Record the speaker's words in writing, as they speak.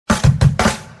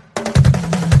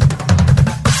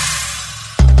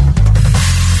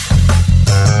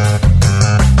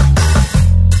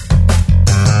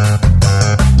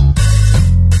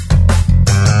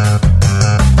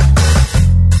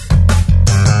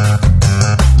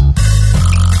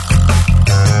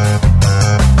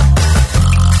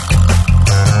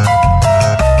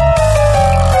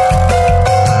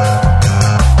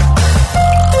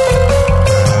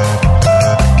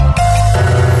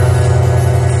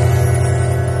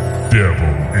devil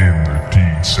in the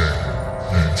detail.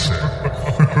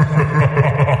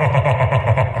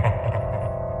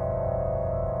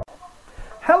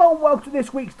 Hello and welcome to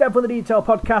this week's Devil in the Detail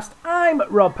podcast. I'm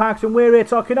Rob Parks and we're here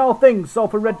talking all things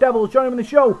Salford Red Devils. Joining me on the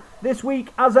show this week,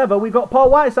 as ever, we've got Paul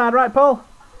Whiteside, right Paul?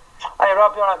 Hey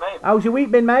Rob, you alright mate? How's your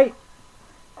week been, mate?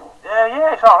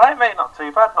 Yeah, it's alright mate, not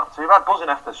too bad. Buzzing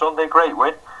after Sunday, great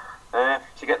win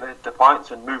to get the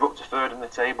points and move up to third in the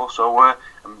table. So I'm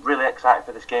really excited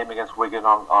for this game against Wigan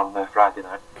on Friday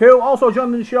night. Cool. Also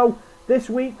joining the show this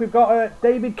week, we've got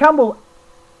David Campbell,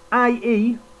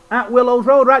 i.e. at Willows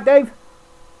Road, right Dave?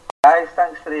 Guys,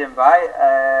 thanks for the invite.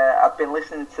 I've been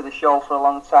listening to the show for a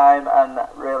long time and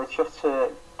really chuffed to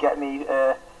get me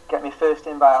first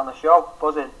invite on the show.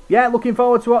 Buzzing. Yeah, looking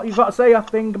forward to what you've got to say, I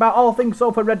think, about all things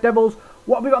Salford Red Devils.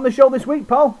 What have we got on the show this week,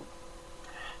 Paul?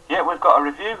 Yeah, we've got a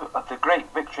review of the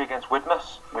great victory against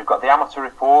Widnes. We've got the amateur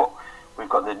report. We've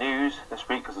got the news this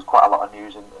week because there's quite a lot of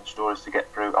news and stories to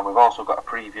get through. And we've also got a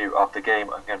preview of the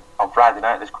game again on Friday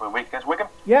night this coming week against Wigan.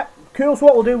 Yeah, cool. So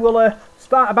what we'll do, we'll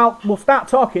start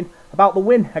talking about the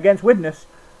win against Widnes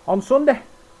on Sunday.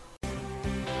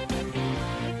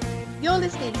 You're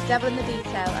listening to Devil in the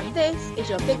Detail, and this is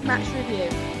your big match review.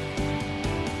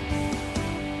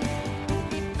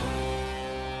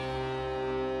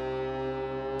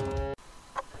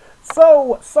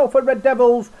 So, Salford Red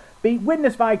Devils beat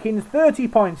Widnes Vikings 30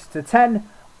 points to 10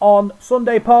 on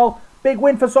Sunday, Paul. Big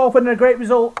win for Salford and a great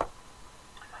result.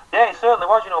 Yeah, it certainly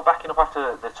was. Backing up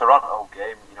after the Toronto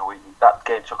game, that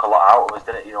game took a lot out of us,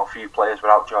 didn't it? A few players were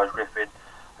out, George Griffin,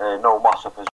 Noel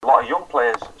Mossop. A lot of young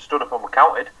players stood up and were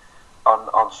counted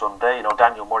on Sunday.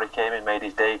 Daniel Murray came in, made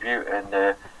his debut, and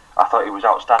I thought he was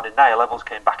outstanding. Niall Levels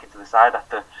came back into the side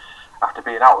after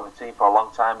being out with the team for a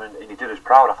long time, and he did us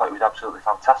proud. I thought he was absolutely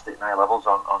fantastic, Niall Levels,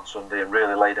 on Sunday, and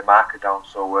really laid a marker down.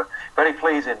 So very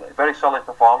pleasing, very solid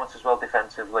performance as well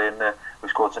defensively, and we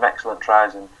scored some excellent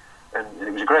tries, and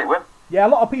it was a great win. Yeah, a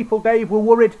lot of people, Dave, were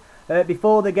worried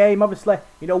before the game. Obviously,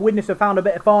 Widnes have found a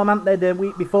bit of form, haven't they, the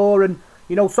week before, and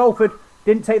Salford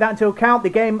didn't take that into account.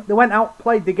 They went out,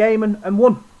 played the game, and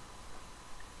won.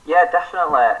 Yeah,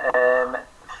 definitely.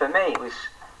 For me,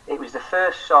 it was the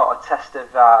first sort of test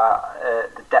of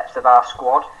the depth of our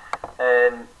squad.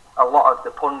 A lot of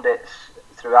the pundits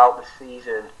throughout the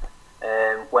season,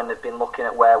 when they've been looking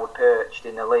at where we're perched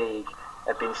in the league,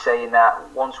 have been saying that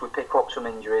once we pick up some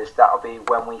injuries, that'll be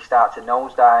when we start to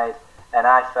nosedive. And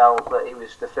I felt that it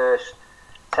was the first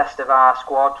test of our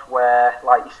squad where,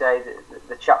 like you say,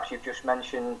 the chaps you've just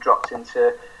mentioned dropped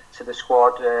into the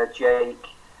squad. Jake,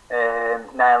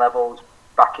 Niall Levels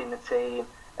back in the team,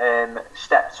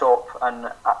 stepped up,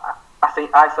 and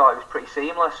I thought it was pretty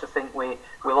seamless. I think we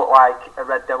look like a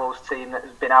Red Devils team that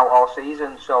has been out all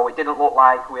season, so it didn't look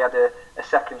like we had a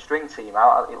second string team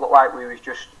out. It looked like we was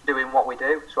just doing what we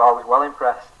do, so I was well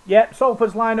impressed. Yeah,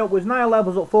 Salford's lineup was Niall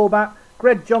Levels at fullback,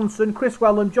 Greg Johnson, Chris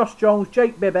Whelan, Josh Jones,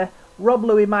 Jake Bibby, Rob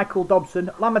Louis, Michael Dobson,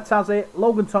 Lamatazi,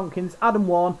 Logan Tompkins, Adam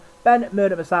Warren, Ben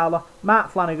Murdoch-Masala,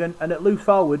 Mark Flanagan, and at loose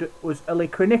forward was Ali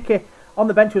Krenicki. On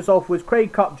the bench was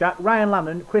Craig Kopjak, Ryan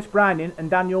Lannon, Chris Bryning and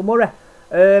Daniel Murray.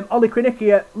 Ollie Krenicki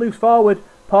at loose forward,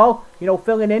 Paul,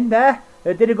 filling in there,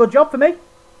 did a good job for me.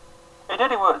 He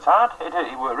did, he worked hard.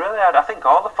 He worked really hard. I think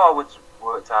all the forwards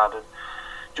worked hard, and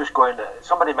just going to,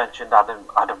 somebody mentioned Adam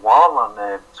Wall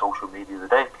on social media the other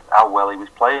day, how well he was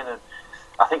playing, and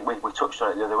I think we touched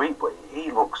on it the other week, but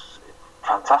he looks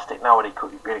fantastic now when he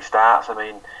starts. I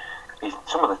mean,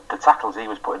 some of the tackles he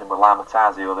was putting in with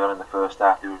Lamatazi earlier on in the first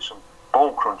half, there was some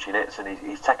bone crunching hits, and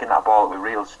he's taking that ball with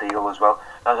real steel as well.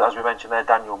 As we mentioned there,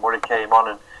 Daniel Murray came on,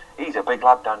 and he's a big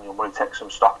lad. Daniel Murray takes some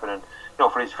stopping, and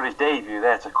for his debut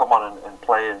there to come on and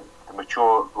play in the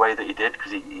mature way that he did,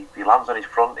 because he lands on his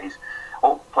front, he's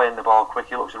playing the ball quick.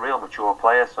 He looks a real mature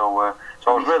player. So I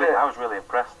was really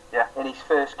impressed. Yeah. In his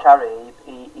first carry,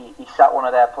 he sat one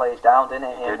of their players down,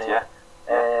 didn't he? He did, yeah.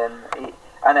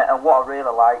 And what I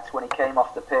really liked when he came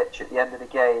off the pitch at the end of the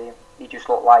game, he just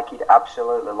looked like he'd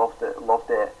absolutely loved it,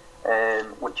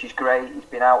 which is great. He's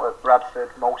been out at Bradford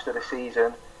most of the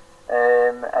season,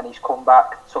 and he's come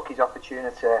back, took his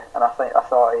opportunity, and I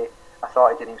thought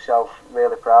he did himself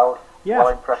really proud. Yeah. Well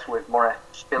impressed with Murray.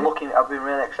 I've been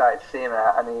really excited to see him,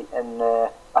 and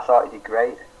I thought he did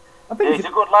great. He's a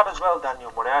good lad as well,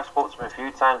 Daniel Murray. I spoke to him a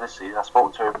few times this season. I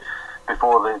spoke to him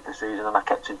before the season, and I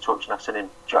kept in touch, and I've seen him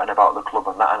chatting about the club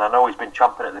and that, and I know he's been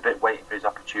champing at the bit, waiting for his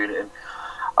opportunity, and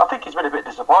I think he's been a bit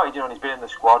disappointed, and he's been in the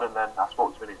squad, and then I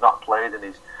spoke to him and he's not played, and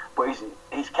he's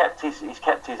kept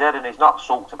his head, and he's not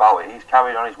sulked about it. He's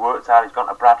carried on, he's worked hard, he's gone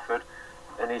to Bradford,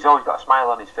 and he's always got a smile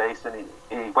on his face, and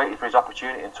he waited for his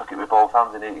opportunity and took it with both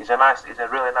hands. And he's a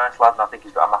really nice lad, and I think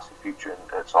he's got a massive future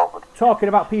at Salford. Talking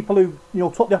about people who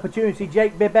took the opportunity,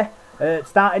 Jake Bibby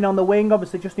starting on the wing.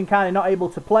 Obviously, Justin Carney not able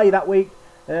to play that week.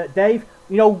 Dave,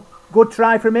 good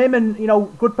try from him, and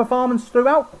good performance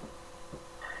throughout.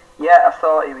 Yeah, I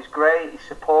thought he was great. His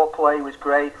support play was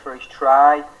great for his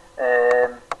try.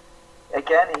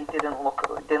 Again, he didn't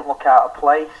look out of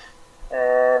place.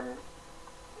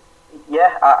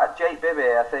 Jake Bibby,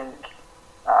 I think,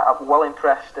 I'm well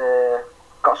impressed.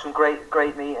 Got some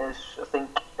great meters. I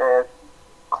think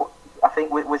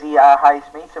was he our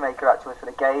highest meter maker actually for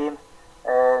the game.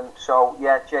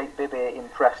 Jake Bibby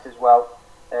impressed as well.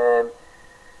 And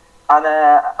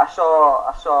I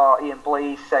saw Ian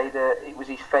Blease say that it was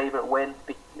his favourite win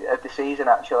of the season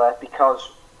actually,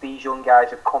 because these young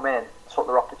guys have come in, took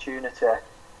their opportunity,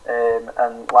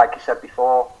 and like I said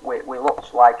before, we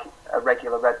looked like a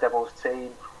regular Red Devils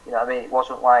team. You know what I mean? It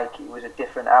wasn't like it was a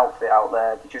different outfit out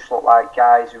there. They just looked like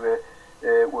guys who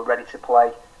were ready to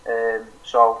play.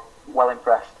 So well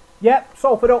impressed. Yep,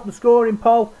 Salford up the scoring,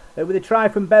 Paul, with a try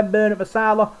from Ben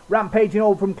Burnett-Vasala, rampaging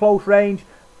over from close range.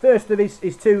 First of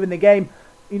his two in the game.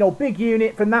 Big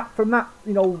unit from that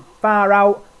far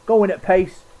out, going at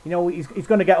pace. He's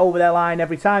going to get over their line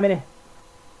every time, isn't he?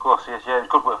 Of course, yes, yeah. It's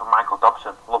good work from Michael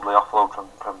Dobson. Lovely offload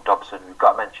from Dobson. We've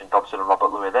got to mention Dobson and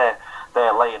Robert Louis.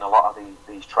 They're laying a lot of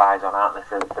these tries on, aren't they,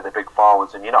 for the big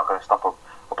forwards? And you're not going to stop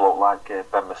a bloke like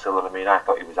Ben Masilla. I mean, I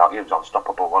thought he was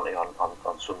unstoppable, wasn't he,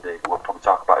 on Sunday? We'll probably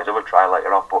talk about his other try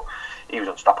later on, but he was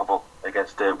unstoppable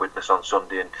against Widnes on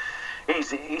Sunday. And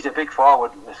he's a big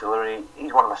forward, Masilla.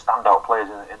 He's one of the standout players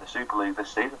in the Super League this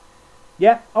season.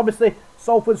 Yeah, obviously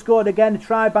Salford scored again. A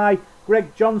try by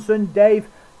Greg Johnson. Dave,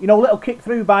 little kick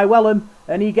through by Wellham,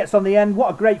 and he gets on the end.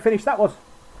 What a great finish that was.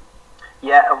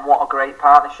 Yeah, and what a great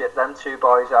partnership them two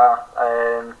boys are.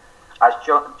 As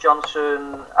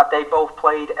Johnson, they both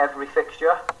played every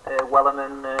fixture.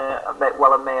 Wellham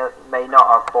may not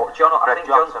have, but I think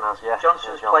Johnson has. Yeah,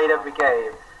 Johnson's played every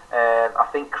game. I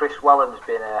think Chris Wellham's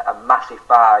been a massive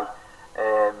buy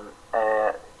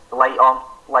late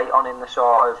on in the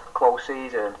sort of close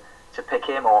season to pick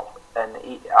him up, and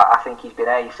I think he's been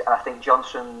ace. And I think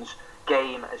Johnson's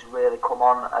game has really come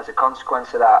on as a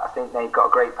consequence of that. I think they've got a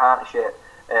great partnership,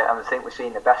 and I think we're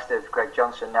seeing the best of Greg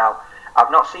Johnson now. I've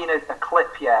not seen a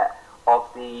clip yet of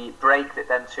the break that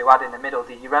them two had in the middle.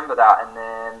 Did you remember that?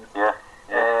 And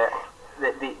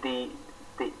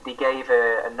they gave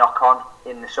a knock on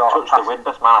in the sort of touched the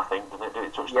Widnes man, I think, didn't it?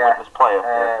 It touched the Widnes player.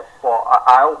 But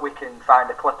I hope we can find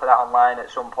a clip of that online at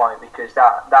some point, because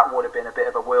that would have been a bit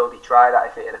of a worldy try that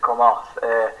if it had come off.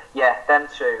 Them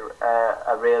two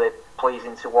are really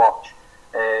pleasing to watch.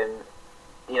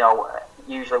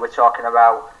 Usually we're talking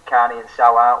about Carney and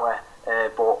Sal, aren't we?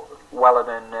 But Wellham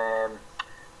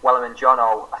and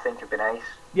Jono, I think, have been ace.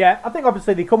 Yeah, I think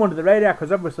obviously they come under the radar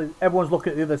because obviously everyone's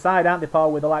looking at the other side, aren't they,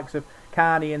 Paul, with the likes of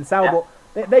Carney and Sal,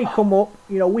 but they come up,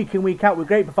 week in, week out with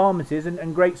great performances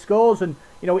and great scores, and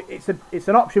it's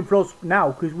an option for us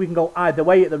now because we can go either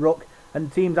way at the ruck,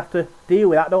 and teams have to deal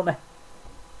with that, don't they?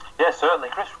 Yeah, certainly.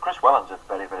 Chris Wellham's a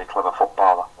very, very clever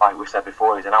footballer. Like we said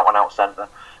before, he's an out-and-out centre,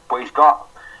 but he's got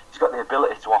the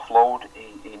ability to offload.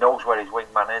 He knows where his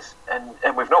wingman is, and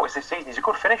we've noticed this season he's a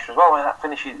good finisher as well. That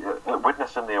finish at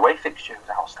Widnes in the away fixture was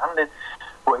outstanding.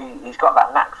 But he's got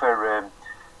that knack for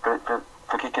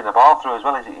kicking the ball through as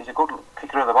well. He's a good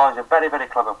kicker of the ball. He's a very, very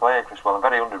clever player, Chris Wellham,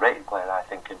 very underrated player, I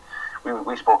think. And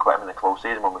we spoke about him in the close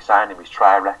season when we signed him. His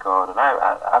try record, and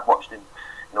I've watched him,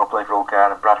 play for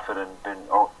Oakar and Bradford, and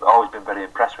always been very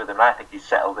impressed with him. And I think he's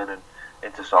settled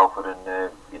into Salford,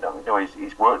 and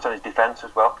he's worked on his defence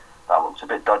as well. That looks a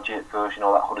bit dodgy at first,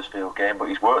 that Huddersfield game, but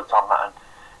he's worked on that,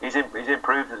 and he's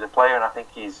improved as a player, and I think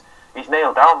he's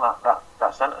nailed down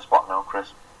that centre spot now,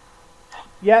 Chris.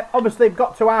 Yeah, obviously they've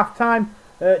got to half time,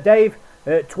 Dave,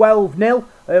 12-0.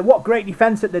 What great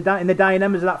defence in the dying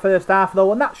embers of that first half,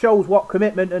 though, and that shows what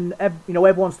commitment and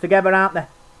everyone's together, aren't they?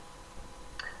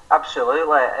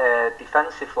 Absolutely.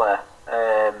 Defensively,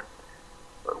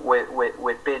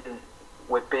 we've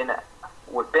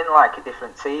been like a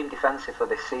different team defensively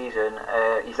this season.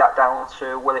 Is that down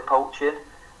to Willie poaching?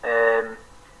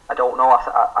 I don't know.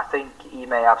 I think he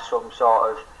may have some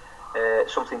sort of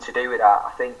something to do with that.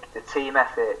 I think the team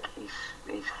ethic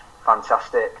is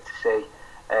fantastic to see.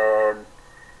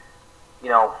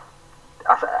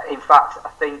 In fact, I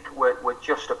think we're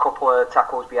just a couple of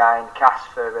tackles behind Cass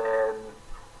for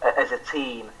as a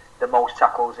team the most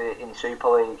tackles in Super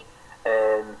League.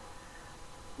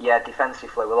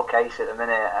 Defensively we look ace at the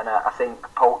minute, and I think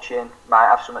poaching might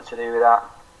have something to do with that.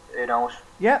 who knows?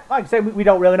 Yeah, like I say, we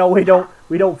don't really know.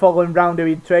 We don't follow him round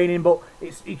doing training, but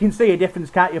you can see a difference,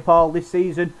 can't you, Paul? This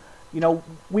season,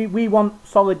 we want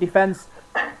solid defence.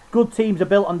 Good teams are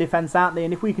built on defence, aren't they?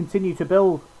 And if we continue to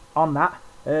build on that,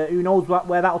 who knows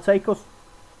where that'll take us?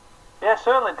 Yeah,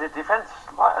 certainly the defence,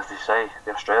 like as they say,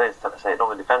 the Australians tend to say,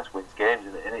 the defence wins games,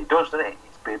 and it does, doesn't it?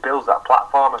 It builds that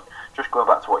platform. And just going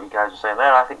back to what you guys were saying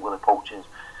there, I think Willie Poaching's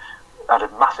had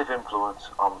a massive influence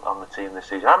on the team this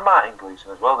season, and Martin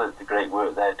Gleeson as well. The great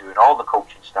work they're doing, all the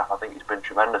coaching staff, I think it's been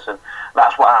tremendous, and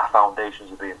that's what our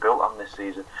foundations are being built on this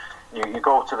season. You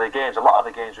go to the games, a lot of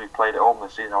the games we've played at home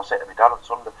this season, I was saying to my dad on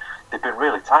Sunday, they've been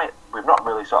really tight. We've not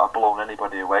really sort of blown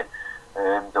anybody away.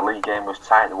 The league game was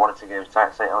tight, the Warrington game was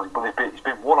tight, but it's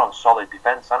been won on solid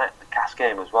defence, hasn't it? The Cass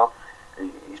game as well,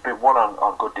 it's been won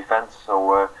on good defence.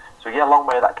 So yeah, long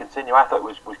may that continue. I thought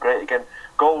it was great. Again,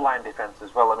 goal line defence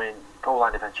as well. I mean, goal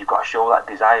line defence, you've got to show that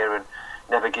desire and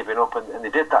never giving up, and they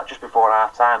did that just before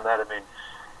half time there. I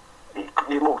mean,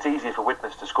 it looked easy for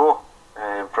Widnes to score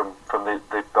from the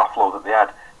offload that they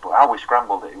had, but how we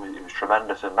scrambled it was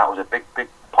tremendous, and that was a big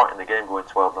point in the game, going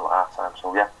 12-0 at half time.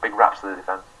 So yeah, big raps to the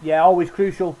defence. Yeah, always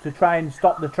crucial to try and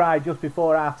stop the try just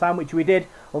before half time, which we did.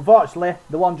 Unfortunately,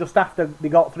 the one just after they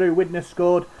got through, Widnes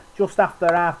scored just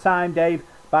after half time, Dave,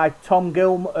 by Tom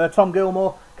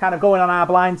Gilmore, kind of going on our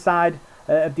blind side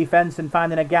of defence and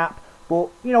finding a gap. But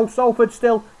Salford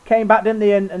still came back, didn't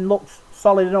they, and looked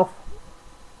solid enough.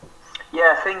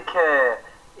 Yeah,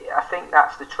 I think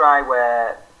that's the try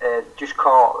where just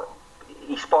caught.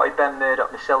 He spotted Ben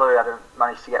Murdoch-Masila, who hadn't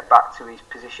managed to get back to his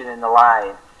position in the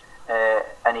line,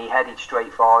 and he headed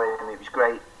straight for him. It was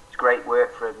great. It's great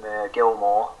work from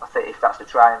Gilmore. I think if that's the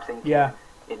try, I'm thinking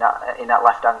in that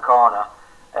left-hand corner.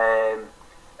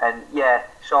 And yeah,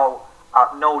 so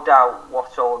no doubt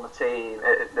Watto and the team,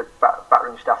 the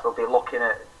backroom staff will be looking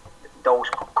at those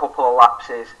couple of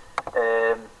lapses,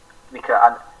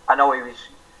 because I know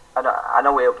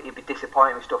he'll be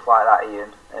disappointed with stuff like that, Ian.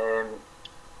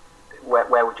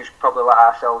 Where we just probably let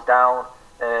ourselves down.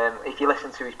 If you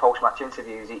listen to his post-match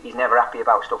interviews, he's never happy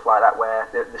about stuff like that, where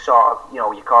the sort of,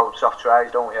 you call them soft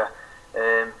tries, don't you?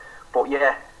 But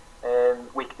yeah,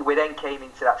 we then came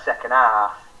into that second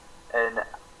half, and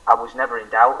I was never in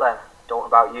doubt then. Don't know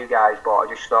about you guys, but I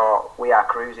just thought, we are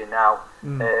cruising now.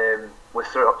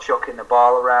 We're chucking the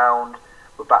ball around,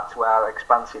 we're back to our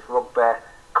expansive rugby,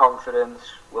 confidence,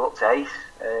 we looked ace.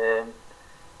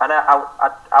 And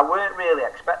I weren't really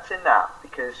expecting that,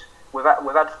 because we've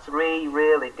had three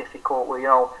really difficult, we've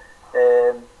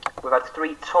had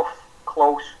three tough,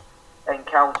 close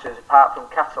encounters apart from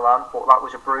Catalan, but that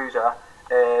was a bruiser.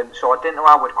 So I didn't know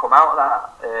how we'd come out of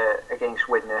that against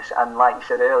Widnes, and like you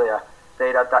said earlier,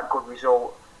 they'd had that good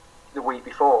result the week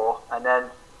before, and then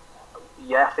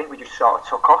I think we just sort of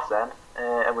took off then,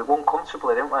 and we won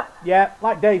comfortably, didn't we? Yeah,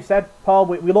 like Dave said, Paul,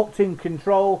 we looked in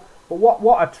control, but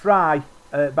what a try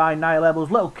by Niall Evalds.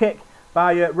 Little kick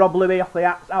by Rob Louis off the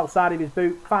outside of his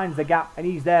boot, finds the gap, and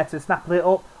he's there to snap it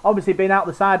up. Obviously been out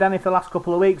the side, Danny, for the last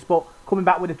couple of weeks, but coming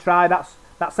back with a try, that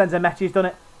sends a message,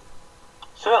 doesn't it?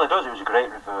 Certainly does. It was a great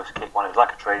reverse kick one. It was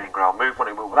like a training ground move when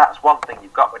it moved. That's one thing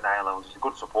you've got with Niall Evalds. He's a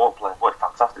good support player. What a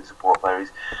fantastic support player.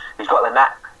 He's got the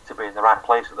knack to be in the right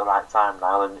place at the right time,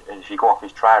 Niall. And if you go off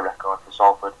his try record for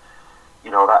Salford,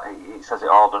 that it says it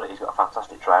all, doesn't it? He's got a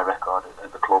fantastic try record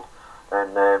at the club.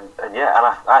 And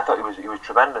I thought he was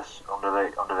tremendous under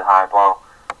the high ball,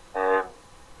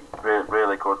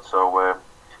 really good. So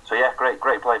yeah, great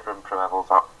play from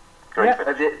Evalds. Great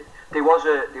finish. There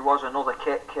was another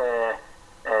kick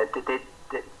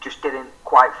that just didn't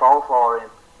quite fall for him.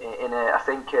 I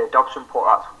think Dobson put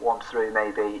that one through.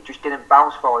 Maybe it just didn't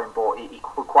bounce for him, but he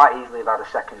could quite easily have had a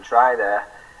second try there.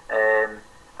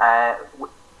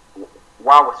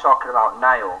 While we're talking about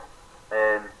Niall,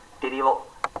 did he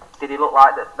look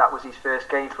like that was his first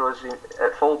game for us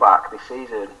at fullback this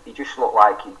season? He just looked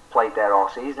like he played there all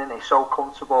season. He's so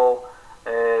comfortable.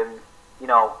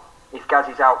 If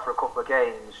Gazzy's out for a couple of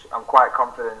games, I'm quite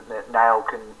confident that Niall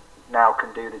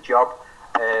can do the job.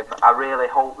 I really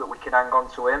hope that we can hang on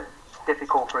to him. It's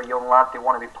difficult for a young lad. They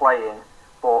want to be playing,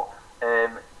 but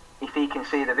if he can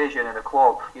see the vision in the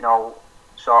club,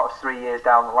 sort of 3 years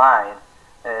down the line,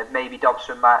 maybe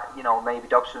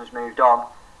Dobson's moved on.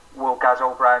 Will Gaz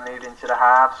O'Brien move into the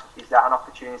halves? Is that an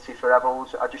opportunity for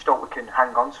Evalds? I just hope we can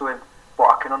hang on to him. But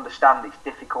I can understand it's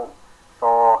difficult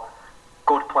for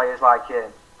good players like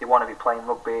him. They want to be playing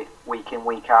rugby week in,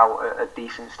 week out at a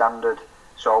decent standard.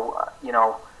 So, who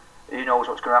knows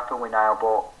what's going to happen with Niall,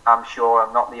 but I'm sure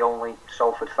I'm not the only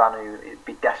Salford fan who'd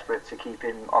be desperate to keep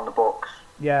him on the books.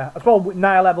 Yeah, I suppose with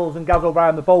Niall Evalds and Gaz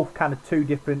O'Brien, they're both kind of two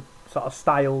different sort of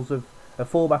styles of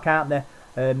fullback, aren't they?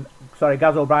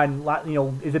 Gaz O'Brien,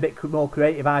 is a bit more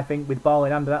creative, I think, with ball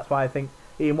in hand, and that's why I think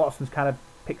Ian Watson's kind of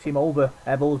picks him over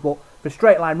Eccles. But for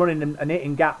straight line running and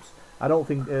hitting gaps, I don't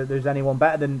think there's anyone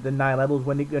better than Niall Eccles.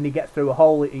 When he gets through a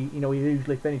hole, he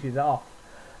usually finishes it off.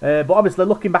 But obviously,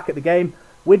 looking back at the game,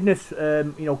 Widnes,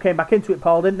 came back into it,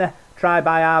 Paul, didn't they? Try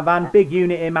by Arvan, big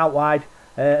unit him out wide,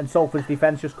 and Salford's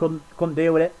defence just couldn't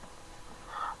deal with it.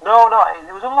 No,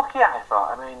 it was unlucky, I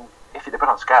thought. I mean, if he'd have been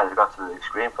on Sky, they'd have gone to the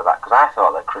screen for that, because I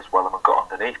thought that Chris Wellham had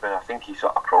got underneath me, and I think he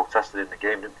sort of protested in the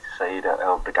game, didn't he, say he'd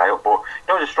held the guy up. But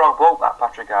he's a strong bloke, that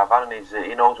Patrick Arvan, and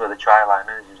he knows where the try line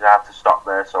is. He's hard to stop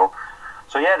there. So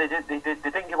yeah, they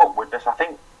didn't give up with this. I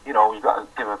think you've got to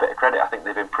give them a bit of credit. I think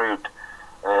they've improved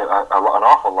an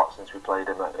awful lot since we played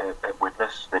him at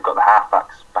Widnes. They've got the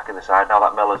halfbacks back in the side now.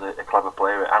 That Miller's a clever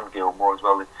player, and Gilmore as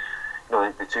well.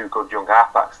 The two good young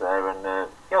halfbacks there, and they're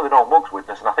no mugs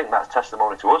Widnes, and I think that's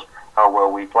testimony to us how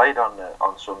well we played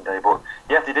on Sunday. But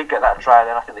yeah, if they did get that try,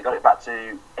 then I think they got it back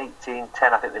to 18-10.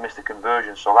 I think they missed the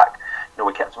conversion, so that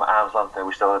we kept them at arm's length there.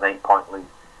 We still had an 8-point lead.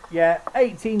 Yeah,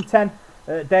 18-10,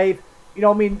 Dave.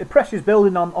 The pressure's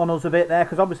building on us a bit there,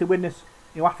 because obviously Widnes,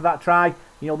 after that try,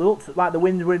 they looked like the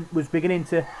wind was beginning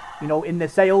to, in their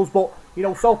sails. But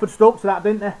Salford stuck to that,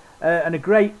 didn't they? And a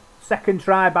great second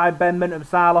try by Ben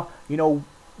Murtagh,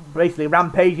 basically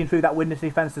rampaging through that Widnes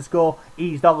defence to score,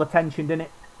 eased all the tension, didn't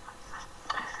it?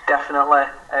 Definitely.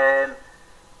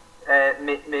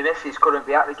 My missus couldn't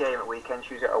be at the game at weekend.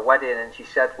 She was at a wedding, and she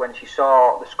said when she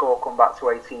saw the score come back to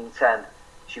 18-10,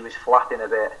 she was flapping a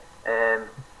bit.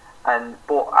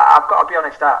 But I've got to be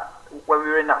honest, that when we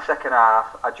were in that second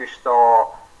half, I just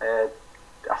thought the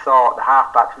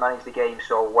halfbacks managed the game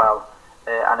so well,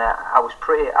 and I was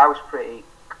pretty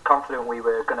confident we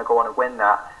were going to go on and win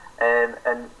that. And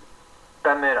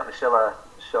Ben Murtagh sort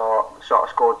of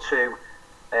scored two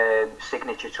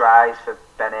signature tries for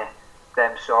Benny,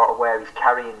 them sort of where he's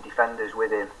carrying defenders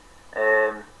with him,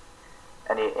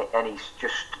 and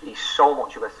he's so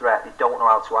much of a threat. They don't know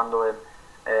how to handle him.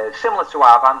 Similar to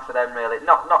Arvan for them, really.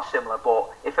 Not similar, but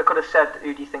if I could have said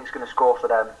who do you think's going to score for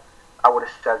them, I would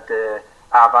have said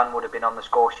Arvan would have been on the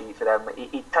score sheet for them.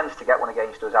 He tends to get one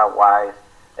against us out wide,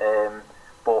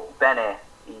 but Benny,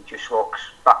 he just looks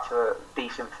back to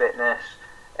decent fitness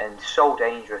and so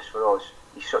dangerous for us.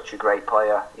 He's such a great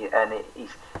player, and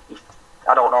he's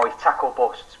I don't know, his tackle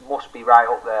busts must be right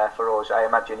up there for us. I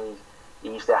imagine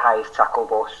he's the highest tackle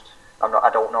bust. I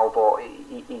don't know, but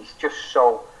he's just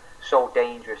so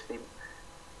dangerous. The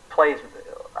players,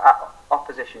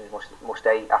 oppositions must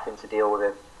hate having to deal with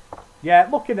him. Yeah,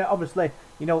 looking at obviously,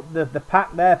 the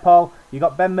pack there, Paul. You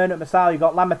got Ben Murtagh, you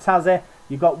got Lamataze,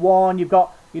 you got Warren, you've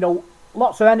got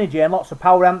lots of energy and lots of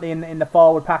power, haven't they, in the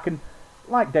forward pack? And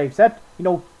like Dave said,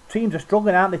 teams are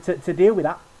struggling, aren't they, to deal with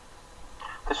that?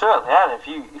 They certainly are.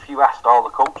 If you asked all the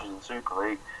coaches in the Super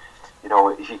League,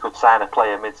 if you could sign a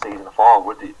player mid-season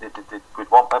forward,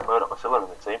 we'd want Ben Murtagh in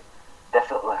the team.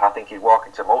 Definitely, I think he'd walk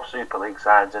into most Super League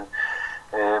sides, and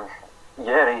and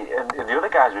the other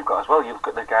guys we've got as well. You look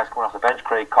at the guys coming off the bench,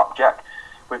 Craig Kopjak.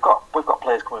 We've got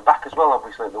players coming back as well.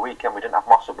 Obviously, at the weekend we didn't have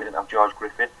Mossop, we didn't have George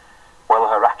Griffin. Well,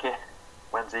 Haraki,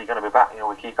 when's he going to be back?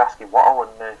 We keep asking Watto,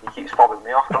 and he keeps fobbing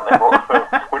me off, don't they?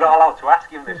 But we're not allowed to ask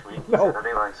him this week, no.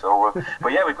 Anyway. So,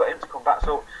 but yeah, we've got him to come back.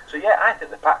 So yeah, I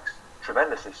think the pack's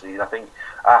tremendous this season. I think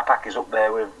our pack is up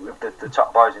there with the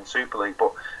top boys in Super League.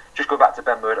 But just go back to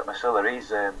Ben Murtagh,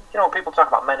 he's people talk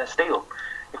about men of steel.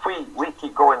 If we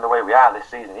keep going the way we are this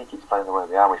season, he keeps playing the way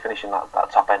we are, we're finishing that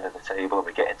top end of the table, and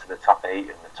we get into the top 8 and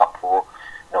the top 4.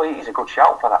 He's a good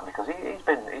shout for that, because he's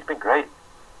been great.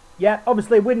 Yeah,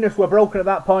 obviously Widnes were broken at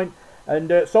that point, and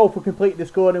Salford completed the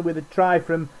scoring with a try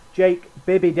from Jake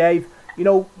Bibby, Dave.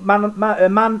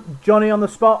 Man Johnny on the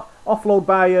spot, offload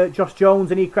by Josh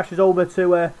Jones, and he crashes over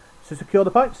to secure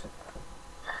the points.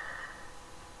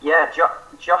 Yeah,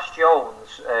 Josh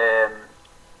Jones,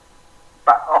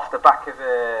 off the back of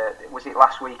was it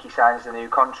last week he signs the new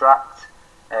contract,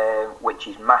 which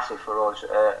is massive for us,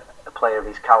 a player of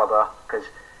his calibre, because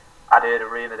I'd heard a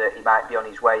rumour that he might be on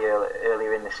his way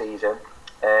earlier in the season,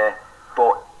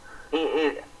 but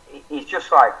he's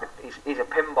just like, he's a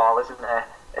pinball, isn't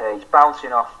he? He's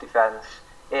bouncing off defence,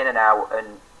 in and out, and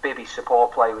Bibby's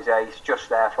support play was ace, just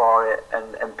there for it,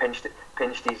 and pinched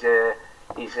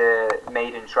his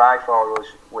maiden try for us,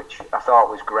 which I thought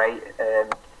was great.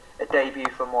 A debut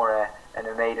for Murray and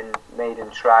a maiden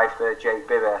try for Jake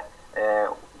Bibby,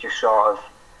 just sort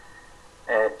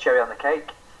of cherry on the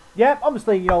cake. Yeah,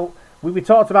 obviously, we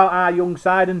talked about our young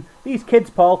side, and these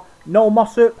kids, Paul, no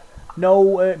Mossop,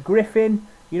 no Griffin,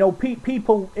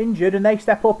 people injured, and they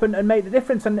step up and make the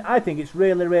difference. And I think it's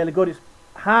really, really good. It's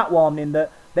heartwarming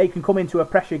that they can come into a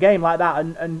pressure game like that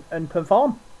and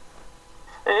perform.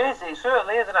 It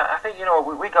certainly is, and I think,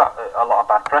 we got a lot of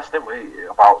bad press, didn't we,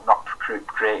 about not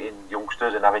creating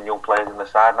youngsters and having young players in the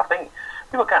side, and I think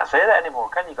people can't say that anymore,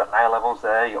 can you? You've got Niall Levels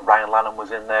there, you got Ryan Lanham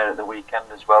was in there at the weekend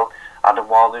as well, Adam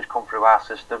Walden who's come through our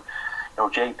system,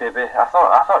 Jake Bibby. I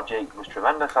thought Jake was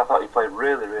tremendous. I thought he played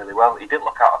really, really well. He didn't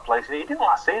look out of place. He didn't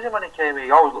last season when he came in.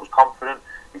 He always looks confident.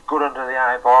 He's good under the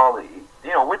eye ball.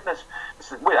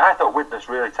 I thought Widnes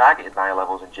really targeted Niall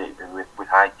Levels and Jake Bibby with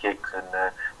high kicks, and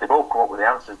they both come up with the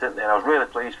answers, didn't they? And I was really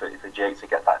pleased for Jake to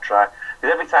get that try.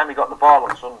 Because every time he got the ball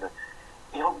on Sunday,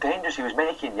 he looked dangerous. He was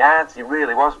making yards. He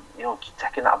really was,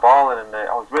 taking that ball in, and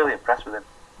I was really impressed with him.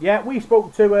 Yeah, we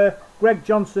spoke to Greg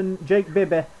Johnson, Jake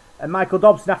Bibby, and Michael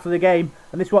Dobson after the game,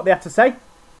 and this is what they had to say.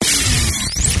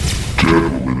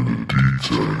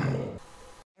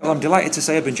 Well, I'm delighted to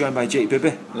say I've been joined by Jake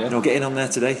Bibby. Yeah. Getting on there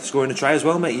today, scoring a try as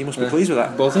well, mate. You must be pleased with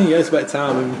that. Buzzing, yeah, it's about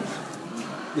time. And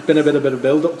it's been a bit of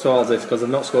build up to all this because I've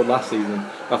not scored last season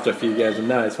after a few games, and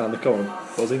now it's finally coming.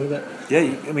 Buzzing with it. Yeah,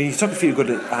 I mean, you took a few good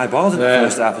high balls in the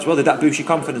first half as well. Did that boost your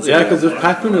confidence? Yeah, because there's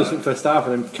peppering us in the first half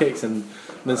and then kicks, and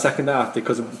then second half,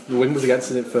 because the wing was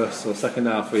against us at first, so second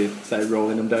half we started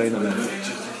rolling them down, and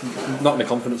then not my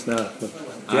confidence now.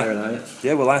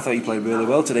 Yeah, well, I thought you played really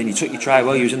well today, and you took your try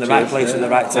well. You was in the right place at the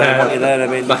right time. Weren't you there? I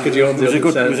mean, it was a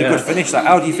good finish.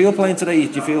 How do you feel playing today?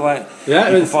 Do you feel like you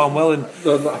performed well?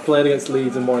 I played against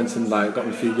Leeds and Warrington, got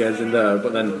me a few games in there,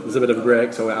 but then there was a bit of a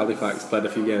break, so at Halifax played a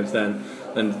few games then,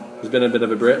 and there's been a bit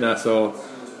of a break now, so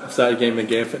I've started getting my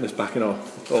game fitness back,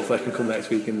 hopefully I can come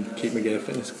next week and keep my game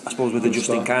fitness. I suppose with the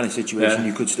Justin Carney situation,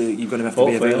 you're going to have to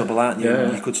be available, aren't you?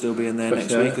 Yeah. You could still be in there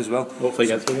next week as well. Hopefully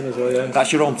against Wigan as well, yeah.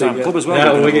 That's your hometown club as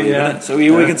well. Wigan, So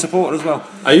you're a Wigan supporter as well?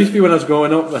 I used to be when I was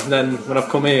growing up, and then when I've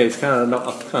come here, it's kind of not...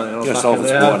 You're a Salford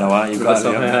supporter now, aren't you?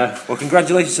 Well,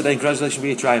 congratulations today, congratulations for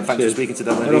your try, and thanks for speaking to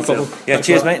them. No problem.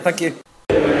 Cheers, mate, thank you.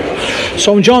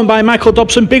 So I'm joined by Michael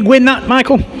Dobson. Big win that,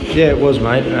 Michael? Yeah, it was,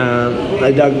 mate.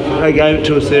 They gave it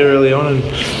to us there early on,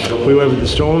 and we weathered the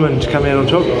storm and come out on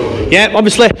top. Yeah,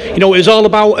 obviously, it was all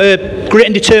about grit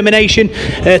and determination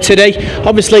today.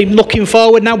 Obviously, looking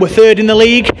forward now, we're third in the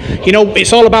league.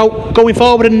 It's all about going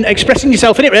forward and expressing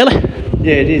yourself, isn't it, really?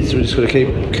 Yeah, it is. We've just got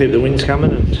to keep the wins coming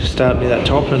and start near that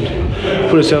top and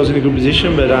put ourselves in a good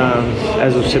position. But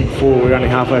as I've said before, we're only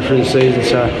halfway through the season,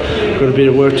 so we've got a bit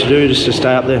of work to do just to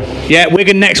stay up there. Yeah,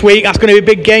 Wigan next week. That's going to be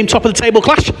a big game, top of the table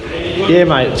clash. Yeah,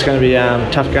 mate, it's going to be a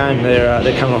tough game.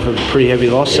 They're coming off a pretty heavy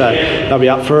loss, so they'll be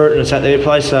up for it, and it's at their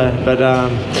place.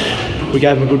 We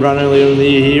gave them a good run earlier in the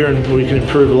year here, and we can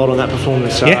improve a lot on that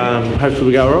performance. So hopefully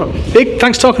we go all right. Big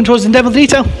thanks for talking to us in Devil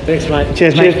Detail. Thanks, mate.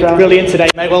 Cheers, mate. Brilliant today,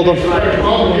 mate. Well done.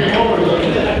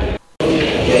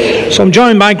 So I'm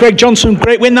joined by Greg Johnson.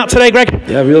 Great win that today, Greg.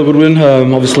 Yeah, real good win.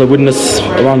 Obviously winning us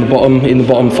around the bottom, in the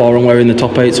bottom four, and we're in the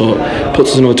top 8, so it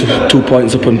puts us another 2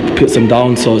 points up and puts them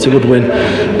down, so it's a good win,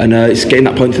 and it's getting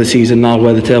that point to the season now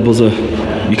where the tables are,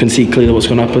 you can see clearly what's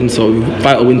going to happen, so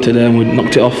vital win today and we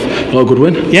knocked it off. Not a good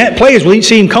win. Yeah, players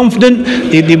seem confident,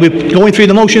 they were going through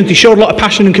the motions, they showed a lot of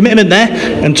passion and commitment there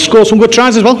and scored some good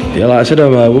tries as well. Yeah, like I said,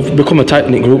 we've become a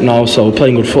tight-knit group now, so we're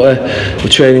playing good footy, we're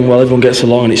training well, everyone gets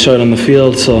along and it's showing on the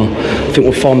field, so I think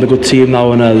we've formed a good team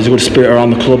now, and there's a good spirit around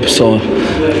the club, so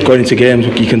going into games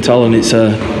you can tell, and it's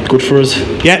good for us.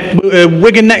 Yeah,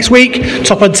 Wigan next week,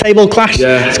 top of the table clash.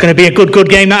 Yeah. It's going to be a good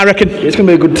game, that I reckon. It's going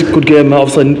to be a good game.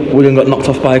 Obviously Wigan got knocked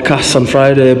off by Cass on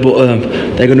Friday, but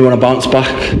they're going to want to bounce back,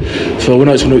 so we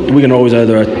know Wigan are always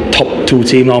either a top 2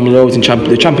 team normally, always in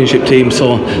the championship team,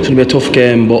 so it's going to be a tough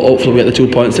game, but hopefully we get the 2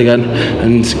 points again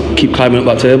and keep climbing up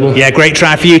that table. Yeah, great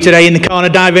try for you today in the corner,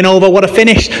 diving over, what a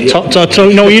finish. Yeah.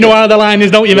 You know how the line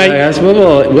is, don't you, mate? Yeah,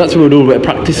 well, that's what we do, a bit of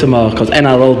practice because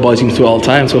NRL boys used to do it all the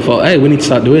time, so I thought, hey, we need to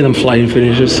start doing them flying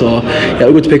finishes, so yeah,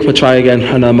 we're good to pick up a try again,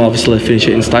 and obviously finish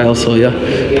it in style, so yeah,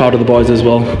 proud of the boys as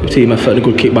well. Team effort, a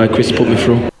good kick by Chris to put me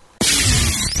through.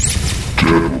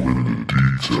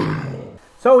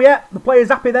 So yeah, the players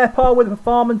happy there, Paul, with the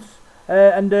performance,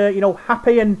 and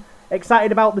happy and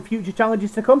excited about the future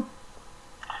challenges to come.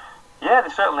 Yeah, they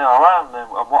certainly are, and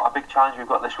what a big challenge we've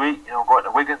got this week. Going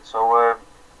to Wigan, so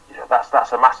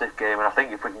that's a massive game, and I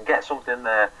think if we can get something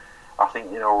there, I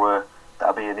think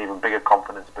that'll be an even bigger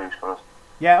confidence boost for us.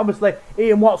 Yeah, obviously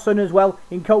Ian Watson as well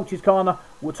in Coach's Corner.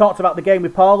 We talked about the game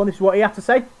with Paul, and this is what he had to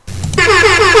say.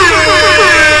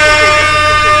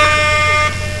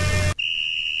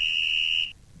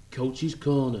 Coach's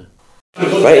Corner.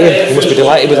 Right, Ian, you must be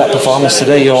delighted with that performance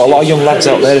today. A lot of young lads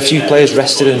out there, a few players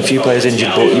rested and a few players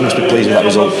injured, but you must be pleased with that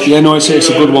result. Yeah, no, it's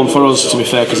a good one for us, to be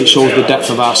fair, because it shows the depth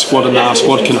of our squad and that our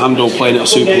squad can handle playing at a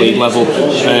Super League level.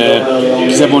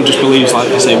 Because everyone just believes, like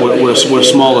I say, we're a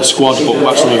smaller squad, but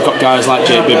actually we've got guys like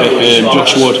Jake Bibby,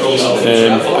 Josh Wood,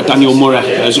 Daniel Murray,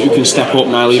 who can step up,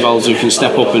 Niall Evans, who can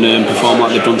step up and perform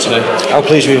like they've done today. How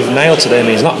pleased with Niall today? I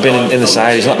mean, he's not been in the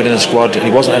side, he's not been in the squad, and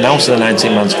he wasn't announced in the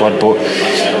 19-man squad, but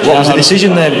what was the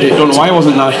decision there? I don't know why he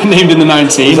wasn't named in the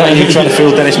 19. Was that you trying to fool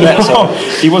Dennis Betts? No,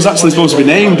 he was actually supposed to be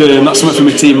named. That's something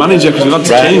from a team manager, because we've had to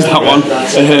change that one.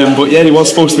 But yeah, he was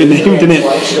supposed to be named in it,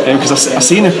 because I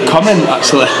seen a comment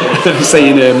actually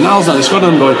saying Niall's not in the squad,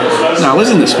 and I'm going, Niall is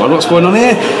in the squad, what's going on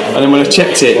here? And then when I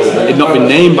checked it, he'd not been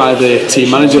named by the team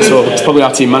manager, so it's probably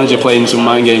our team manager playing some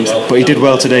mind games. But he did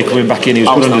well today coming back in. He was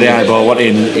good under the eyeball,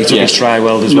 he took his try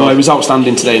well as well. No, he was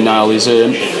outstanding today, Niall.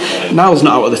 Niall's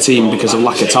not out of the team because of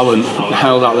lack of talent.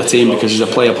 Niall's out of the team because there's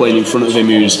a player playing in front of him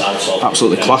who's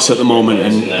absolutely class at the moment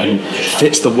and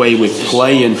fits the way we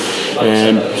play. And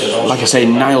like I say,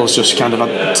 Niall's just kind of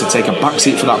had to take a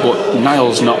backseat for that, but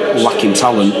Niall's not lacking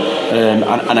talent.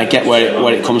 And I get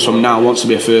where it comes from. Niall wants to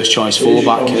be a first choice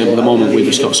fullback. At the moment we've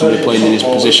just got somebody playing in his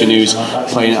position who's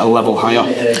playing at a level higher.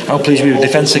 How pleased with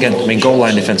defence again? I mean, goal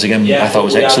line defence again, I thought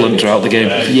was excellent throughout the game.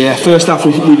 Yeah, first half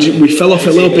we fell off a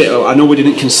little bit. I know we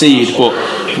didn't concede, but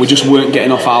we just weren't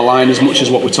getting off our line as much as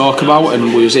what we talk about,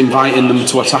 and we was inviting them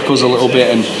to attack us a little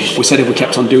bit, and we said if we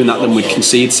kept on doing that then we'd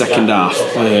concede second half.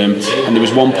 And there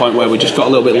was one point where we just got a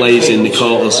little bit lazy and they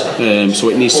caught us, so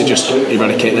it needs to just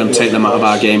eradicate them, take them out of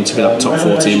our game to be that top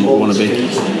 4 team we want to be.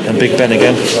 And Big Ben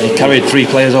again, he carried 3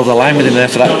 players over the line with him there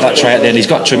for that try at the end. He's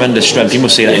got tremendous strength, you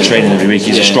must see that in training every week.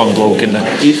 He's a strong bloke, isn't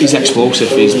he? He's explosive,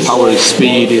 his power, his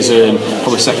speed is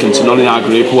probably second to none in our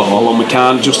group. Well, along with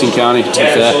Justin Carney, to be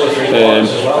fair.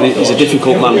 And he's a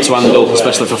difficult man to handle,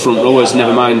 especially for front rowers,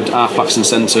 never mind half backs and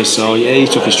centres. So yeah, he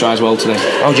took his tries well today.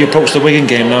 How do you approach the Wigan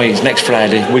game now? It's next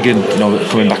Friday. Wigan,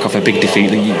 coming back off a big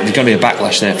defeat. There's going to be a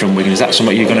backlash there from Wigan. Is that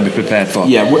something you're going to be prepared for?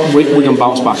 Yeah, Wigan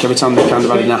bounce back. Every time they kind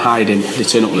of had in a hiding, they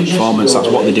turn up with performance. That's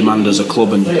what they demand as a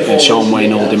club, and Sean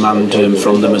Wayne will demand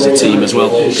from them as a team as well.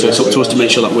 So it's up to us to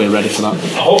make sure that we're ready for that.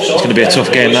 It's going to be a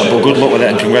tough game, that, but good luck with it,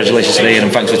 and congratulations today,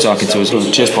 and thanks for talking to us.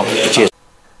 Cheers, Paul. Cheers.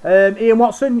 Ian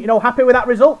Watson, happy with that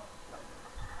result?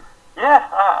 Yeah,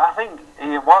 I think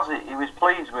he was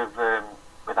pleased with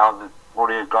how the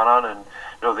rugby had gone on, and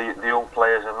the young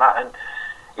players and that. And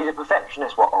he's a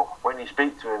perfectionist. When you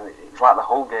speak to him, it's like the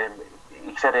whole game.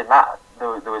 He said in that there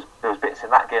was bits in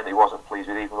that game that he wasn't pleased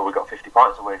with, even though we got 50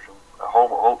 points away from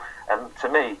home. And to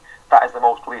me, that is the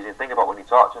most pleasing thing about when you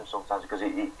talk to him sometimes, because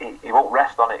he won't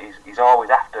rest on it. He's always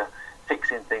after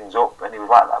fixing things up, and he was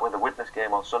like that with the Widnes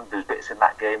game on Sunday. There's bits in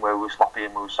that game where we were sloppy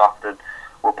and we were soft, and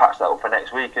we'll patch that up for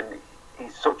next week. And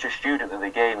he's such a student of the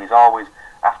game. He's always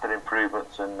after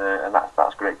improvements, and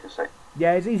that's great to see.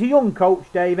 Yeah, he's a young coach,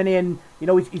 Dave, and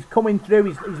he's coming through.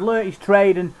 He's learnt his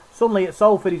trade, and suddenly at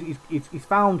Salford he's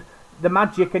found the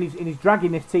magic, and he's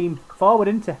dragging this team forward,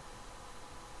 isn't he?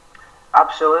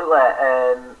 Absolutely.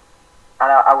 And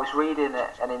I was reading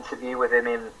an interview with him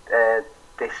in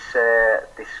this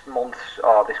month's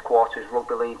or this quarter's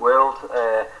Rugby League World,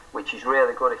 which is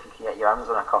really good if you can get your hands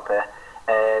on a copy.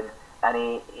 And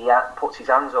he puts his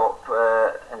hands up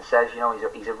and says,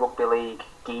 he's a rugby league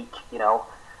geek.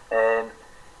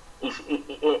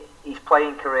 His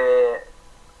playing career,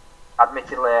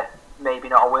 admittedly, maybe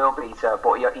not a wheel beater,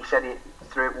 but he said it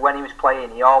through when he was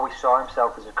playing. He always saw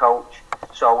himself as a coach,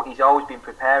 so he's always been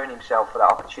preparing himself for that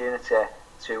opportunity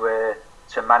to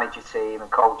manage a team and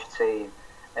coach a team.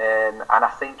 And I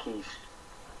think he's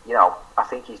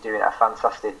doing a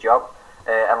fantastic job.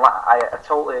 And I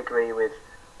totally agree with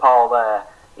Paul there.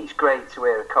 It's great to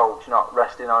hear a coach not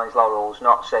resting on his laurels,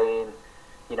 not saying,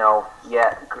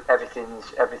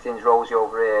 everything's rosy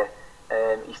over here.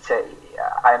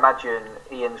 I imagine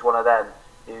Ian's one of them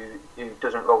who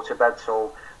doesn't go to bed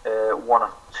till 1 or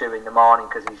 2 in the morning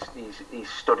because he's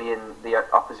studying the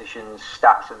opposition's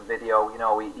stats and video.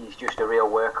 He's just a real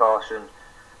workhorse, and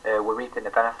we're reaping the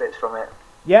benefits from it.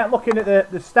 Yeah, looking at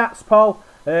the stats, Paul,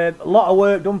 a lot of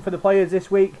work done for the players this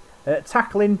week.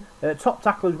 Tackling, top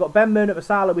tacklers, we've got Ben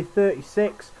Murnagh-Vasala with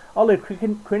 36, Ollie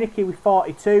Krinicki with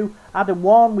 42, Adam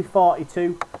Warren with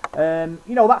 42.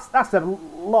 That's a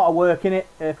lot of work in it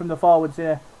from the forwards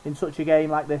in such a game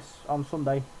like this on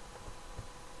Sunday.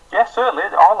 Yeah, certainly.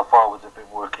 All the forwards have been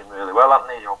working really well, haven't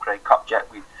they? Craig Kopczak,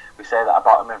 we say that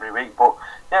about him every week. But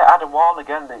yeah, Adam Warren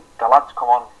again, the lad's come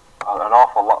on an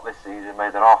awful lot this season,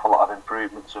 made an awful lot of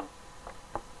improvements, and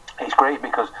it's great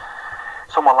because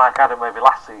someone like Adam, maybe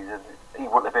last season, he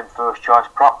wouldn't have been first choice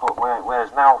prop, but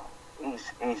whereas now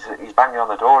he's banging on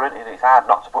the door, isn't he? And it's hard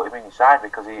not to put him in your side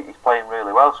because he's playing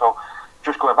really well. So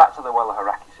just going back to the Weller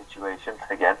Haraki situation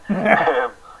again,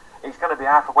 it's going to be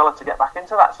hard for Weller to get back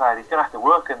into that side. He's going to have to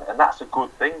work, and that's a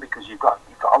good thing because you've got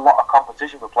a lot of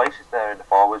competition for places there in the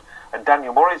forwards. And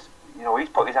Daniel Murray's, he's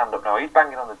put his hand up now. He's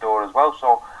banging on the door as well.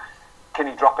 So can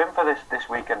he drop in for this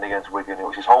weekend against Wigan? It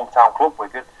was his hometown club,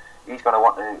 Wigan. He's going to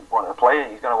want to play,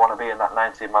 and he's going to want to be in that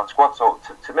 19-man squad. So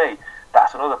to me,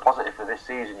 that's another positive for this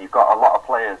season. You've got a lot of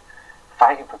players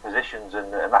fighting for positions,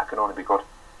 and that can only be good.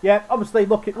 Yeah, obviously,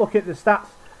 look at the stats,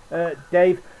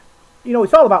 Dave.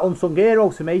 It's all about unsung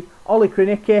heroes to me. Ollie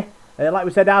Kronicki, like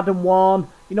we said, Adam Warne.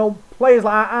 Players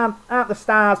like that aren't the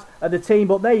stars of the team,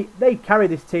 but they carry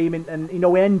this team and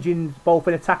engines both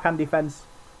in attack and defence.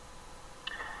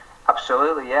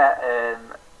 Absolutely, yeah.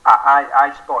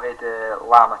 I spotted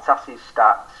Lama Tassi's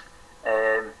stats,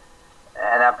 an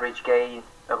average gain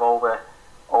of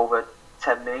over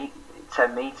 10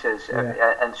 metres,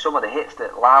 and some of the hits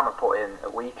that Lama put in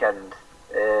at weekend,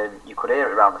 you could hear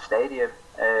it around the stadium.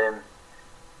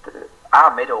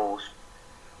 Our middles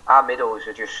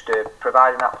are just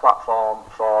providing that platform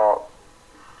for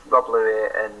Rob Louis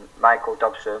and Michael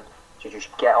Dobson to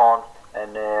just get on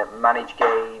and manage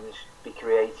games, be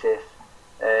creative.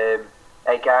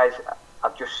 Hey guys,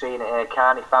 I've just seen it here.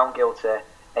 Carney found guilty,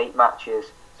 8 matches,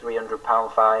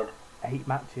 £300 fine. 8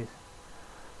 matches.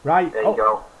 Right. There you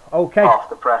go. Okay. Hot off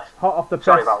the press.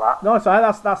 Sorry about that. No, sorry.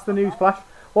 That's the news flash.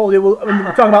 Well, when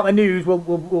we're talking about the news,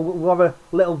 we'll have a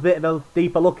little bit of a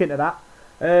deeper look into that.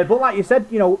 But like you said,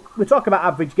 we're talking about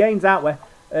average gains, aren't we?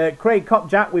 Craig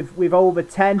Kopjak with over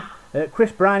 10,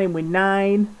 Chris Browning with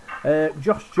 9,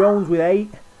 Josh Jones with 8.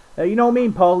 You know what I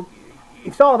mean, Paul?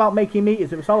 It's all about making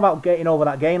meters. It's all about getting over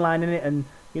that gain line, innit? And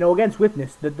against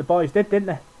Widnes, the boys didn't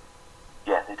they?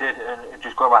 Yeah, they did. And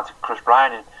just going back to Chris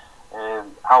Browning,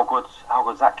 how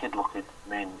good's that kid looking? I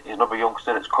mean, he's another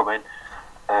youngster that's come in.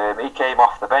 He came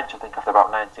off the bench, I think, after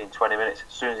about 19-20 minutes.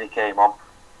 As soon as he came on,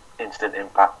 instant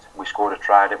impact. We scored a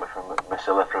try, didn't we, from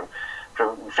Masilla.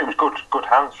 It was good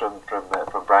hands from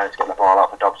Brian to get the ball out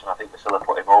for Dobson. I think Masilla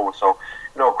put him over. So,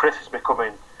 Chris is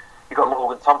becoming. You've got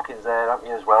Logan Tompkins there, haven't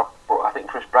you, as well? But I think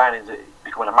Chris Browning's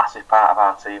becoming a massive part of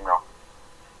our team now.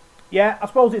 Yeah, I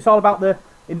suppose it's all about the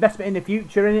investment in the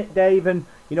future, innit, Dave? And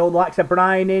the likes of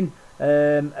Browning,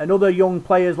 and other young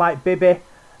players like Bibby.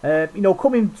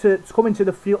 Coming to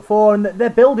the fore, and they're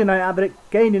building on it, they're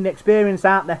gaining experience,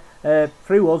 aren't they,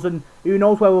 through us, and who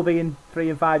knows where we'll be in 3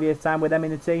 and 5 years' time with them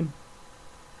in the team.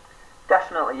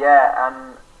 Definitely, yeah,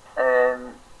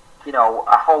 and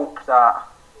I hope that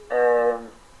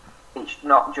it's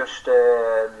not just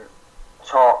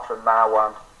talk from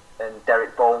Marwan and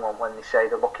Derek Bowman when they say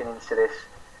they're looking into this,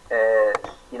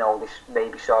 this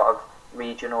maybe sort of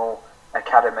regional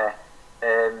academy,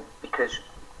 because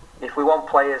if we want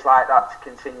players like that to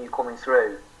continue coming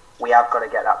through, we have got to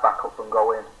get that back up and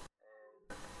going,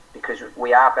 because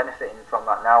we are benefiting from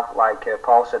that now. Like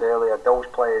Paul said earlier, those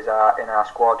players are in our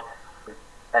squad,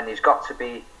 and there's got to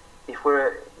be, if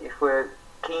we're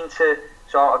keen to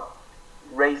sort of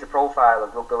raise the profile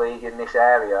of rugby league in this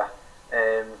area,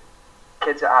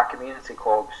 kids at our community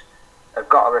clubs have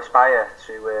got to aspire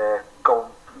to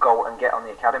go and get on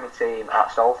the academy team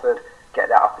at Salford, get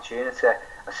that opportunity.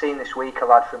 I've seen this week a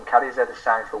lad from Cadizhead has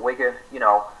signed for Wigan.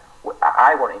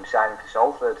 I want him signing for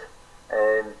Salford.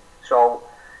 So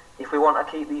if we want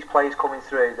to keep these players coming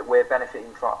through that we're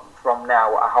benefiting from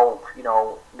now, I hope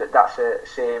that's a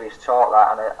serious talk.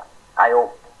 That, and I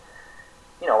hope,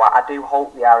 I do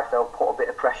hope the RFL put a bit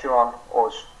of pressure on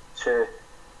us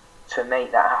to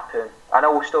make that happen. I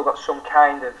know we've still got some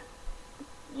kind of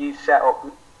youth setup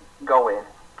going,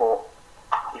 but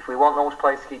if we want those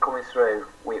players to keep coming through,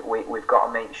 we've got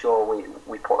to make sure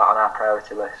we put that on our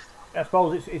priority list. I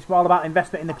suppose it's more about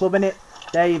investment in the club, innit,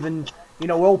 Dave? And we're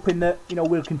hoping that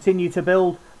we'll continue to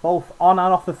build both on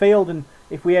and off the field, and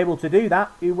if we're able to do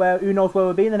that, who knows where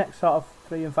we'll be in the next sort of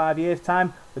 3 and 5 years'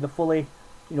 time with a fully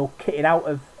kitted out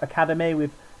of academy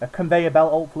with a conveyor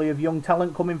belt, hopefully, of young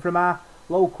talent coming from our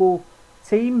local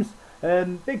teams.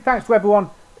 Big thanks to everyone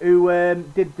who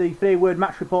did the 3-word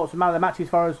match reports and man of the matches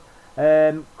for us.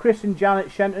 Chris and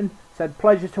Janet Shenton said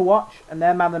pleasure to watch, and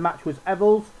their man of the match was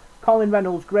Evels. Colin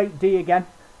Reynolds, great D again,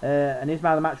 and his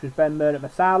man of the match was Ben Murdoch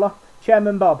Masala.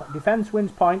 Chairman Bob, defence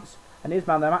wins points, and his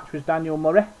man of the match was Daniel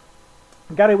Murray.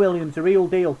 Gary Williams, the real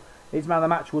deal, his man of the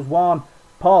match was Warne.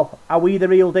 Paul, are we the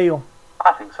real deal?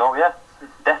 I think so, yeah,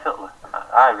 definitely.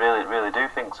 I really do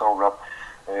think so, Rob.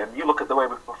 You look at the way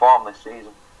we've performed this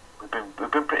season.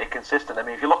 We've been pretty consistent. I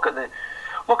mean, if you look at the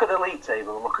league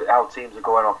table and look at how teams are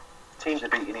going on, teams are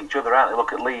beating each other, aren't they?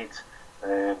 Look at Leeds,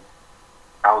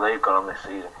 how they've gone on this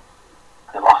season.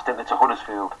 they lost, didn't they, to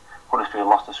Huddersfield. Huddersfield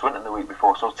lost to Swinton the week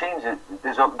before. So teams,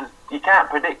 you can't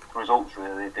predict results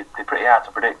really. They're pretty hard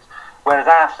to predict. Whereas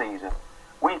our season,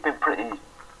 we've been pretty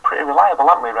reliable,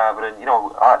 haven't we? Rather than,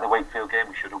 like the Wakefield game,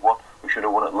 we should have won. We should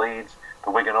have won at Leeds.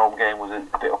 The Wigan home game was a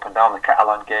bit up and down. The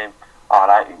Catalan game,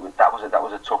 that was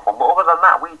a tough one. But other than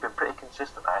that, we've been pretty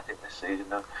consistent, I think, this season.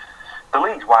 The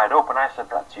league's wide open. I said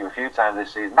that to you a few times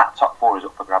this season. That top 4 is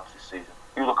up for grabs this season.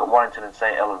 You look at Warrington and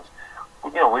St Helens.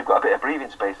 We've got a bit of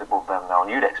breathing space above them now, and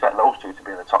you'd expect those two to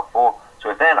be in the top 4. So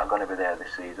if they're not going to be there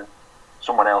this season,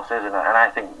 someone else is, and I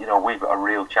think we've got a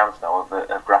real chance now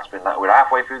of grasping that. We're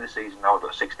halfway through the season now. We've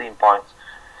got 16 points.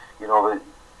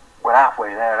 We're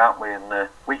halfway there, aren't we? And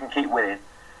we can keep winning.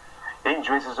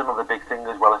 Injuries is another big thing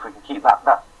as well. If we can keep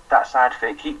that side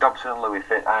fit, keep Dobson and Louis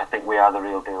fit, I think we are the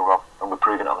real deal, Rob, and we're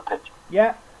proving it on the pitch.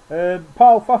 Yeah.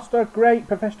 Paul Foster, great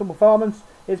professional performance.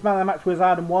 His man of the match was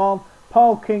Adam Wall.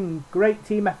 Paul King, great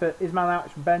team effort. His man of the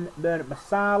match Ben Bernard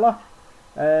Masala.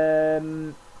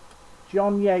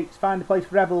 John Yates, find a place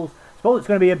for Rebels. I suppose it's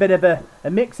going to be a bit of a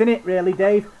mix in it, really,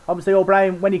 Dave. Obviously,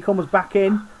 O'Brien, when he comes back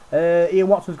in, Ian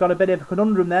Watson's got a bit of a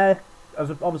conundrum there. As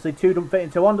obviously 2 don't fit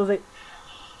into 1, does it?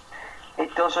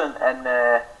 It doesn't, and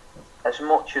as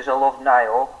much as I love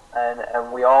Niall,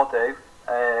 and we all do,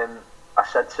 I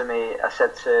said to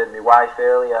my wife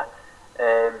earlier,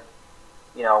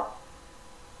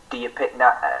 do you pick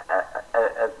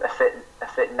a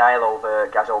fit Niall over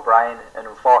Gaz O'Brien? And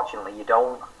unfortunately, you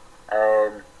don't.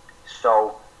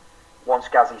 So once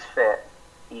Gazzy's fit,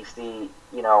 he's the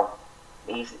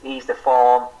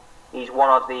form. He's one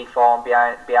of the form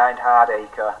behind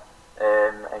Hardacre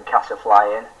and Casa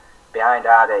Flying. Behind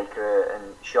Hardacre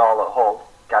and Charlotte Hull,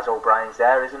 Gaz O'Brien's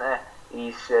there, isn't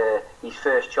he? He's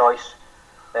first choice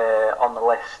on the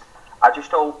list.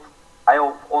 I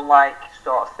hope, unlike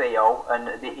sort of Theo, and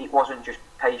it wasn't just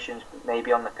patience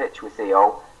maybe on the pitch with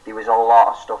Theo, there was a lot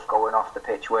of stuff going off the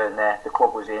pitch, weren't there? The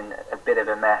club was in a bit of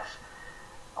a mess.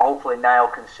 Hopefully Niall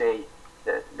can see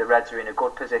that the Reds are in a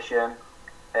good position.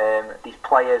 These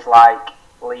players like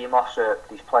Liam Ossip,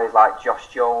 these players like Josh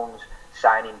Jones,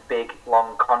 signing big,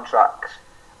 long contracts.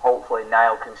 Hopefully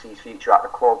Niall can see his future at the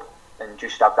club and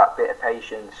just have that bit of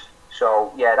patience.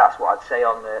 So yeah, that's what I'd say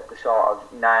on the sort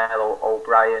of Niall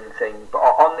O'Brien thing. But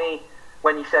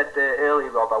when you said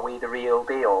earlier, Rob, are we the real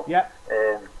deal? Yeah.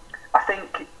 I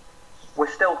think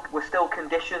we're still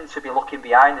conditioned to be looking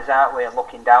behind us, aren't we, and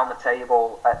looking down the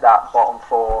table at that bottom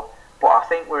 4. But I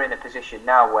think we're in a position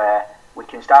now where we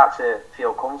can start to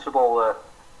feel comfortable that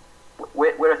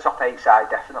we're a top 8 side,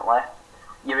 definitely.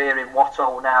 You're hearing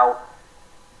Watto now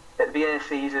at the beginning of the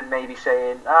season maybe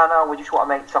saying, no, we just want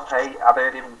to make top 8. I've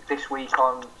heard him this week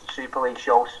on Super League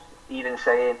shows even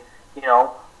saying,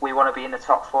 we want to be in the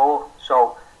top 4.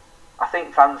 So I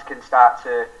think fans can start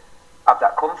to have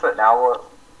that comfort now.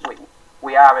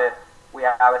 We are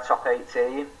a top 8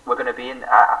 team. We're going to be in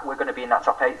that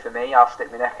top 8 for me. I'll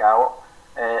stick my neck out,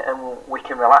 and we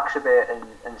can relax a bit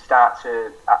and start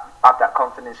to have that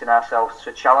confidence in ourselves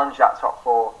to challenge that top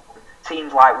 4.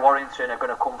 Teams like Warrington are going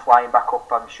to come flying back up,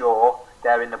 I'm sure.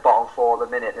 They're in the bottom 4 at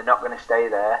the minute. They're not going to stay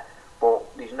there. But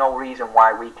there's no reason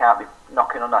why we can't be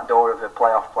knocking on that door of a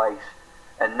playoff place.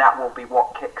 And that will be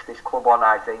what kicks this club on,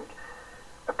 I think.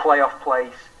 A playoff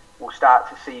place, we'll start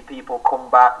to see people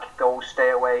come back. Those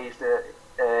stayaways that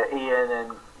Ian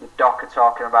and Doc are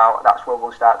talking about, that's where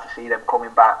we'll start to see them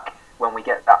coming back when we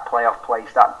get that playoff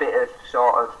place. That bit of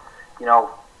sort of,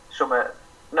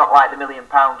 not like the £1 million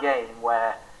game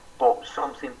but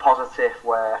something positive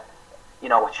where,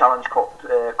 a Challenge Cup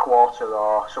quarter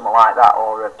or something like that,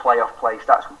 or a playoff place.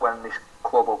 That's when this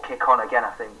club will kick on again, I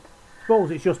think. I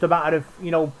suppose it's just a matter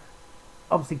of,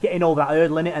 obviously getting over that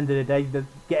hurdle in it, end of the day,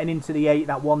 getting into the 8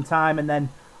 that one time, and then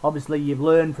obviously you've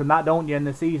learned from that, don't you? And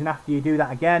the season after you do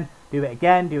that again, do it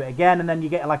again, and then you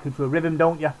get like into a rhythm,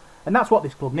 don't you? And that's what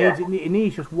this club needs. Yeah. It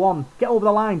needs just one. Get over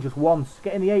the line just once.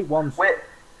 Get in the 8 once.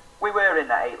 We were in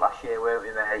that 8 last year, weren't we,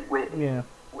 mate? Yeah.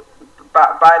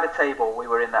 By the table, we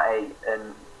were in that 8,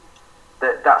 and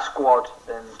that squad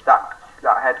and that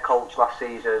head coach last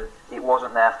season, it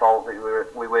wasn't their fault that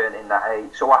we weren't in that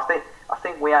 8. So I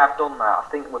think we have done that. I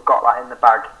think we've got that in the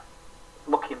bag.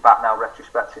 Looking back now,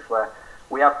 retrospectively,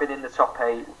 we have been in the top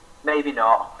 8. Maybe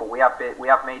not, but we have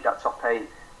made that top 8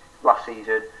 last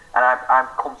season, and I'm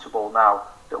comfortable now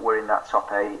that we're in that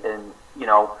top 8, and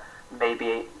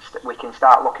maybe we can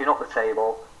start looking up the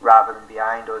table rather than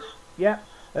behind us. Yeah.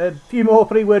 A few more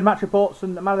 3-word match reports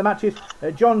and man of the matches.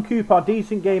 John Cooper,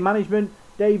 decent game management.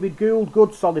 David Gould,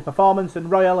 good solid performance.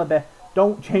 And Roy Ellaby,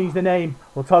 don't change the name.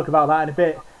 We'll talk about that in a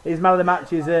bit. His man of the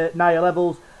match is Niall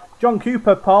Evans. John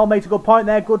Cooper, Paul, made a good point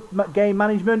there. Good game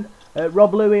management.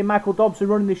 Rob Louie and Michael Dobson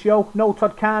running the show. No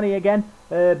Todd Carney again,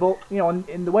 but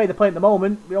in the way they're playing at the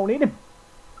moment, we don't need him.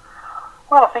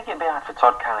 Well, I think it'd be hard for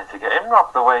Todd Carney to get in,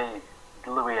 Rob, the way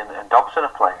Louie and Dobson are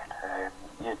playing.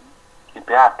 You'd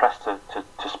be hard pressed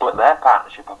to split their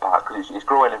partnership apart, because it's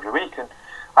growing every week. And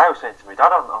I was saying to my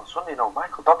dad on Sunday,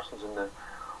 Michael Dobson's in the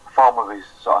form of his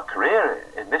sort of career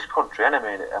in this country. And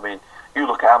I mean, you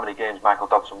look at how many games Michael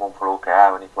Dobson won for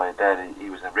OKR when he played there. He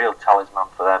was a real talisman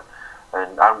for them,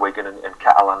 and Wigan and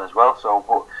Catalan as well. So,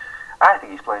 but I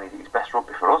think he's playing his best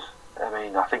rugby for us. I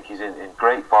mean, I think he's in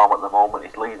great form at the moment.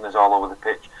 He's leading us all over the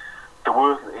pitch. The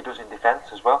work that he does in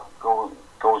defence as well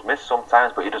goes missed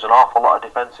sometimes, but he does an awful lot of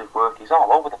defensive work. He's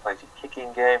all over the place. His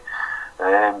kicking game,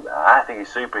 I think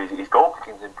he's super. His goal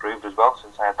kicking's improved as well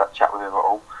since I had that chat with him at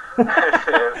home.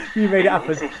 You made it happen.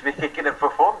 He seems to be kicking him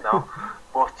for fun now.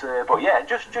 But yeah,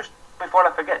 just before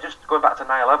I forget, just going back to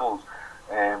Niall Evalds,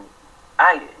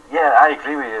 I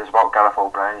agree with you about Gareth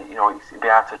O'Brien. It'd be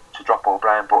hard to drop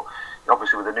O'Brien, but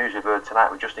obviously with the news we've heard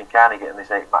tonight with Justin Carney getting this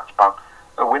 8-match ban,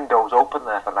 a window's open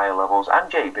there for Niall Evalds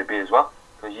and Jake Bibby as well,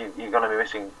 because you're going to be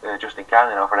missing Justin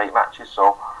Carney now for 8 matches,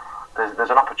 so there's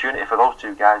an opportunity for those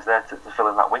two guys there to fill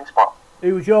in that wing spot.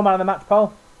 Who was your man of the match,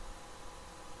 Paul?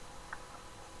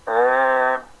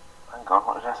 Hang on,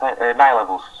 what did I say? Niall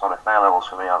Evalds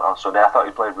for me on Sunday. I thought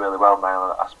he played really well,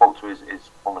 Niall. I spoke to his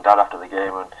mum and dad after the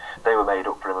game, and they were made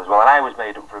up for him as well, and I was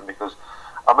made up for him because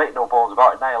I make no bones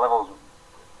about it. Niall Evalds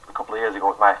a couple of years ago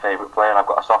was my favourite player, and I've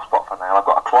got a soft spot for Niall. I've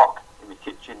got a clock in my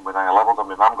kitchen with Niall Evalds on.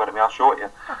 My mum got it me. I'll show it you.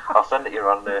 I'll send it you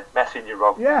on Messenger,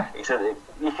 Rob. Yeah. He said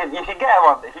you can get him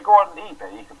on. If you go on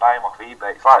eBay, you can buy him off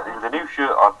eBay. It's like there's a new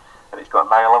shirt on, and it's got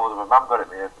Niall Evalds. My mum got it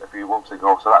me a few months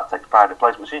ago, so that takes pride of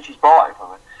place. But since she's bought it for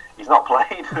me, he's not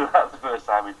played. That's the first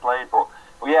time he's played. But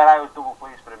yeah, I was double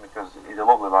pleased for him because he's a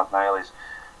lovely lad. Niall, he's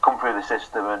come through the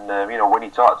system, and when you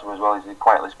talk to him as well, he's a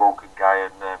quietly spoken guy,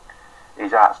 and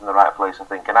his heart's in the right place, I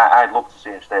think. And I'd love to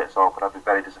see him stay at Salford, but I'd be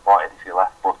very disappointed if he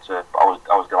left. But I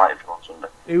was delighted for him on Sunday.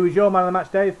 Who was your man of the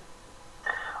match, Dave?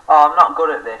 Oh, I'm not good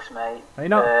at this, mate. Are you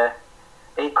not?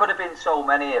 It could have been so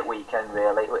many at weekend,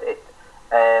 really.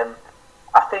 I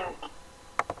think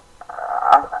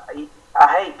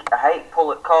I hate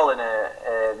calling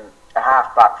a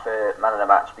half-back for man of the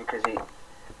match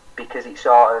because it's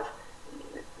sort of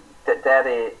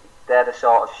they're the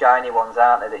sort of shiny ones,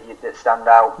 aren't they, that stand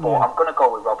out. But I'm going to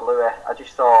go with Rob Louie. I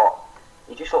just thought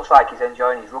he just looks like he's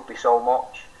enjoying his rugby so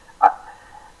much.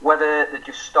 Whether they're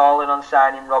just stalling on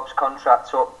signing Rob's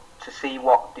contract up to see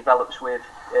what develops with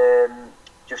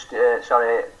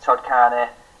Todd Carney,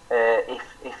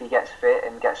 if he gets fit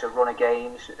and gets a run of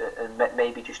games, and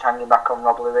maybe just hanging back on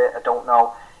Rob Louie, I don't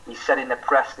know. He's said in the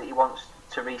press that he wants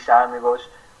to re-sign with us,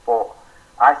 but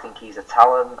I think he's a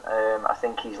talent. I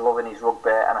think he's loving his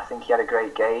rugby, and I think he had a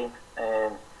great game.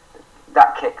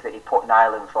 That kick that he put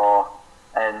Niall in for,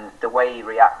 and the way he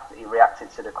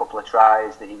reacted to the couple of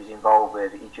tries that he was involved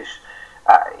with,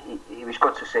 he was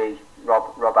good to see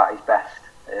Rob at his best.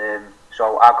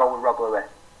 So I'll go with Rob Louie.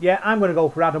 Yeah, I'm going to go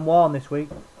for Adam Warren this week.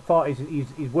 I thought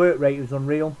his work rate was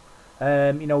unreal.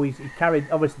 He's carried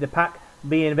obviously the pack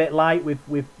being a bit light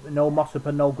with no Mossop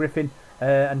and no Griffin.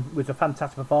 And it was a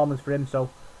fantastic performance for him, so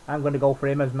I'm going to go for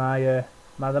him as my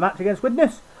man of the match against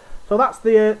Widnes. So that's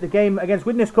the game against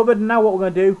Widnes covered, and now what we're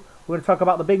going to do, we're going to talk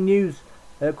about the big news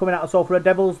coming out of Salford Red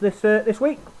Devils this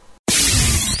week.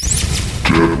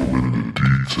 Devil in the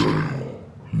Detail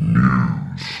News.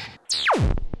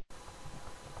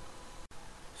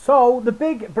 So the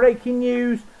big breaking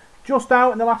news just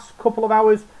out in the last couple of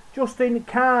hours, Justin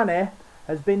Carney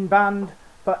has been banned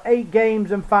for 8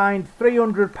 games and fined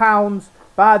 £300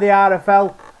 by the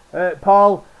RFL.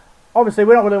 Paul, obviously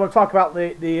we're not going to talk about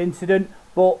the incident,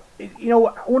 but I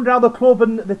wonder how the club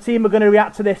and the team are going to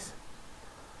react to this.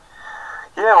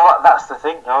 Yeah, well, that's the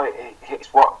thing now. It's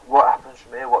what happens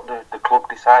from here, what the club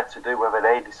decide to do, whether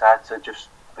they decide to just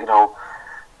put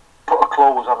a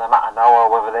close on the matter now, or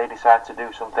whether they decide to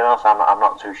do something else. I'm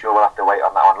not too sure. We'll have to wait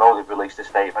on that one. I know they've released a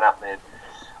statement, haven't they?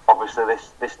 Obviously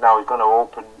this now is going to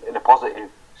open, in a positive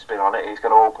spin on it, it's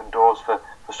going to open doors for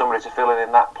somebody to fill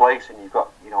in that place, and you've got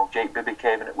Jake Bibby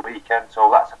came in at the weekend, so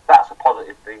that's a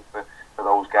positive thing for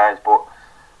those guys, but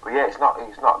yeah, it's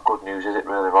not good news, is it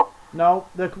really, Rob? No,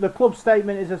 the club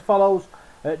statement is as follows.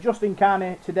 Justin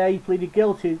Carney today pleaded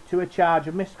guilty to a charge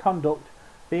of misconduct,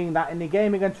 being that in the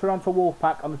game against Toronto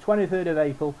Wolfpack on the 23rd of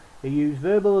April he used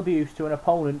verbal abuse to an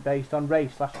opponent based on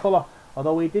race/colour,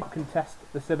 although he did contest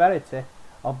the severity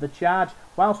of the charge.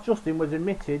 Whilst Justin was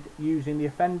admitted using the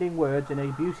offending words in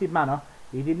an abusive manner,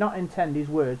 he did not intend his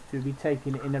words to be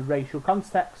taken in a racial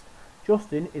context.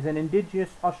 Justin is an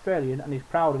Indigenous Australian and is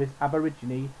proud of his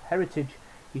Aborigine heritage.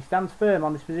 He stands firm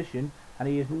on this position, and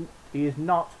he is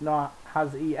not, nor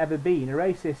has he ever been, a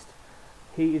racist.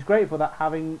 He is grateful that,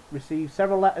 having received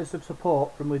several letters of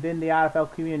support from within the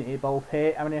RFL community, both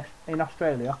here and in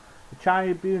Australia, the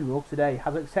tribunal today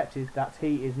has accepted that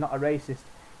he is not a racist.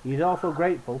 He is also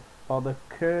grateful for the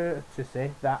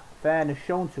courtesy that fairness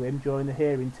shown to him during the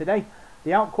hearing today.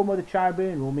 The outcome of the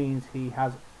tribunal means he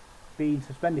has been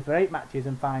suspended for 8 matches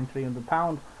and fined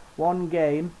 £300. One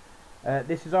game.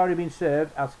 This has already been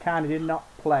served, as Carney did not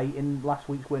play in last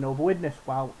week's win over Widnes.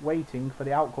 While waiting for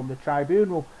the outcome of the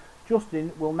tribunal,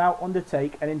 Justin will now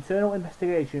undertake an internal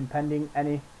investigation pending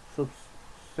any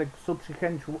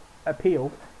subsequent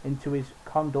appeal into his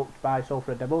conduct by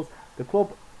Salford Devils. The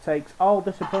club takes all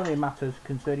disciplinary matters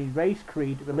concerning race,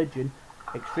 creed, religion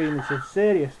extremely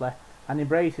seriously and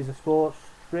embraces a sport's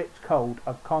strict code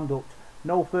of conduct.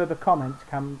 No further comments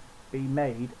can be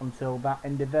made until that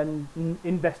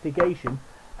investigation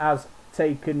has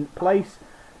taken place.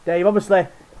 Dave, obviously,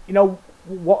 you know,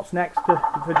 what's next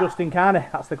for Justin Carney?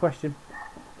 That's the question.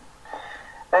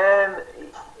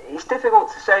 It's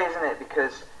difficult to say, isn't it?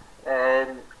 Because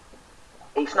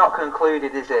it's not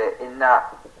concluded, is it? In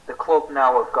that the club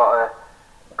now have got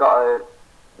to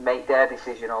make their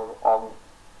decision on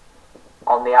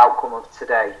the outcome of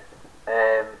today.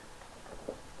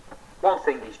 One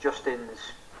thing is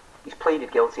he's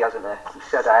pleaded guilty, hasn't he? He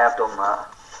said, "I have done that."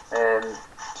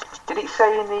 Did it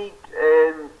say in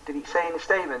the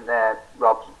statement there,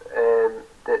 Rob,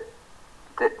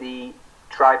 that the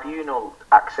tribunal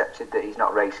accepted that he's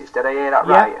not racist? Did I hear that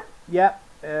right? Yeah.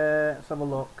 Let's have a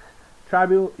look.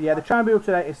 The tribunal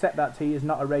today accept that he is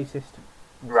not a racist.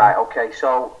 Right. Okay.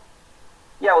 So,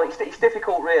 yeah. Well, it's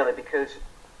difficult really because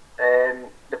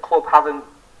the club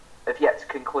have yet to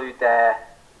conclude their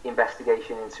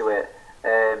investigation into it.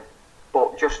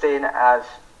 But Justin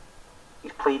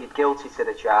he's pleaded guilty to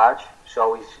the charge,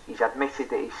 so he's admitted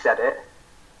that he said it.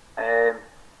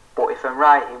 But if I'm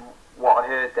right in what I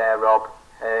heard there, Rob,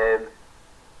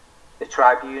 the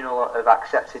tribunal have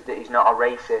accepted that he's not a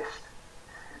racist,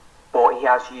 but he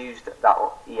has used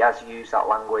that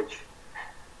language.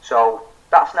 So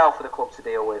that's now for the club to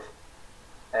deal with.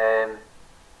 And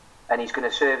he's going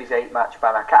to serve his 8-match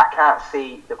ban. I can't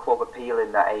see the club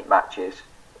appealing that 8 matches.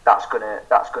 That's gonna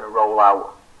roll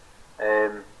out.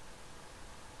 And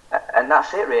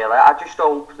that's it really. I just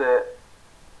hope that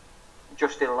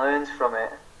Justin learns from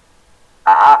it.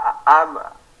 I'm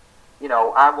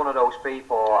one of those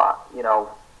people.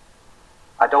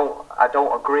 I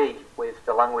don't agree with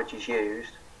the language he's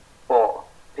used, but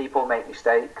people make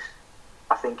mistakes.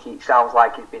 I think it sounds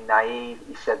like he's been naive.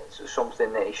 He said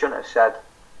something that he shouldn't have said.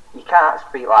 You can't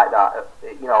speak like that.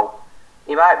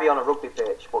 He might be on a rugby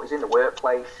pitch, but he's in the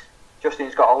workplace.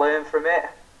 Justin's got to learn from it.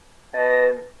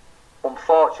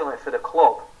 Unfortunately for the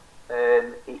club,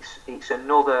 it's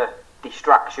another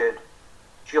distraction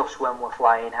just when we're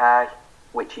flying high,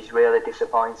 which is really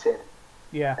disappointing.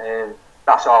 Yeah.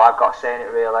 That's all I've got to say in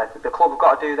it really. The club have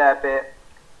got to do their bit.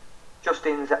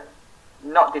 Justin's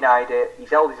not denied it. He's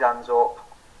held his hands up.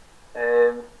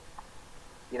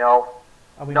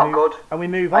 Not good. And we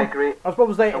move on. I agree. I was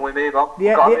probably saying. And we move on.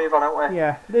 We've got to move on, haven't we?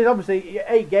 Yeah. There's obviously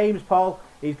 8 games, Paul.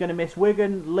 He's going to miss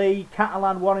Wigan, Leigh,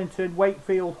 Catalan, Warrington,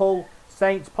 Wakefield, Hull,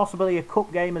 Saints, possibly a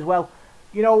cup game as well.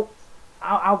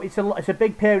 It's a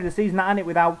big period of the season, isn't it,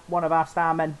 without one of our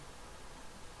star men?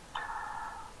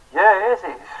 Yeah, it is.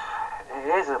 It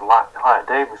is like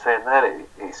Dave was saying there.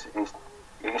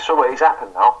 It's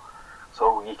happened now,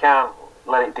 so you can't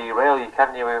let it derail you,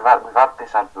 can you? We've had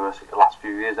this adversity the last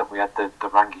few years, haven't we? Had the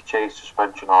Rangi Chase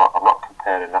suspension. I'm not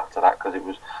comparing that to that because it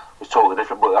was totally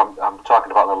different. But I'm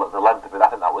talking about the length of it. I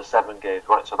think that was 7 games,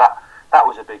 right? So that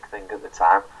was a big thing at the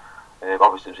time.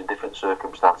 Obviously, it was in different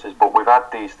circumstances, but we've had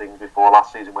these things before.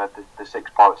 Last season, we had the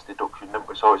 6 points deduction, didn't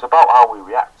we? So it's about how we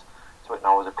react to it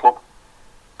now as a club.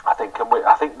 I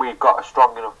think we've got a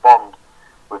strong enough bond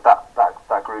with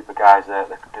that group of guys there,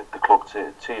 the club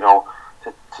to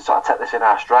sort of take this in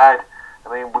our stride. I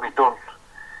mean, we've done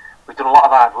a lot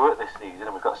of hard work this season,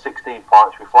 and we've got 16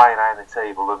 points. We're flying high in the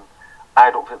table, and I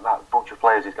don't think that bunch of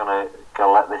players is going to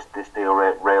let this deal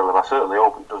rail them. I certainly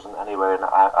hope it doesn't anyway, and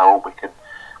I hope we can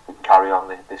carry on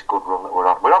this good run that we're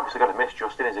on. We're obviously going to miss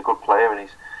Justin. He's a good player, and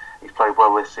he's played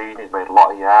well this season. He's made a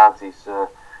lot of yards. He's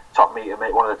top meter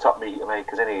mate, one of the top meter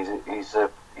makers, and he's a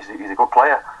good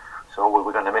player. So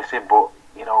we're going to miss him, but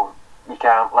you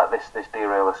can't let this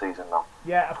derail the season now.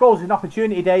 Yeah, of course, it's an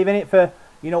opportunity, Dave, isn't it, for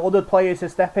other players to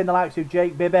step in, the likes of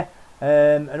Jake Bibby,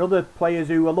 and other players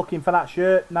who are looking for that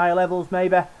shirt, Niall Evans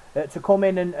maybe, to come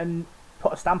in and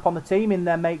put a stamp on the team in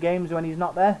their mate games when he's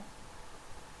not there.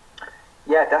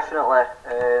 Yeah, definitely.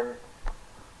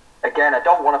 again, I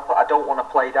don't want to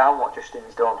play down what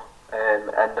Justin's done,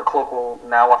 and the club will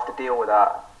now have to deal with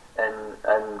that,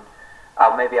 and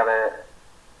I'll maybe have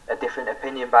a different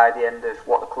opinion by the end of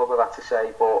what the club have had to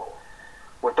say. But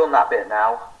we've done that bit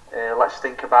now. Let's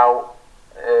think about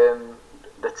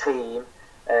the team,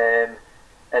 and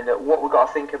what we've got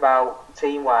to think about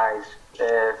team-wise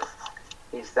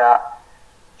is that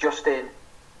Justin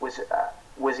was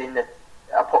in the.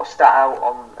 I put a stat out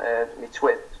on my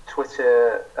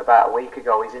Twitter about a week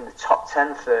ago. He's in the top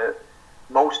 10 for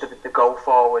most of the goal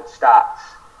forward stats,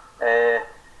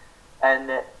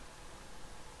 and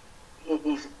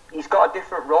he's got a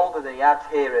different role than he had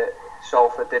here at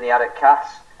Salford than he had at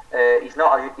Cass. He's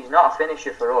not a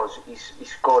finisher for us. He's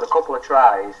scored a couple of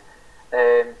tries,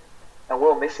 and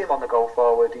we'll miss him on the goal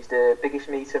forward. He's the biggest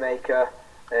meter maker.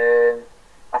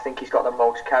 I think he's got the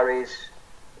most carries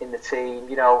in the team.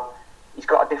 You know, he's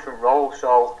got a different role,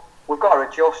 so we've got to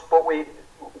adjust. But we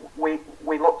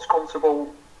looked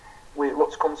comfortable. We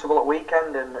looked comfortable at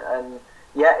weekend, and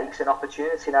yeah, it's an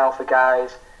opportunity now for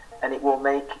guys, and it will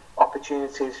make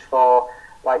opportunities for,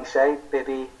 like you say,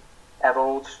 Bibby,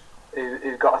 Evolds,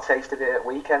 who got a taste of it at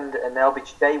weekend, and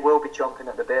they will be chomping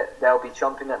at the bit. They'll be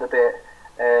chomping at the bit.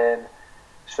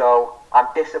 So I'm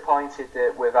disappointed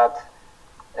that we've had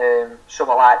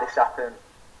something like this happen.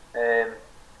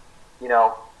 You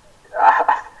know,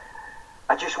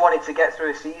 I just wanted to get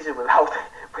through a season without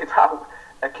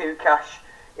a Kukash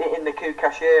in the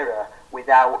Kukash era,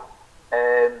 without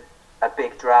a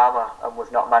big drama, and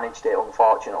we've not managed it,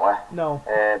 unfortunately. No.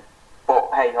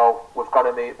 But hey ho, we've got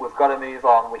to move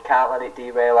on. We can't let it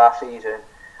derail our season.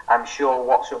 I'm sure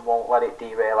Watson won't let it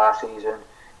derail our season.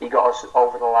 He got us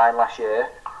over the line last year,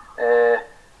 and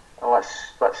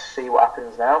let's see what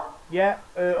happens now. Yeah.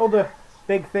 Other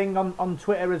big thing on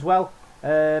Twitter as well.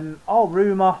 All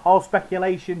rumour, all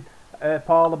speculation,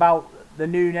 Paul, about the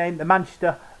new name, the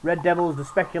Manchester Red Devils. The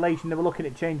speculation they were looking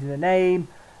at changing the name.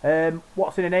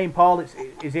 What's in the name, Paul? Is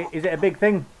it a big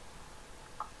thing?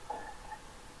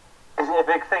 Is it a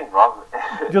big thing, Rob?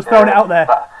 Just throwing it out there.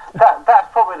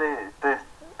 That's probably the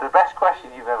best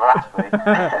question you've ever asked me,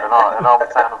 and all the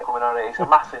time I'm coming on it. It's a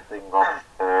massive thing, Rob.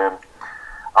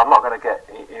 I'm not going to get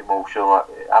emotional.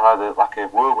 I've had a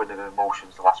whirlwind of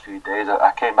emotions the last few days.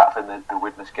 I came back from the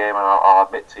Widnes game, and I'll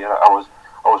admit to you, I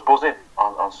was buzzing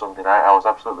on Sunday night. I was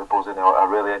absolutely buzzing. I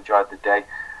really enjoyed the day.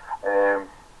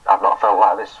 I've not felt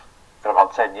like this for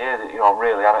about 10 years. You know,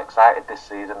 I'm excited this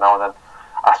season now. And then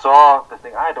I saw the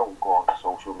thing. I don't go on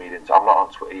social media. So I'm not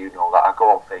on Twitter. You know that. I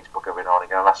go on Facebook every now and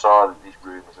again. And I saw these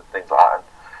rumours and things like that.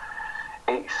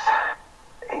 And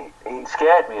it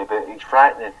scared me a bit. It's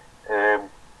frightening.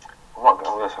 I'm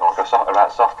going to sound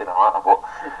right softy now, aren't I? But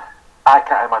I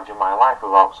can't imagine my life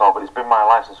without Salford. It's been my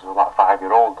life since I was like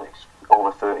 5-year-old. It's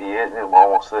over 30 years,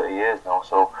 almost 30 years now.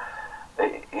 So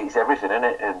it's everything, isn't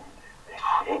it? And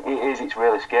it's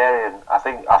really scary. And I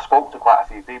think I spoke to quite a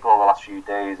few people over the last few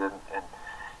days, and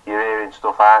you're hearing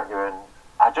stuff, aren't you? And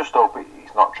I just hope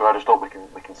it's not true. I just hope we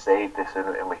can save this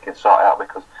and we can sort it out,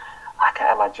 because I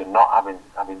can't imagine not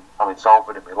having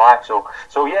Salford in my life. So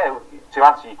yeah, to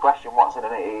answer your question, what's in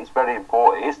it? It's very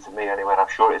important. It is to me anyway, and I'm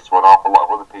sure it's to an awful lot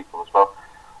of other people as well.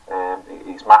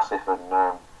 It's massive,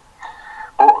 and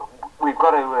but we've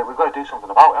got to do something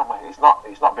about it, haven't we? It's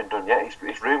not been done yet.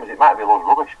 It's rumours. It might be a load of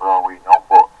rubbish for all we know,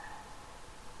 but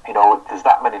you know, there's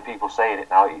that many people saying it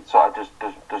now. It sort of just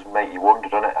does make you wonder,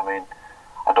 doesn't it? I mean,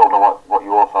 I don't know what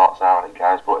your thoughts are on it,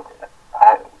 guys, but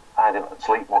I didn't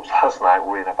sleep much last night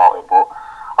worrying about it, but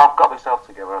I've got myself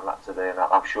together on that today, and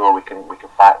I'm sure we can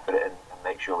fight for it and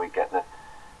make sure we get the,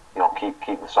 you know, keep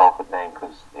the Salford name,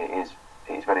 because it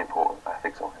is very important. I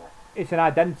think so. It's an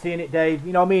identity in it, Dave.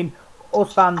 You know what I mean?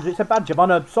 Us fans, it's a badge of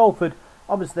honour. Salford,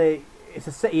 obviously, it's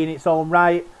a city in its own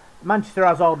right. Manchester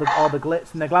has all the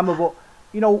glitz and the glamour, but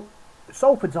you know,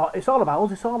 Salford's it's all about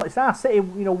us. It's our city.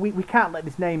 You know, we can't let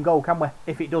this name go, can we?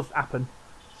 If it does happen.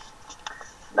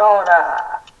 No,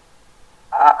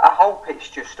 I hope it's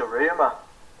just a rumour,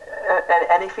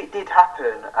 and if it did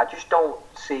happen, I don't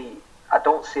see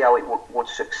how it would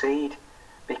succeed,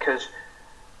 because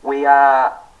we're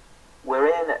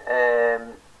in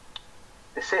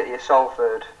the city of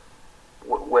Salford.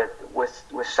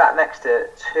 We're sat next to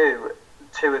two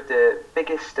of the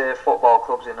biggest football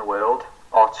clubs in the world,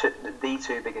 or the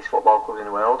two biggest football clubs in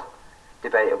the world,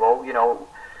 debatable, you know,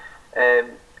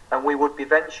 and we would be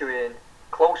venturing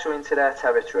closer into their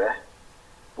territory.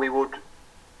 We would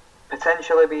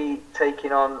potentially be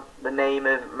taking on the name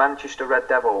of Manchester Red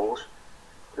Devils,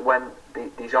 when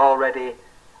there's already,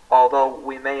 although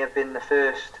we may have been the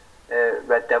first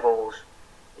Red Devils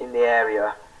in the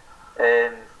area,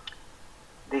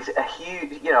 there's a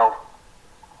huge, you know,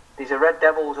 there's a Red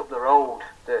Devils up the road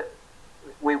that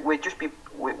we'd just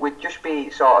be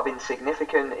sort of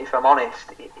insignificant, if I'm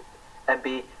honest, and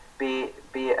be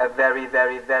a very,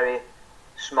 very, very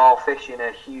small fish in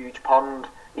a huge pond.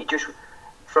 It just,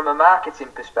 from a marketing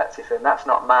perspective, and that's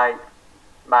not my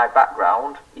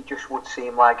background, it just would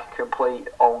seem like a complete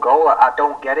own goal. I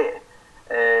don't get it.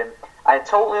 I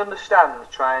totally understand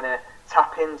trying to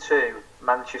tap into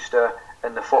Manchester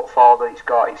and the footfall that it's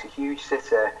got. It's a huge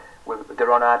city.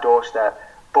 They're on our doorstep,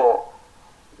 but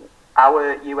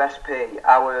our USP,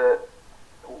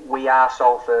 we are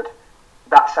Salford.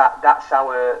 That's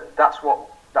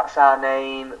our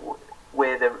name.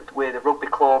 We're the rugby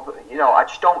club. You know, I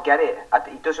just don't get it.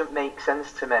 It doesn't make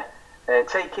sense to me.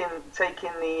 Taking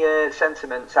the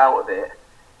sentiments out of it,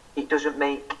 it doesn't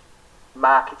make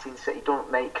marketing. It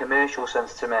doesn't make commercial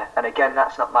sense to me. And again,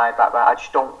 that's not my background. I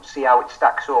just don't see how it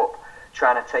stacks up.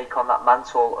 Trying to take on that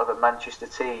mantle of a Manchester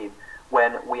team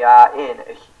when we are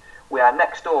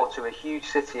next door to a huge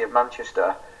city of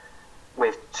Manchester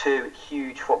with two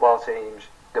huge football teams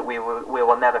that we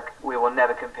will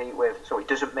never compete with. So it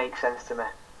doesn't make sense to me.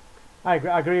 I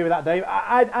agree with that, Dave.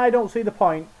 I don't see the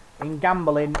point in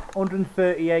gambling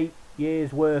 138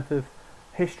 years worth of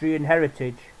history and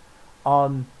heritage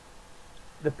on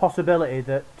the possibility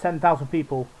that 10,000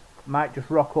 people might just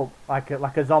rock up like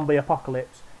a zombie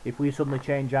apocalypse if we suddenly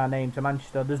change our name to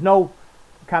Manchester. There's no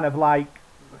kind of like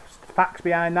facts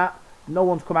behind that. No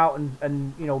one's come out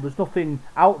and you know, there's nothing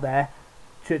out there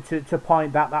to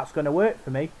point that's going to work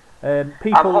for me.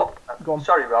 People. Go on.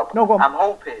 Sorry, Rob. No, go on. I'm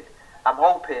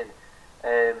hoping.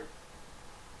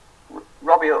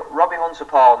 Robbie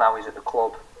Hunter-Paul now is at the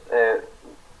club.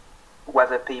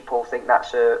 Whether people think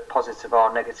that's a positive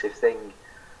or negative thing,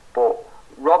 but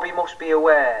Robbie must be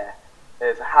aware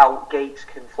of how gates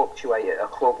can fluctuate at a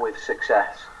club with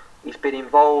success. He's been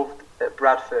involved at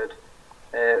Bradford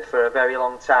for a very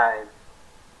long time.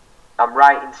 I'm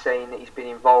right in saying that he's been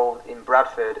involved in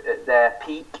Bradford at their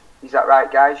peak. Is that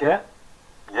right, guys? Yeah,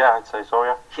 I'd say so,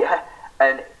 yeah. Yeah,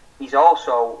 and he's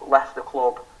also left the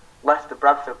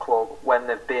Bradford club when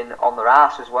they've been on their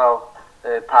arse as well.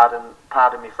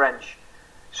 Pardon me French.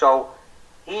 So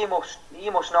he must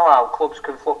know how clubs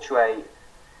can fluctuate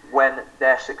when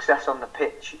their success on the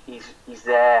pitch is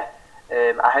there.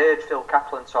 I heard Phil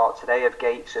Kaplan talk today of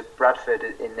gates at Bradford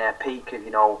in their peak, you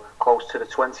know, close to the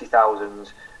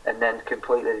 20,000s, and then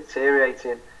completely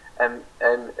deteriorating. And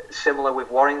similar with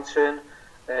Warrington,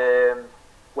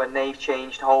 when they've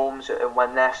changed homes and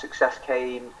when their success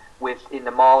came in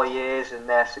the Marley years and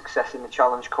their success in the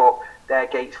Challenge Cup, their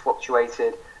gates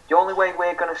fluctuated. The only way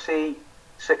we're going to see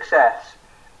success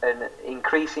and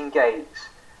increasing gates,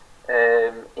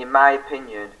 in my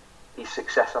opinion, is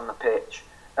success on the pitch.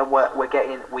 And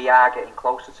we are getting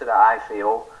closer to that. I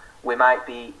feel we might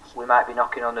be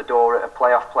knocking on the door at a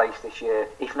playoff place this year.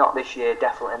 If not this year,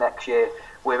 definitely next year.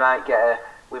 We might get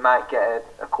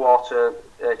a quarter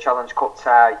Challenge Cup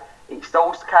tie. It's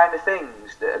those kind of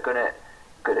things that are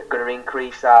gonna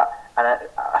increase that. And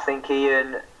I think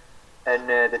Ian and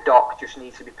the Doc just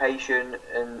need to be patient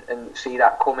and see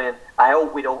that coming. I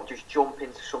hope we don't just jump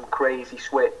into some crazy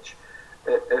switch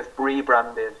of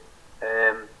rebranding.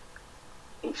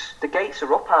 The gates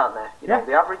are up, aren't they? You know,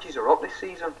 the averages are up this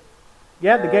season.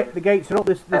 Yeah, the gates are up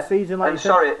this season. Like and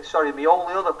sorry, my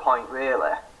only other point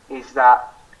really is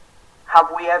that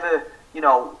have we ever,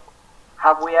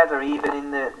 even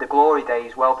in the glory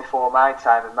days, well before my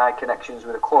time and my connections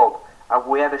with the club, have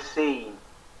we ever seen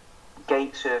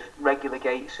regular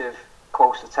gates of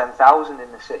close to 10,000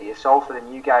 in the city of Salford?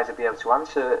 And you guys will be able to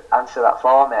answer that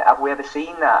for me. Have we ever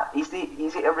seen that? Is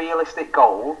it a realistic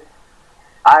goal?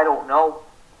 I don't know.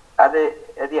 Are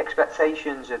the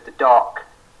expectations of the Doc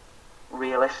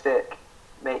realistic?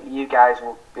 Maybe you guys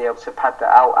will be able to pad that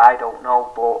out. I don't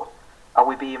know, but are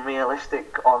we being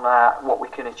realistic on what we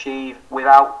can achieve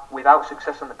without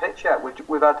success on the pitch yet?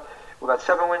 We've had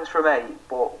 7 wins from 8,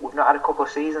 but we've not had a couple of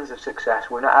seasons of success.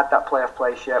 We've not had that playoff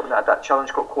place yet. We've not had that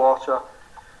Challenge Cup quarter.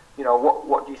 You know,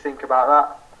 what do you think about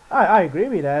that? I agree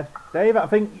with you there, Dave. I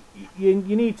think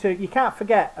you can't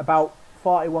forget about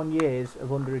 41 years of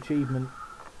underachievement.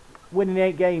 Winning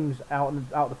 8 games out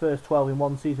the first 12 in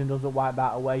one season doesn't wipe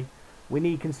that away. We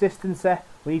need consistency.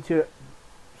 We need to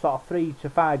sort of 3 to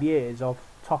 5 years of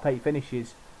top 8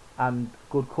 finishes and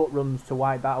good cut runs to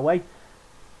wipe that away.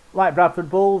 Like Bradford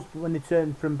Bulls, when they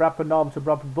turned from Bradford Norm to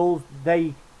Bradford Bulls,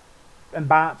 they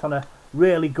embarked on a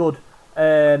really good,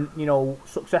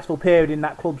 successful period in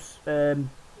that club's,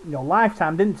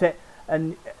 lifetime, didn't it?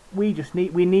 And we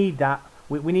need that.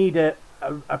 We need a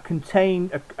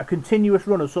continuous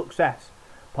run of success,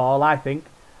 Paul. I think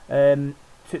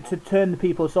to turn the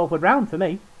people of Salford round for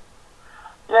me.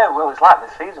 Yeah, well, it's like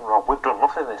this season, Rob. We've done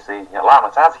nothing this season.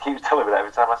 Lamatazi keeps telling me that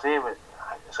every time I see him.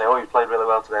 I say, "Oh, you played really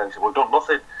well today." He said, "We've done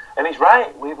nothing," and he's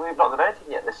right. We've not done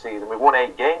anything yet this season. We've won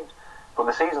 8 games, but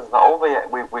the season's not over yet.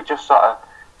 We just sort of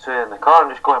turned the corner.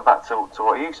 And just going back to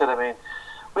what you said. I mean,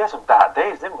 we had some dark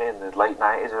days, didn't we, in the late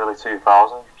 90s, early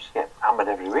 2000s? We used to get hammered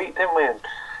every week, didn't we? And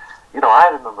I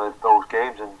remember those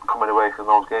games and coming away from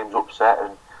those games upset,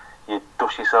 and you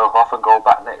dust yourself off and go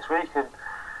back next week. And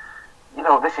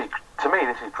this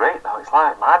is great now. It's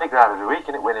like Mardi Gras every week,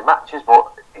 and it winning matches,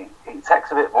 but it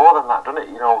takes a bit more than that, doesn't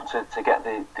it? To get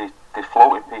the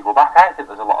floating people back. I think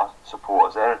there's a lot of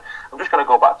supporters there. And I'm just going to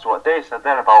go back to what Dave said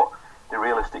there about the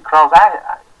realistic crowds.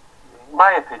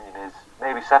 My opinion is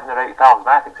maybe 7,000 or 8,000.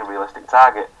 I think it's a realistic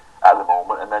target at the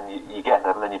moment, and then you get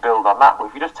them, and then you build on that. But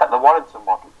if you just take the Warrington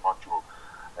module,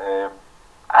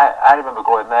 I remember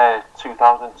going there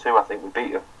 2002. I think we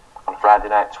beat them on Friday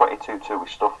night 22-2. We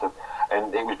stuffed them.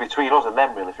 And it was between us and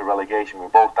them, really, for relegation. We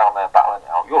were both down there battling it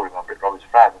out. You'll remember it, Rob. It was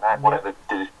Friday night, wasn't it?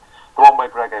 The one where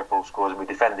Greg April scores, and we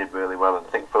defended really well. And I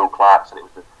think Phil Clark said it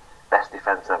was the best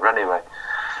defence ever anyway.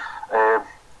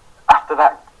 After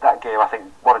that game, I think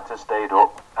Warrington stayed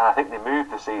up. And I think they moved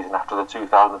the season after the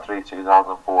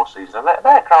 2003-2004 season. And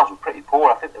their crowds were pretty poor.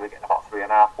 I think they were getting about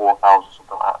 3,500, 4,000,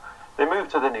 something like that. They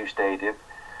moved to the new stadium.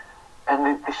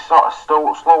 And they sort of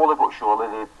slowly but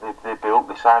surely they built.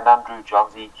 They signed Andrew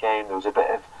Johns. He came. There was a bit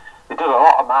of. They did a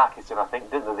lot of marketing, I think,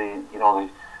 didn't they?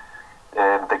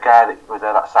 The guy that was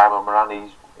there, that Simon Moran,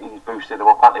 he's boosted them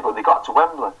up, hadn't he? But they got to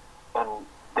Wembley and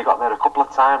they got there a couple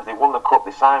of times. They won the cup.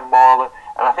 They signed Morley,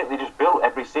 and I think they just built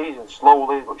every season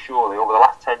slowly but surely over the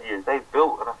last 10 years. They've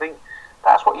built, and I think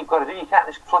that's what you've got to do. You can't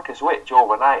just flick a switch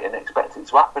overnight and expect it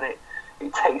to happen.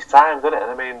 It takes time, doesn't it?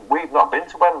 And I mean, we've not been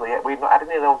to Wembley yet. We've not had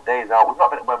any of those days out. We've not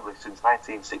been to Wembley since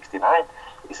 1969.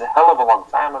 It's a hell of a long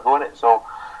time ago, isn't it? So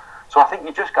I think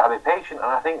you've just got to be patient. And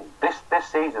I think this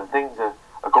season things are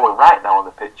going right now on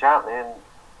the pitch, aren't they? And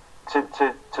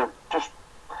to just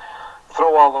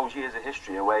throw all those years of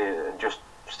history away and just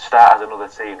start as another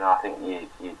team now, I think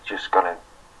you're just going to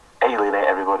alienate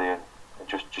everybody and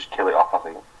just kill it off, I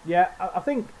think. Yeah, I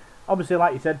think, obviously,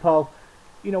 like you said, Paul,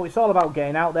 it's all about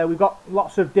getting out there. We've got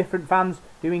lots of different fans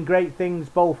doing great things,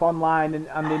 both online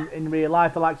and in real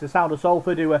life. The likes of Sound of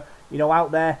Salford, who are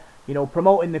out there,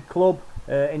 promoting the club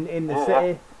in the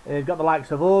city. We've got the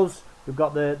likes of us. We've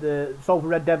got the Salford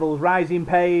Red Devils Rising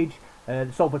page,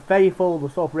 the Salford Faithful, the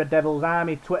Salford Red Devils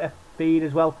Army Twitter feed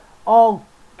as well. All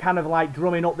kind of like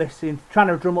trying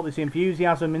to drum up this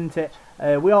enthusiasm, isn't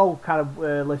it? We all kind of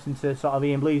listened to sort of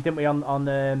Ian Blease, didn't we,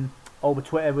 on over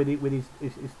Twitter with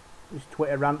his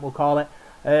Twitter rant, we'll call it.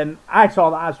 I saw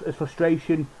that as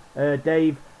frustration,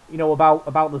 Dave, about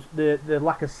the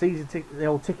lack of season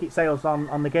ticket sales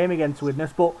on the game against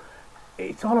Widnes. But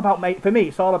it's all about, for me,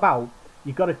 it's all about,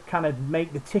 you've got to kind of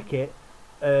make the ticket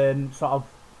sort of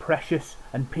precious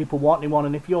and people wanting one.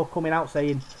 And if you're coming out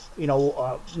saying,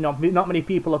 not many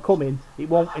people are coming, it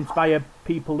won't inspire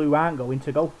people who aren't going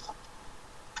to go.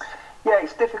 Yeah,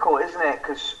 it's difficult, isn't it?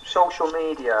 Because social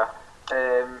media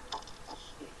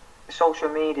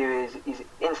is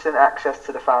instant access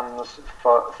to the fans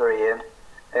for Ian.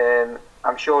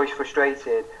 I'm sure he's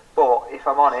frustrated, but if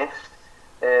I'm honest,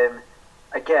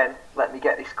 again, let me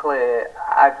get this clear.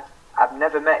 I've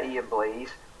never met Ian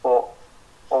Blease, but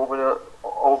over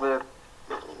the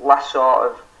last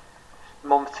sort of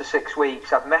month to 6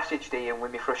 weeks, I've messaged Ian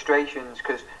with my frustrations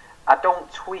because I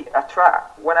don't tweet.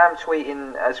 When I'm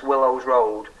tweeting as Willows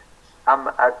Road, I'm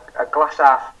a glass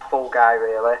half full guy,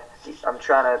 really. I'm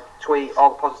trying to tweet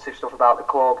all the positive stuff about the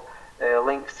club,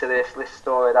 links to this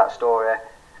story, that story,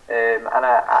 and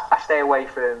I stay away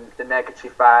from the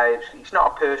negative vibes. It's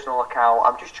not a personal account.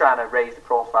 I'm just trying to raise the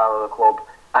profile of the club,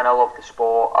 and I love the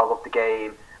sport, I love the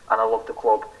game, and I love the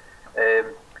club.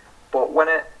 But when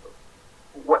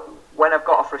I've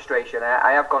got a frustration,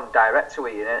 I have gone direct to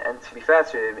Ian, and to be fair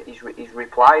to him, he's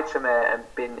replied to me and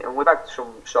we've had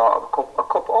some sort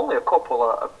of only a couple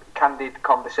of candid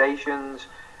conversations.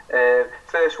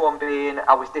 First one being,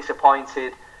 I was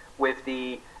disappointed with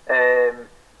the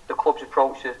club's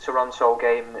approach to the Toronto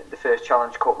game, the first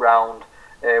Challenge Cup round.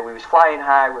 We was flying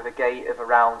high with a gate of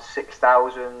around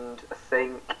 6,000, I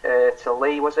think, to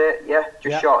Lee, was it? Yeah,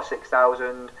 short of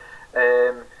 6,000.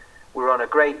 We were on a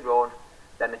great run.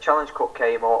 Then the Challenge Cup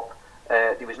came up.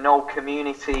 There was no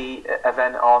community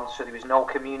event on, so there was no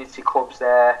community clubs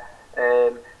there.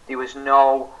 There was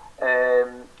no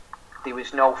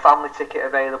family ticket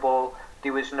available.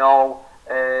 There was no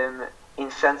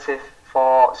incentive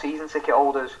for season ticket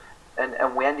holders,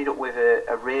 and we ended up with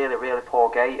a really, really poor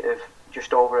gate of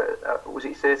just over, was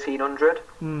it 1,300?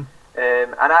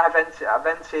 And I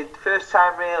vented, first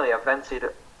time really, I vented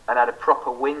and had a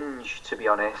proper whinge, to be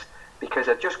honest, because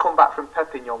I'd just come back from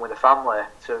Perpignan with the family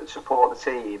to support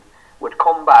the team. We'd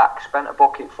come back, spent a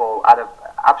bucket full, had an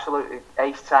absolutely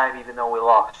ace time even though we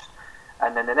lost.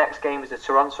 And then the next game was the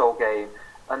Toronto game,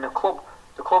 and the club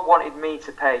wanted me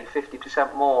to pay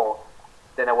 50% more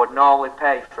than I would normally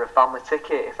pay for a family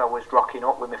ticket if I was rocking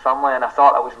up with my family. And I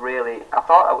thought that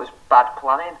was bad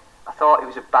planning. I thought it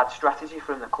was a bad strategy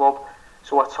from the club.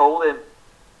 So I told him,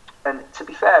 and to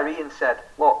be fair, Ian said,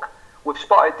 look, we've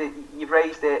spotted it, you've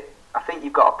raised it, I think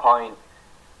you've got a point.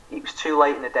 It was too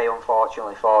late in the day,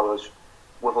 unfortunately, for us.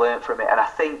 We've learned from it, and I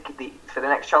think for the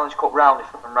next Challenge Cup round,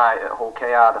 if I'm right, at Hull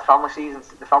KR,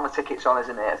 the family ticket's on,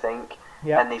 isn't it? I think,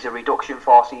 and there's a reduction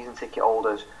for season ticket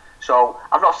holders. So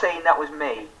I'm not saying that was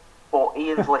me, but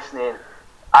Ian's listening.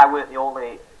 I weren't the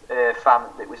only fan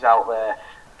that was out there,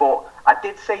 but I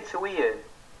did say to Ian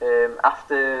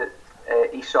after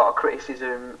his sort of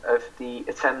criticism of the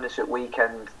attendance at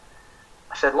weekend,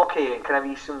 I said, "Look, Ian, can I have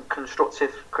you some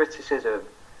constructive criticism?"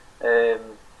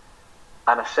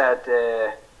 And I said,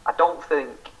 I don't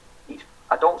think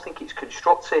it's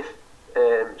constructive,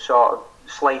 sort of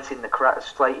slating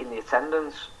the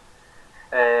attendance.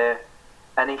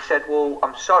 And he said, "Well,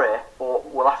 I'm sorry,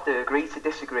 but we'll have to agree to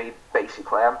disagree."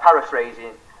 Basically, I'm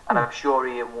paraphrasing, and I'm sure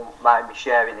Ian won't mind me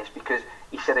sharing this because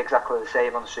he said exactly the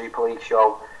same on the Super League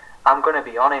show. I'm going to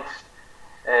be honest.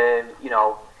 You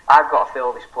know, I've got to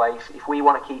fill this place. If we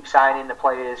want to keep signing the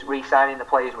players, re-signing the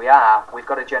players we've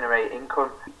got to generate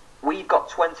income. We've got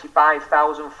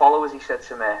 25,000 followers, he said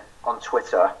to me on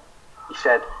Twitter. He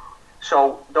said,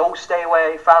 so those stay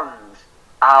away fans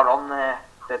are on there.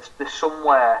 They're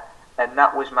somewhere. And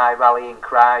that was my rallying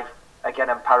cry. Again,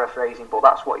 I'm paraphrasing, but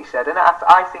that's what he said. And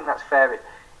I think that's fair.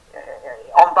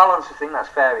 On balance, I think that's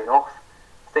fair enough.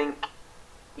 I think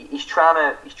he's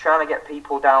trying to get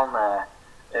people down there.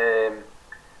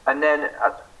 And then,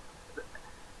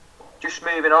 just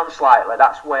moving on slightly,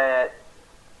 that's where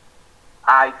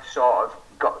I sort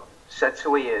of said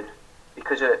to Ian,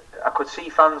 because I could see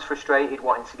fans frustrated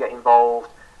wanting to get involved,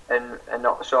 and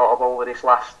not sort of over this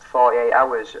last 48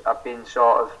 hours I've been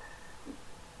sort of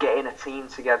getting a team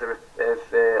together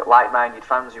of like-minded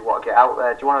fans who want to get out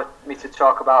there. Do you want me to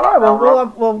talk about that now,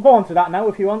 Rob? We'll go on to that now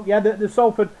if you want. Yeah, the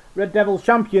Salford Red Devils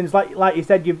champions, like you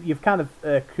said, you've kind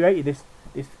of created this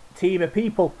team of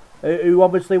people who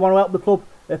obviously want to help the club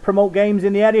promote games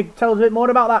in the area. Tell us a bit more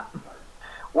about that.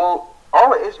 Well,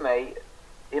 all it is, mate,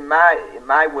 in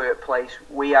my workplace,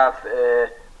 we have a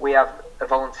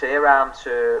volunteer arm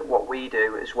to what we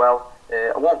do as well.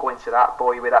 I won't go into that,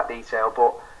 bore you with that detail,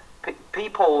 but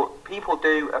people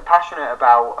are passionate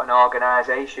about an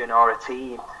organisation or a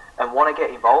team and want to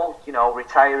get involved. You know,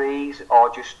 retirees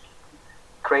or just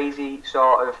crazy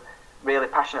sort of really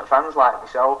passionate fans like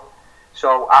myself.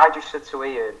 So I just said to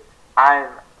Ian, I'm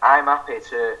happy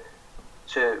to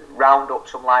round up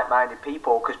some like-minded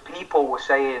people, because people were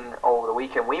saying over the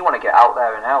weekend, we want to get out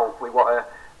there and help. We want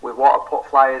to put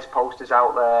flyers, posters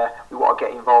out there. We want to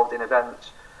get involved in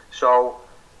events. So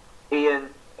Ian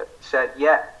said,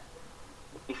 yeah,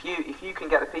 if you can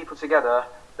get the people together,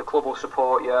 the club will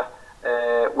support you.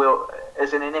 We'll,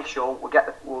 as an initial,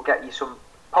 we'll get you some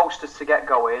posters to get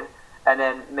going, and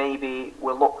then maybe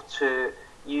we'll look to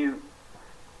you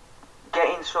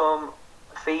getting some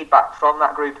feedback from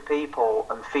that group of people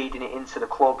and feeding it into the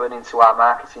club and into our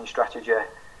marketing strategy.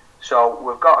 So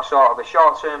we've got a sort of a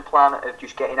short-term plan of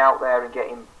just getting out there and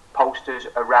getting posters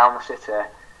around the city,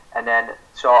 and then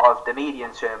sort of the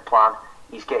medium-term plan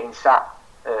is getting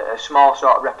a small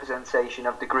sort of representation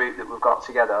of the group that we've got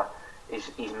together is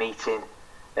meeting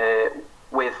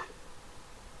with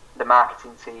the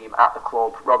marketing team at the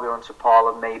club, Robbie Hunter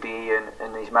Paul and maybe Ian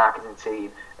and his marketing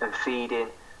team, and feeding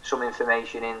some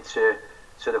information into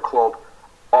the club,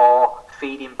 or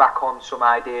feeding back on some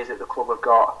ideas that the club have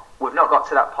got. We've not got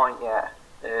to that point yet.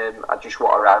 I just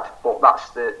want to add, but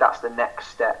that's the next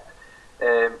step.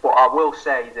 But I will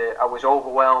say that I was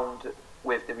overwhelmed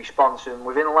with the response, and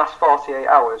within the last 48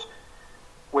 hours,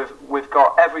 we've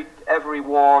got every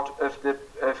ward of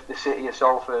the city of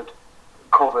Salford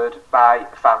covered by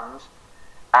fans,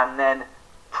 and then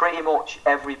pretty much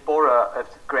every borough of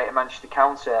Greater Manchester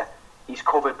County is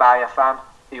covered by a fan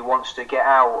who wants to get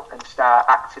out and start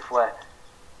actively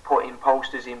putting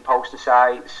posters in poster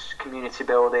sites, community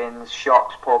buildings,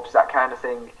 shops, pubs, that kind of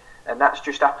thing. And that's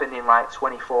just happened in like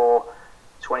 24,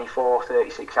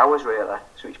 36 hours really.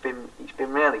 So it's been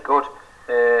really good.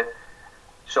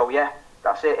 So yeah,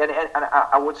 that's it. And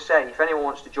I would say, if anyone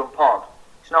wants to jump on,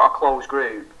 it's not a closed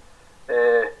group.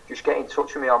 Just get in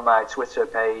touch with me on my Twitter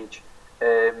page.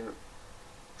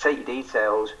 Take your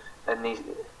details, and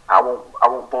I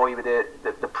won't bore you with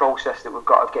the process that we've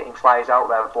got of getting flyers out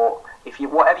there. But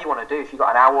whatever you want to do, if you've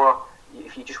got an hour,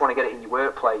 if you just want to get it in your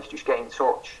workplace, just get in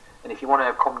touch. And if you want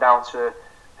to come down to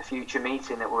a future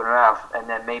meeting that we're going to have, and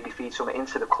then maybe feed something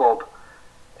into the club,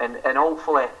 and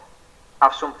hopefully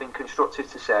have something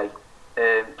constructive to say,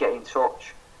 get in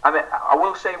touch. I mean, I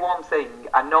will say one thing.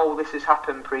 I know this has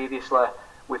happened previously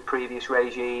with previous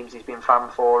regimes. There's been fan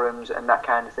forums and that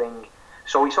kind of thing.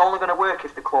 So it's only going to work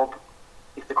if the club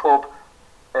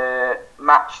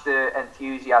match the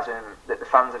enthusiasm that the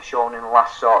fans have shown in the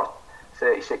last sort of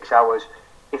 36 hours.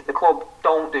 If the club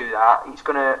don't do that, it's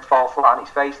going to fall flat on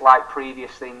its face like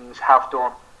previous things have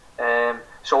done.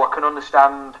 So I can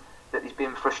understand that there's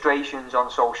been frustrations on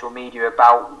social media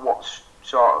about what's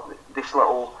sort of this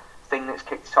little thing that's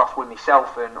kicked off with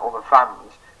myself and other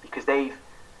fans, because they've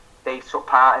took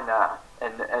part in that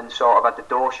and sort of had the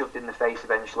door shoved in the face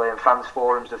eventually, and fans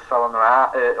forums have fell on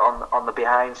their on the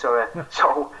behind. So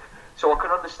I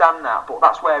can understand that, but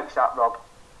that's where it's at, Rob.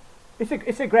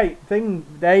 It's a great thing,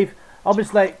 Dave.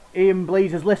 Obviously, Ian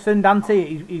Blease has listened, hasn't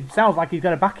he sounds like he's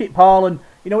going to back it, Paul, and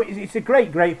it's a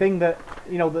great thing that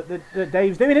that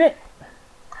Dave's doing, isn't it?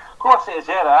 Of course it is.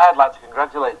 Yeah, I'd like to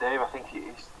congratulate Dave. I think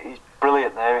he's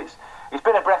brilliant there. It's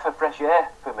been a breath of fresh air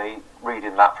for me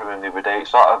reading that from him the other day. It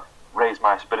sort of raised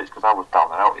my spirits because I was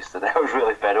down and out yesterday. I was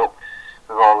really fed up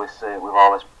with all this,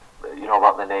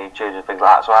 about the name change and things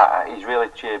like that. So he's really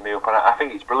cheered me up, and I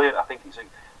think it's brilliant. I think it's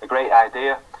a great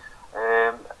idea.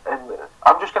 And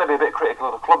I'm just going to be a bit critical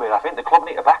of the club here. I think the club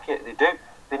need to back it. They do.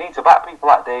 They need to back people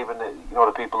like Dave and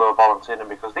the people who are volunteering,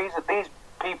 because these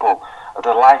people are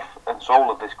the life and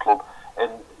soul of this club.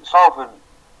 And Salford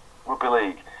Rugby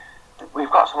League,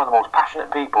 we've got some of the most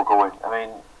passionate people going. I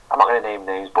mean, I'm not going to name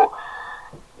names, but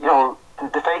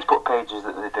the Facebook pages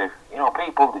that they do,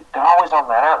 people, they're always on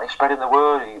there, aren't they, spreading the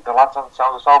word. The lads on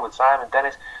Salford, Simon,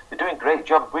 Dennis, they're doing great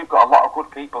jobs. We've got a lot of good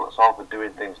people at Salford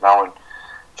doing things now and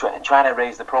trying to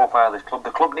raise the profile of this club. The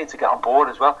club needs to get on board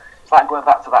as well. It's like going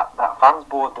back to that fans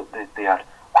board that they had.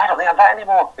 Why don't they have that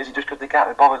anymore? Is it just because they can't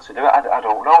be bothered to do it? I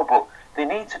don't know, but they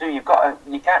need to do. You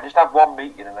can't just have one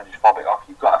meeting and then just fob it off.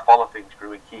 You've got to follow things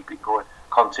through and keep it going.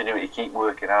 Continuity, keep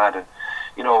working hard, and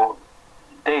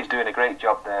Dave's doing a great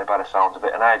job there by the sounds of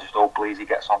it, and I just hope please he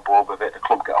gets on board with it, the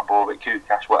club get on board with it,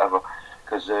 Q-Cash, whatever,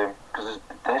 because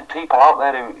there's people out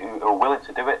there who are willing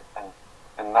to do it,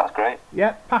 and that's great.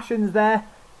 Yeah, passion's there.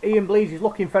 Ian Blease is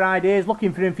looking for ideas,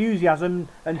 looking for enthusiasm,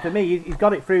 and for me, he's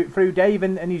got it through Dave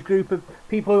and his group of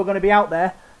people who are going to be out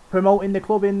there promoting the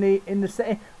club in the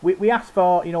city. We asked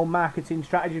for marketing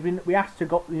strategies. We asked to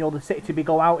go the city to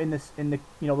go out in the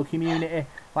the community,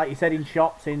 like you said, in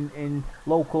shops, in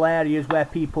local areas where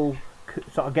people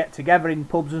sort of get together in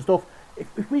pubs and stuff.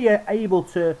 If we are able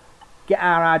to get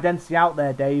our identity out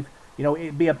there, Dave,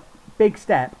 it'd be a big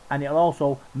step, and it'll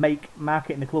also make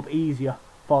marketing the club easier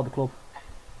for the club.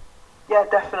 Yeah,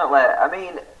 definitely. I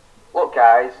mean, look,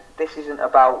 guys, this isn't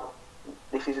about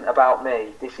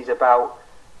me. This is about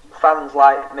fans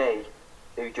like me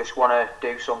who just want to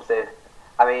do something.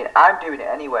 I mean, I'm doing it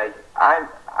anyway.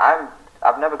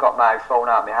 I've never got my phone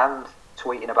out of my hand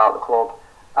tweeting about the club.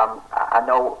 I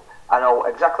know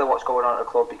exactly what's going on at the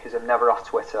club because I'm never off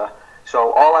Twitter.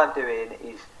 So all I'm doing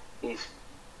is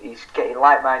getting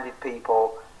like-minded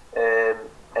people and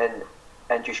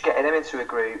just getting them into a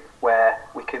group where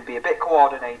we can be a bit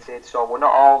coordinated, so we're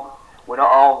not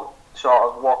all sort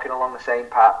of walking along the same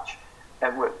patch.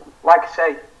 And like I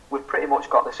say, we've pretty much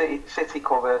got the city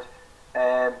covered,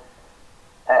 and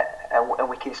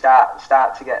we can start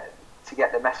to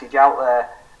get the message out there.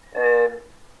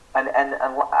 And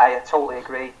I totally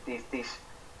agree. There's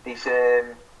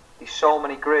so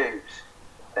many groups.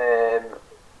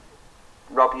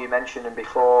 Rob, you mentioned them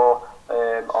before,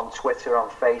 on Twitter, on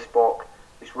Facebook.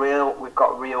 We've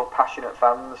got real passionate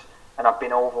fans, and I've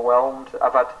been overwhelmed.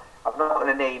 I'm not going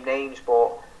to name names,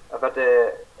 but I've had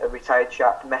a retired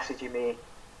chap messaging me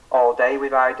all day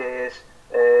with ideas,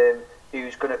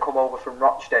 who's going to come over from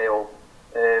Rochdale,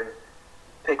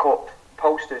 pick up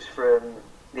posters from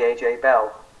the AJ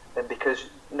Bell, and because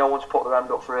no one's put their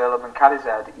hand up for Earlham and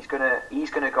Cadizhead, he's going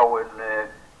to go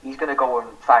and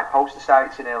find poster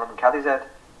sites in Earlham and Cadizhead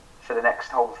for the next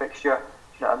home fixture.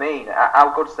 You know what I mean?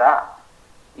 How good's that?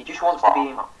 He just wants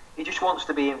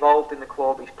to be involved in the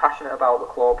club. He's passionate about the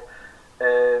club.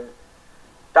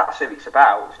 That's who it's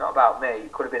about. It's not about me.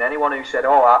 It could have been anyone who said,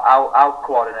 "Oh, I'll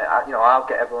coordinate. I'll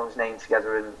get everyone's name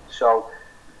together." And so,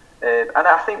 and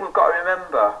I think we've got to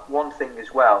remember one thing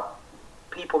as well.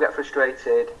 People get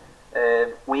frustrated.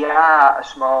 We are a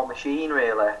small machine,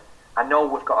 really. I know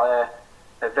we've got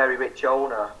a very rich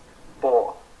owner,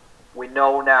 but we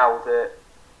know now that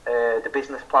The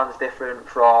business plan's different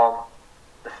from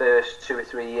the first 2 or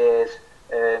 3 years.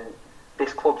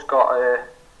 This club's got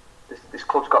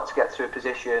to get to a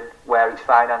position where it's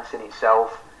financing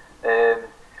itself.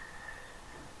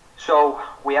 So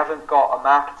we haven't got a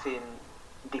marketing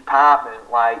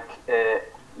department like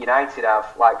United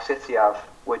have, like City have.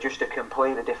 We're just a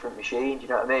completely different machine. Do you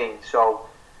know what I mean? So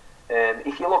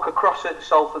if you look across at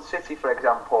Salford City, for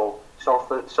example,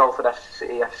 Salford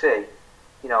City FC,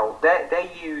 you know, they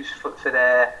use for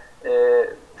their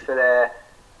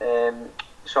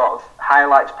sort of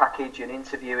highlights package and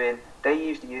interviewing. They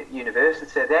use the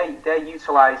university. They're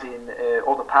utilising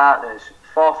other partners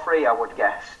for free, I would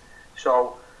guess.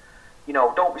 So, you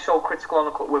know, don't be so critical on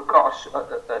the club. We've got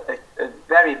a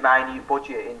very minute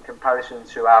budget in comparison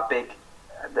to our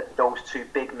those two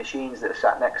big machines that are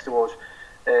sat next to us.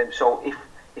 So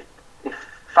if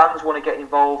fans want to get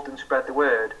involved and spread the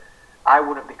word, I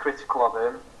wouldn't be critical of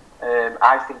them.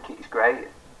 I think it's great,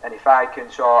 and if I can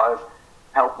sort of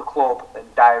help the club and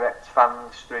direct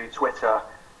fans through Twitter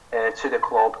to the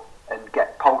club and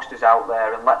get posters out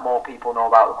there and let more people know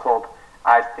about the club,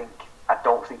 I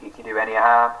don't think it can do any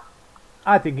harm.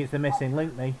 I think it's the missing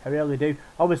link, me. I really do.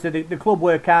 Obviously, the club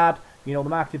work hard. You know, the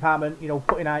marketing department, you know,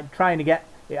 trying to get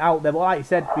it out there. But like you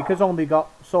said, because only got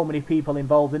so many people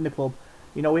involved in the club,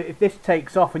 you know, if this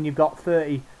takes off and you've got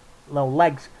 30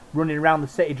 legs running around the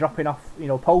city dropping off, you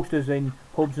know, posters in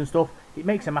pubs and stuff, it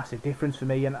makes a massive difference for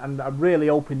me. And I'm really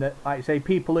hoping that, like I say,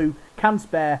 people who can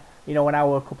spare, you know, an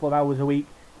hour, a couple of hours a week,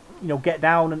 you know, get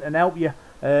down and help you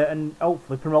and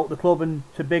hopefully promote the club and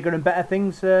to bigger and better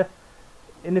things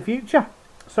in the future.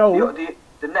 So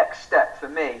the next step for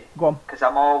me, go on, because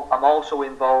I'm also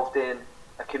involved in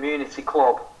a community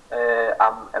club.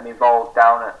 I'm involved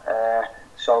down at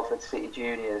Salford City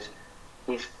Juniors.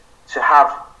 Is to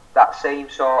have that same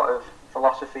sort of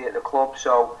philosophy at the club.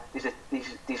 So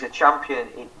there's a champion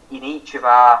in each of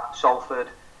our Salford,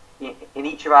 in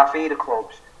each of our feeder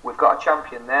clubs. We've got a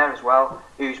champion there as well,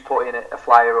 who's putting a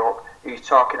flyer up, who's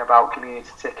talking about community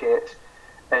tickets,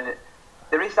 and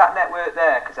there is that network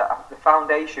there, because the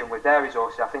foundation with their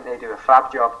resources, I think they do a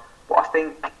fab job. But I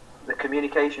think the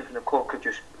communication from the club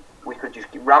we could just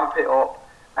ramp it up,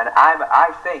 and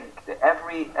I think that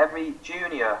every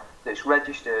junior that's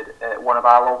registered at one of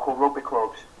our local rugby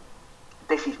clubs,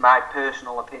 this is my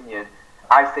personal opinion,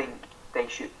 I think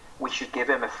we should give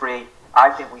him a free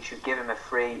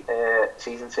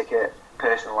season ticket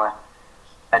personally,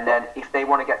 and then if they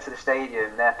want to get to the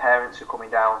stadium, their parents are coming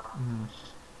down.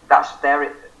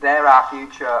 They're our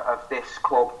future of this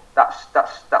club. That's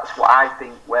what I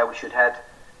think where we should head.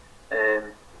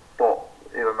 But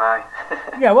who am I?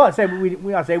 Yeah, well, I say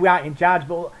we aren't in charge,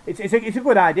 but it's a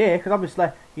good idea, because obviously,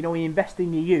 you know, we invest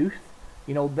in your youth.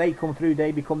 You know, they come through,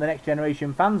 they become the next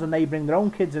generation fans, and they bring their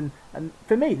own kids. And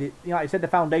for me, you know, like I said, the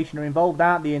foundation are involved,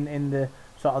 aren't they, in the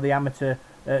sort of the amateur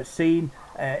scene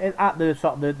at the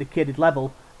sort of the kidded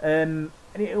level, and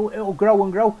it'll grow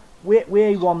and grow.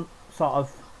 We want sort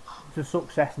of to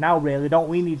success now, really, don't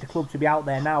we? Need the club to be out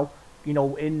there now, you know,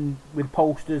 with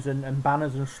posters and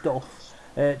banners and stuff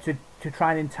to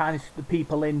try and entice the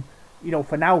people in, you know,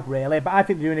 for now, really. But I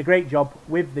think they're doing a great job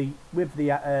with the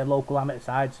local amateur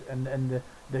sides and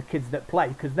the kids that play,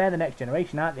 because they're the next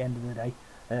generation at the end of the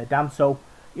day, Dan. So,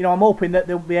 you know, I'm hoping that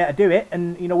they'll be able to do it,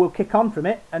 and, you know, we'll kick on from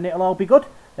it, and it'll all be good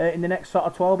in the next sort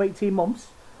of 12-18 months,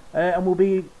 and we'll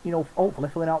be, you know, hopefully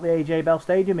filling out the AJ Bell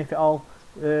Stadium if it all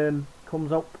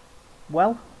comes up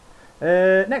well.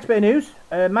 Next bit of news,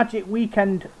 Magic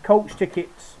Weekend coach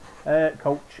tickets,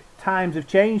 coach times have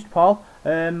changed, Paul.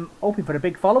 Hoping for a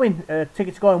big following.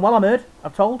 Tickets are going well,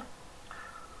 I've told.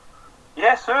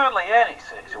 Yeah, certainly, yeah.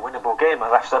 It's a winnable game,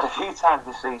 as I've said a few times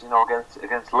this season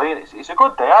against Lee. It's a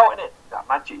good day out, isn't it? That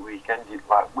Magic Weekend,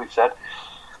 like we've said.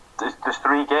 There's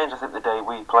 3 games, I think, the day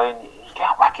we play, and you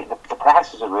can't whack it. The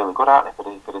prices are really good, aren't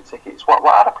they, for the tickets? What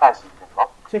are the prices, Rob?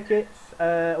 Tickets,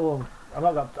 I've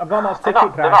got those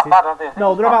ticket prices. They're not bad, are they?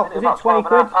 No, they're about, is it 20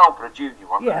 quid? £12.5 for a junior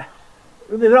one. Yeah.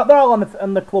 They're all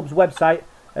on the club's website.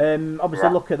 Obviously,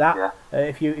 look at that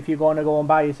if you're going to go and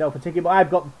buy yourself a ticket. But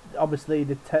I've got, obviously,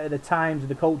 the times of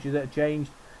the coaches that have changed.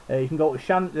 You can go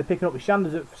to they're picking up with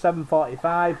Shanders at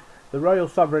 7:45, the Royal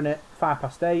Sovereign at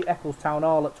 8:05, Eccles Town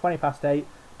Hall at 8:20,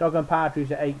 Dog and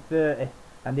Partridge at 8:30,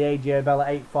 and the AJ Bell at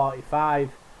 8:45.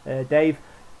 Dave,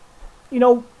 you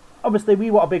know, obviously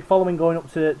we want a big following going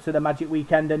up to the Magic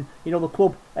Weekend, and, you know, the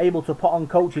club able to put on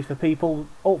coaches for people.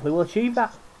 Hopefully, we'll achieve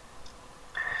that.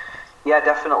 Yeah,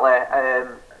 definitely.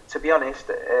 To be honest,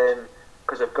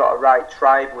 because I've got a right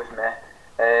tribe with me,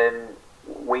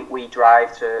 we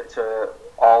drive to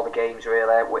all the games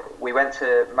really. We went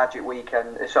to Magic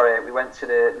Weekend. We went to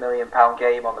the £1 Million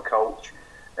game on the coach,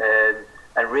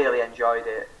 and really enjoyed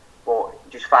it. But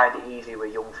just find it easy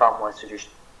with young families to just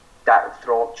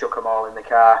chuck them all in the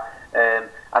car. And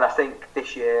I think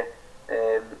this year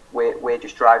we're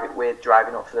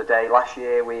driving up for the day. Last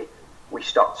year we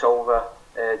stopped over,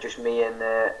 just me and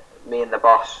the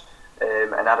boss,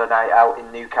 and had a night out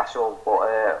in Newcastle.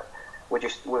 But we're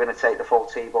going to take the full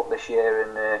team up this year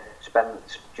and spend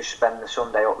the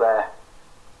Sunday up there.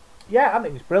 Yeah, I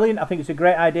think it's brilliant. I think it's a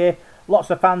great idea. Lots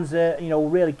of fans are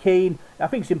really keen. I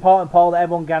think it's important, Paul, that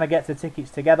everyone kind of gets the tickets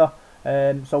together,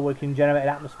 so we can generate an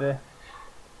atmosphere.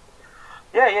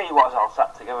 Yeah, you want us all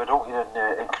sat together, don't you,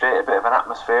 and create a bit of an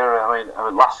atmosphere. I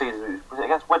mean, last season, was it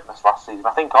against Widnes last season?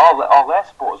 I think all their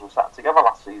supporters were sat together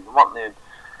last season, weren't they? And,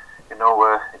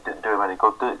 it didn't do them any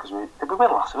good, did it? Because we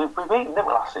win last season. We beat them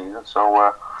last season,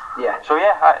 so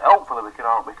hopefully we can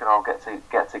all get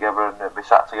together and be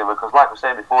sat together. Because, like I was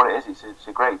saying before, it's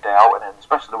a great day out, and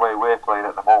especially the way we're playing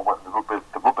at the moment, the rugby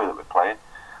that we're playing,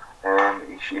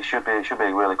 it should be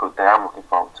a really good day. I'm looking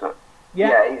forward to it.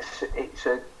 Yeah,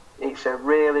 it's a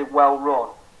really well run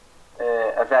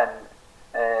event.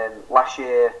 Last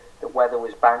year the weather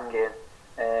was banging,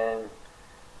 and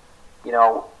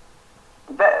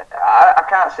I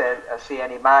can't say I see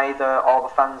any mither. All the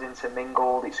fans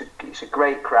intermingled. It's a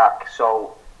great crack.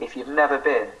 So if you've never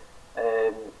been,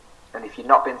 and if you've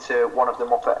not been to one of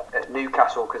them up at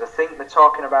Newcastle, because I think they're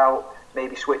talking about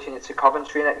maybe switching it to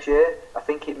Coventry next year. I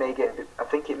think it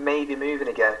may be moving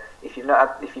again. If you've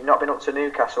not been up to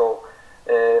Newcastle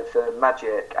for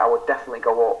Magic, I would definitely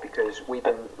go up, because we've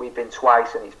been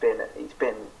twice and it's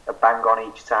been a bang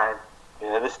on each time.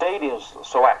 Yeah, the stadium's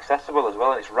so accessible as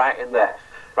well, and it's right in the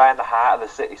heart of the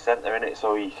city centre, innit?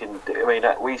 So you can. I mean,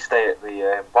 we stay at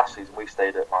the last season. We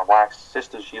stayed at my wife's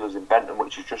sister's. She lives in Benton,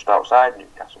 which is just outside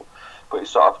Newcastle. But it's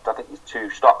sort of, I think there's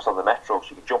 2 stops on the metro, so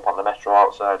you can jump on the metro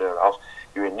outside her house.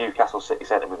 You're in Newcastle city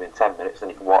centre within 10 minutes, and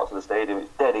you can walk to the stadium.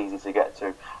 It's dead easy to get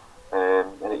to,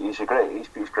 and it's great.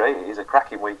 It's a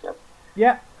cracking weekend.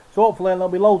 Yeah. So hopefully there'll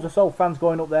be loads of Soul fans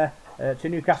going up there to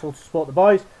Newcastle to support the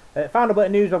boys. Final bit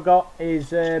of news I've got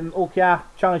is OKR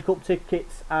Challenge Cup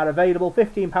tickets are available.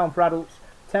 £15 for adults,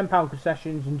 £10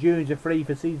 concessions, and juniors are free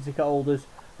for season ticket holders,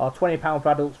 or £20 for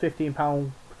adults, £15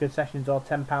 for concessions, or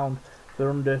 £10 for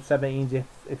under 17s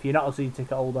if you're not a season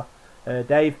ticket holder.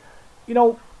 Dave,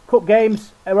 cup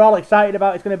games we're all excited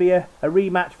about. It's going to be a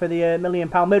rematch for the £1 Million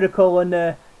Miracle, and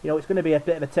it's going to be a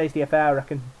bit of a tasty affair, I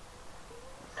reckon.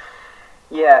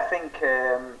 Yeah, I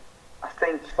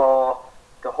think for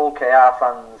the whole KR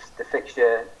fans, the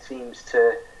fixture seems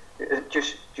to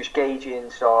just gauging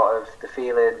sort of the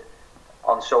feeling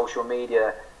on social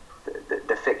media.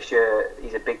 The fixture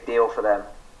is a big deal for them.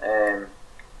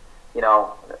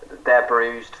 They're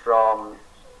bruised from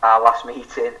our last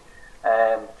meeting.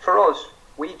 For us,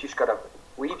 we just got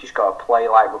to play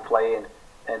like we're playing,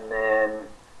 and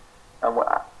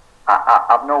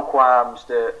I've no qualms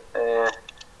that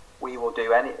we will do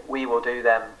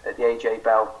them at the AJ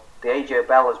Bell. The AJ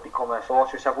Bell has become a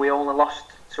fortress. Have we only lost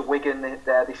to Wigan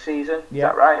there this season? Yeah. Is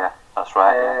that right? Yeah, that's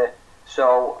right.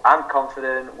 So I'm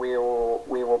confident we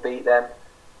will beat them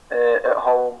at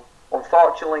home.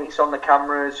 Unfortunately, it's on the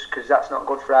cameras, because that's not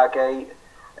good for our gate.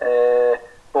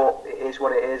 But it is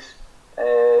what it is.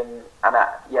 And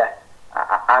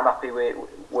I'm happy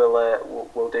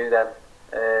we'll do them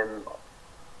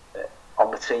on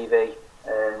the TV.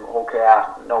 Okay,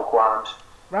 no qualms.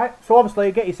 Right, so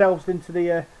obviously get yourselves into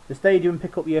the stadium,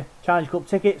 pick up your Challenge Cup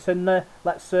tickets, and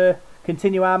let's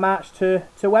continue our march to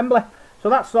Wembley. So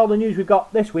that's all the news we've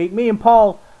got this week. Me and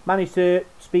Paul managed to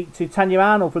speak to Tanya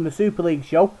Arnold from the Super League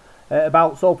show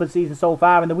about Salford's season so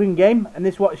far in the Wigan game, and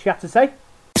this is what she had to say.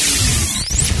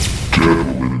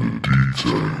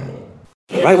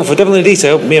 Right, well, for Devil in the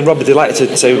Detail, me and Rob are delighted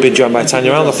to say we've been joined by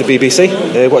Tanya Arnold off the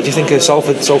BBC. What do you think of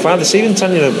Salford so far this season,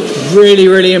 Tanya? Really,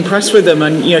 really impressed with them.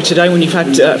 And today when you've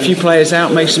had a few players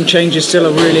out, make some changes, still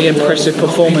a really impressive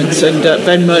performance. And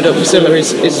Ben Murdoch-Masila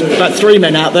is about 3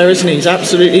 men out there, isn't he? He's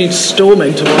absolutely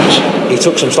storming to watch. He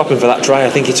took some stopping for that try. I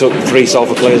think he took 3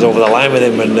 Salford players over the line with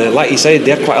him. And like you said,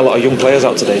 they had quite a lot of young players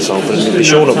out today, Salford. And they've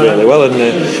shown up really well. And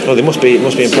they must be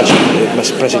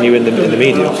impressing you in the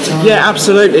media. Yeah,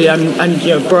 absolutely. And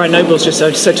Brian Nobles just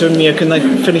said to him, can they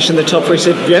finish in the top 3? He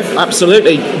said, yeah,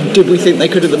 absolutely. Did we think they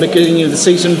could at the beginning of the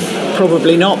season?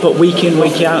 Probably not, but week in,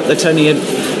 week out, they're turning it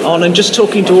on. And just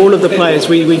talking to all of the players,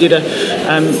 we did a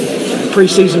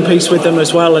pre-season piece with them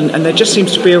as well, and there just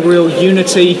seems to be a real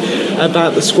unity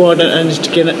about the squad and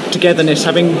togetherness,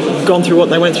 having gone through what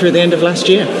they went through at the end of last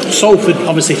year. Salford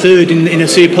obviously third in the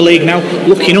Super League now,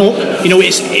 looking up.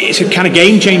 It's a kind of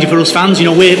game changer for us fans.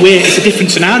 It's a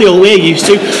different scenario we're used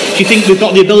to. Do you think we've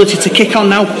got the ability to kick on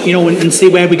now, and see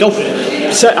where we go?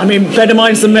 So, better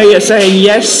minds than me are saying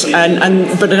yes, but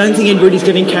I don't think anybody's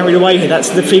getting carried away here. That's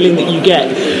the feeling that you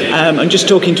get. And just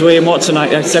talking to Ian Watson,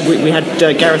 I said we had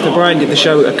Gareth O'Brien did the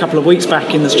show a couple of weeks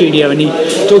back in the studio, and he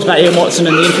talked about Ian Watson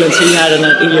and the influence he had,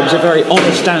 and he was a very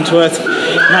honest, down-to-earth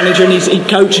manager, and he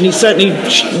coached, and he certainly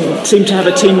seemed to have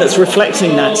a team that's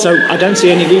reflecting that. So I don't see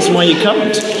any reason why you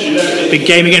can't. Big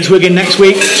game against Wigan next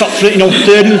week, top third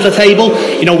of the table.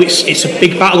 It's a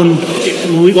big battle, and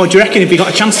what do you reckon if we got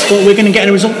a chance to support Wigan and get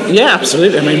a result? Yeah,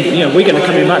 absolutely. Wigan are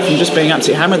coming back from just being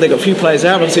absolutely hammered. They've got a few players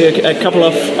out, obviously a couple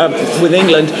of with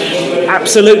England.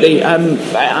 Absolutely, and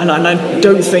I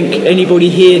don't think anybody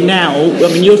here now.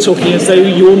 You're talking as though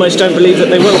you almost don't believe that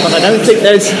they will, but I don't think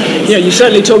there's. You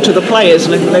certainly talk to the players,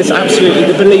 and I think there's absolutely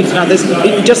the belief. Now,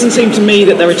 it doesn't seem to me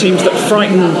that there are teams that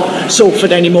frighten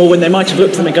Salford anymore when they might have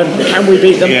looked at them and gone, "Can we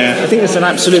beat them?" Yeah. I think it's an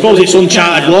absolute. I suppose it's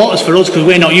uncharted waters for us because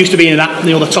we're not used to being at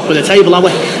the top of the table, are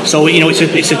we? So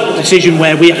it's a decision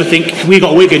where we have to think we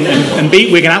got Wigan and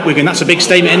beat Wigan at Wigan. That's a big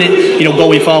statement, isn't it?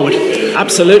 Going forward.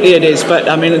 Absolutely, it is. But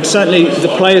certainly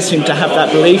the players seem to have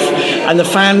that belief, and the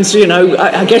fans.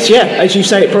 I guess as you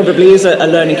say, it probably is a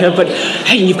learning curve. But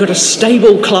hey, you've got a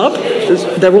stable club.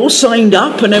 They're all signed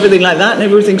up and everything like that, and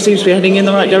everything seems to be heading in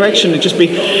the right direction.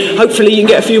 Hopefully, you can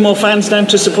get a few more fans down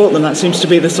to support them. That seems to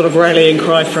be the sort of rallying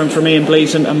cry from Ian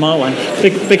Blease and Marwan.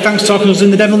 Big thanks for talking to us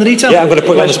in the Devil in the Detail. Yeah, I'm going to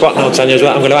put you on the spot now, Tanya, as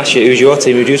well. I'm going to ask you, who's your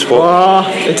team? Who do you support?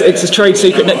 It's a trade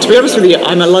secret. To be honest with you,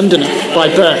 I'm a Londoner by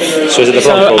birth. So is it the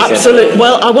Broncos? Absolutely.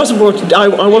 Well, I wasn't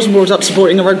brought up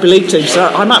supporting a rugby league team, so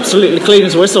I'm absolutely clean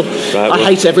as a whistle. Right, I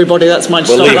hate everybody. That's my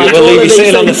style. We'll leave you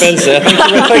sitting on the fence there.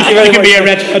 Thank you very much. You can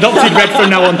be adopted red from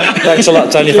now on. Thanks a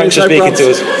lot, Tanya. Thanks for speaking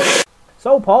to us.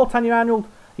 So, Paul, Tanya Arnold,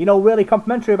 really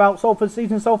complimentary about Salford's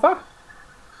season so far?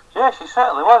 Yeah, she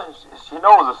certainly was. She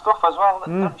knows her stuff as well,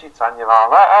 doesn't she, Tanya?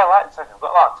 I like Tanya. I've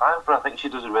got a lot of time for her. I think she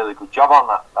does a really good job on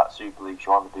that Super League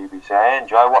show on the BBC. I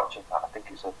enjoy watching that. I think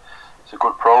it's a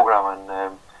good programme,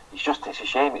 and it's a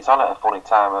shame it's on at a funny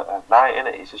time at night, isn't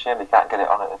it? It's a shame they can't get it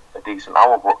on at a decent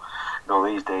hour, but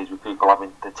these days with people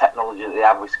having the technology that they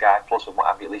have with Sky Plus and what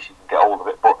have you, at least you can get hold of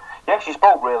it. But yeah, she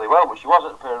spoke really well, but she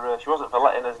wasn't for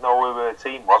letting us know who her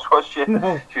team was she?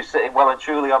 No. She was sitting well and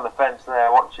truly on the fence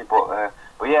there, wasn't she?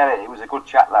 But yeah, it was a good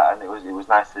chat, that, and it was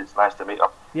nice. It's nice to meet her.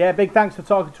 Yeah, big thanks for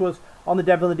talking to us on the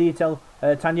Devil in the Detail,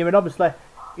 Tanya. And obviously,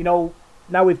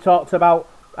 now we've talked about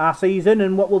our season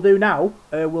and what we'll do now.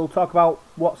 We'll talk about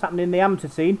what's happening in the amateur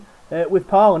scene with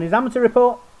Paul and his amateur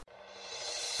report.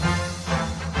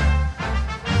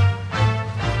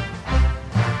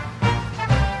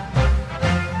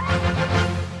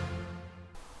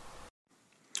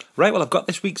 Right, well, I've got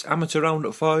this week's amateur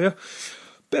roundup for you.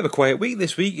 Bit of a quiet week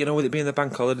this week, with it being the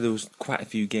bank holiday. There was quite a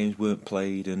few games weren't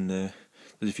played, and there's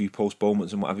a few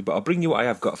postponements and what have you. But I'll bring you what I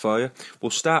have got for you. We'll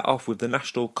start off with the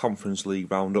National Conference League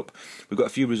roundup. We've got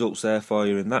a few results there for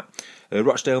you in that.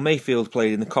 Rochdale Mayfield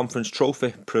played in the Conference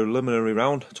Trophy preliminary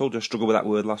round. I told you I struggled with that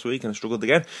word last week, and I struggled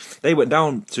again. They went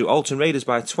down to Alton Raiders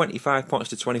by 25 points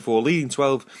to 24, leading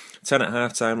 12-10 at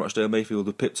half-time. Rochdale Mayfield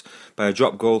were pipped by a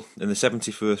drop goal in the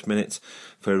 71st minute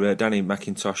for Danny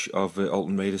McIntosh of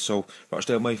Alton Raiders. So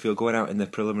Rochdale Mayfield going out in the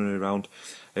preliminary round.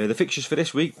 The fixtures for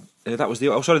this week, there's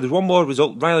one more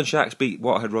result. Ryland Sharks beat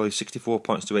Waterhead Royals 64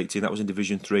 points to 18. That was in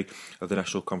Division 3 of the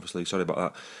National Conference League. Sorry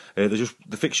about that.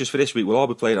 The fixtures for this week will all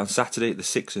be played on Saturday, the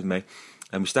 6th of May.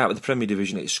 And we start with the Premier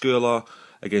Division. It's Skirlaw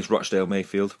against Rochdale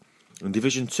Mayfield. In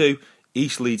Division 2,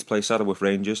 East Leeds play Saddleworth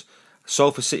Rangers.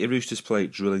 Salford City Roosters play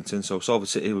Drillington, so Salford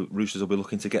City Roosters will be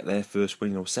looking to get their first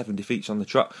win, 7 defeats on the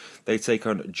trot. They take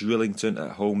on Drillington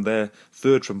at home. They're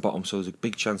third from bottom, so there's a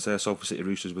big chance there. Salford City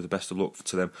Roosters, with the best of luck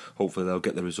to them. Hopefully they'll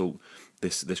get the result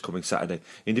this coming Saturday.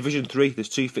 In Division 3, there's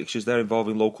 2 fixtures there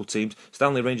involving local teams.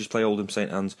 Stanley Rangers play Oldham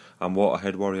St Anne's, and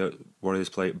Waterhead Warriors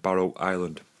play Barrow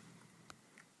Island.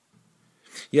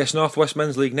 Yes, North West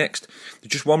Men's League next.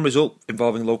 There's just one result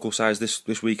involving local sides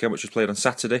this weekend, which was played on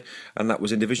Saturday, and that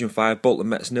was in Division 5, Bolton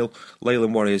Mets 0,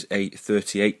 Leyland Warriors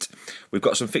 8-38. We've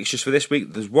got some fixtures for this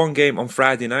week. There's one game on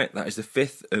Friday night, that is the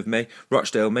 5th of May.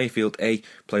 Rochdale Mayfield A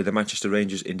play the Manchester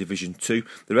Rangers in Division 2.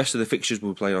 The rest of the fixtures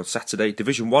will be played on Saturday.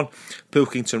 Division 1,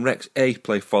 Pilkington Rex A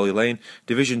play Folly Lane.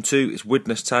 Division 2 is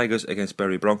Widnes Tigers against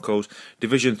Bury Broncos.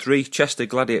 Division 3, Chester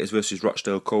Gladiators versus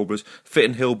Rochdale Cobras.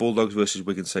 Fitton Hill Bulldogs versus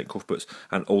Wigan St Cuthberts.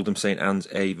 and Oldham St Anne's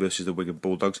A versus the Wigan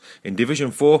Bulldogs. In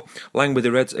Division 4, Langworthy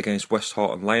Reds against West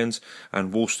Horton Lions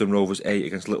and Woolston Rovers A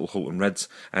against Little Hulton Reds.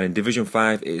 And in Division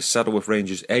 5, it is Saddleworth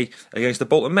Rangers A against the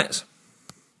Bolton Mets.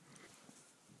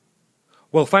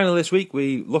 Well, finally this week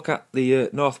we look at the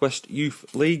North West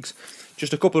Youth Leagues.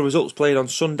 Just a couple of results played on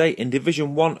Sunday. In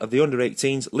Division 1 of the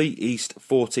Under-18s, Lee East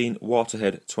 14,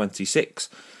 Waterhead 26.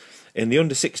 In the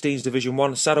Under-16s Division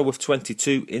 1, Saddleworth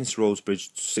 22, Ince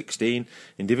Roadsbridge 16.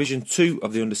 In Division 2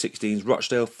 of the Under-16s,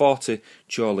 Rochdale 40,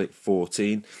 Chorley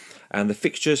 14. And the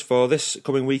fixtures for this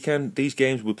coming weekend, these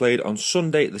games will be played on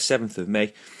Sunday the 7th of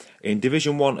May. In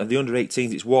Division 1 of the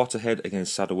Under-18s, it's Waterhead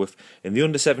against Saddleworth. In the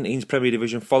Under-17s Premier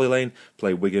Division, Folly Lane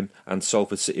play Wigan and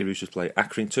Salford City Roosters play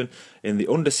Accrington. In the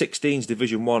Under-16s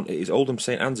Division 1, it is Oldham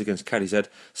St Anne's against Cadishead,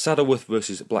 Saddleworth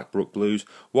versus Blackbrook Blues,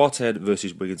 Waterhead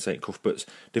versus Wigan St Cuthberts.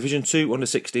 Division 2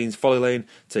 Under-16s, Folly Lane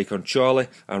take on Chorley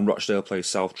and Rochdale plays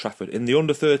South Trafford. In the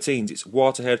Under-13s, it's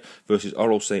Waterhead versus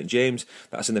Orrell St James.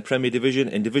 That's in the Premier Division.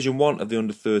 In Division 1 of the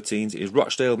Under-13s, it is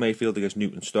Rochdale Mayfield against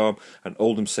Newton Storm and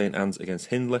Oldham St Anne's against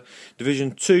Hindley.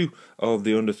 Division 2 of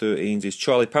the Under-13s is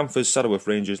Chorley Panthers, Saddleworth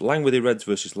Rangers, Langworthy Reds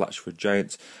versus Latchford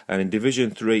Giants. And in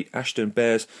Division 3, Ashton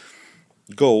Bears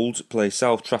Gold play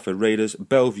South Trafford Raiders,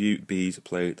 Bellevue Bees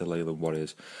play the Leyland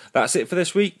Warriors. That's it for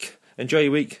this week. Enjoy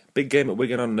your week. Big game at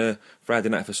Wigan on Friday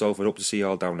night for Salford. Hope to see you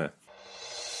all down there.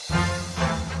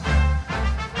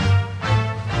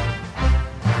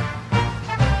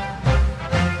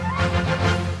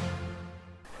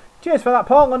 Cheers for that,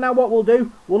 Paul. And now what we'll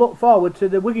do, we'll look forward to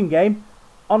the Wigan game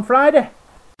on Friday.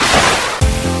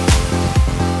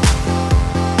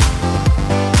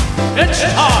 It's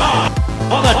time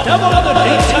for the Devil of the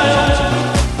Details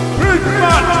Big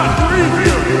Match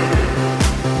Review.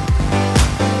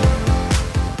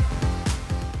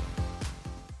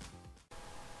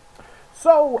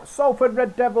 So, Salford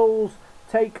Red Devils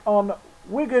take on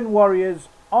Wigan Warriors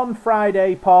on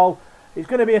Friday, Paul. It's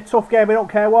going to be a tough game, I don't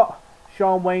care what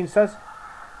Sean Wayne says.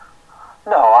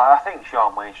 No, I think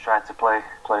Sean Wayne's trying to play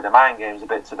the mind games a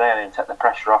bit today and take the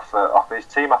pressure off his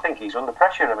team. I think he's under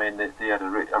pressure. I mean, they had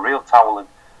a real towel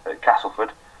at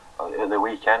Castleford at the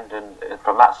weekend, and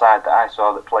from that side that I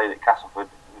saw that played at Castleford,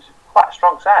 it was quite a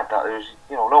strong side. There was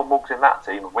no mugs in that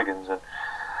team of Wigan's, and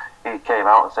he came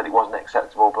out and said it wasn't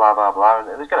acceptable, blah blah blah, and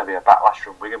there's going to be a backlash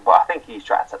from Wigan. But I think he's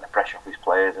trying to take the pressure off his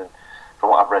players, and from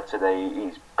what I've read today,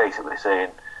 he's basically saying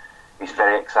he's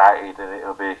very excited and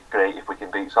it'll be great if we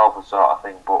can beat Salford, sort of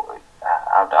thing. But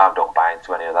I don't buy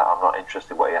into any of that. I'm not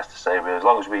interested in what he has to say. But as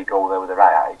long as we go there with the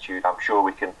right attitude, I'm sure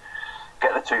we can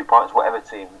get the 2 points, whatever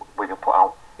team we can put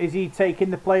out. Is he taking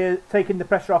the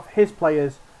pressure off his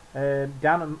players,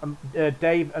 Dan and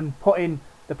Dave, and putting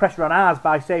the pressure on ours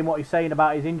by saying what he's saying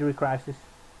about his injury crisis?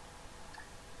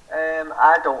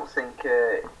 I don't think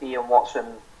Ian Watson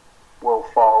will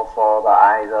fall for that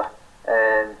either.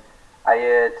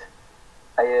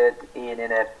 I heard Ian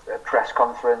in a press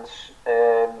conference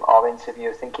or interview,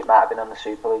 I think it might have been on the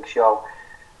Super League show,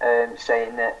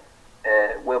 saying that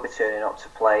we'll be turning up to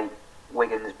play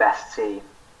Wigan's best team,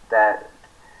 their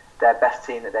best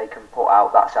team that they can put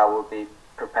out. That's how we'll be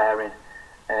preparing.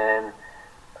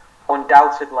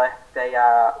 Undoubtedly, they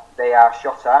are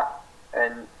shot at,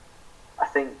 and I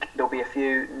think there'll be a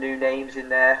few new names in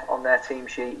there on their team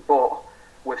sheet. But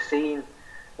we've seen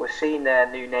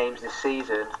their new names this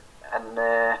season, and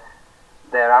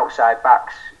their outside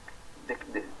backs,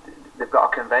 they've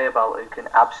got a conveyor belt who can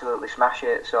absolutely smash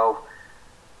it. So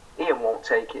Ian won't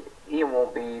take it. Ian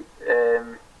won't be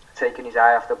taking his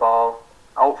eye off the ball.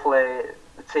 Hopefully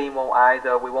the team won't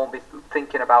either. We won't be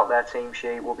thinking about their team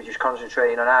sheet. We'll be just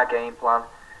concentrating on our game plan,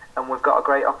 and we've got a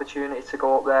great opportunity to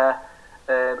go up there.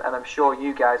 And I'm sure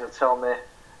you guys will tell me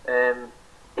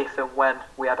if and when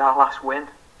we had our last win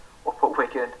up at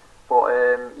Wigan. But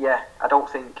yeah, I don't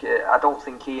think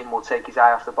Ian will take his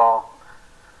eye off the ball.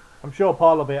 I'm sure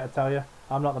Paul will be able to tell you.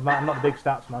 I'm not the big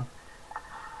stats man.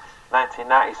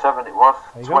 1997 it was,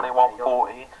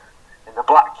 21-14 in the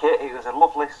black kit. It was a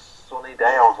lovely sunny day.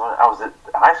 I was at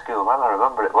high school, man. I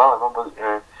remember it well. I remember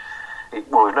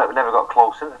we never got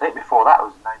close since. I think before that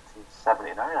was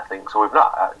 1979, I think. So we've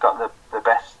not got the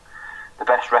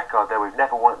best record there. We've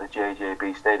never won at the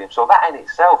JJB Stadium. So that in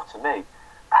itself, to me,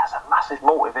 that's a massive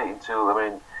motivating tool. I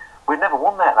mean, we've never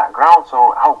won there at that ground.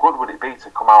 So how good would it be to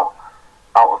come out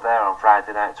of there on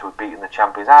Friday night to have beaten the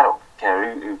champions? I don't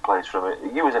care who plays from it.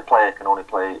 You as a player can only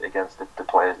play against the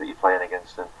players that you're playing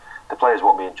against, and the players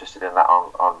won't be interested in that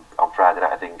on Friday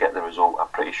night. I didn't get the result. I'm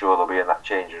pretty sure they'll be in that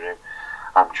changing room.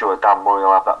 I'm sure Dan Murray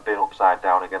will have that bin upside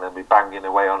down again and be banging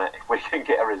away on it if we can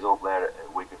get a result there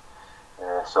at Wigan.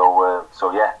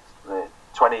 So yeah,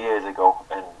 20 years ago,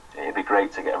 and it'd be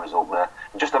great to get a result there.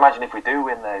 And just imagine if we do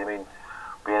win there. I mean,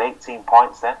 we're at 18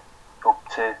 points then, up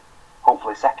to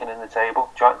hopefully second in the table,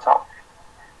 joint top.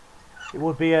 It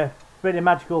would be a pretty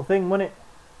magical thing, wouldn't it?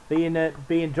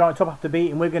 Being joint top after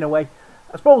beating Wigan away.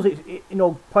 I suppose it's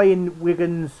playing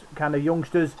Wigan's kind of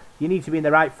youngsters. You need to be in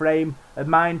the right frame of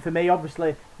mind. For me,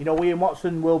 obviously, Ian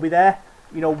Watson will be there.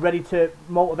 Ready to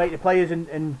motivate the players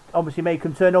and obviously make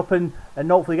them turn up and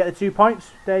hopefully get the 2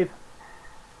 points, Dave.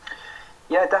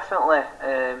 Yeah, definitely.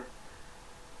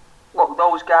 Look,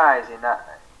 those guys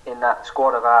in that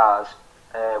squad of ours,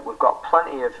 we've got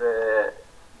plenty of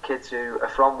kids who are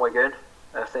from Wigan.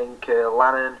 I think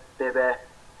Lannan, Bibby.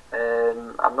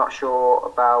 I'm not sure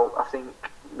about. I think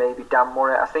maybe Dan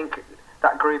Murray. I think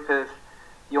that group of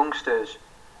youngsters,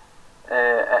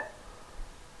 they're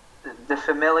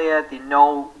familiar. They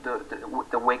know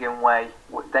the Wigan way.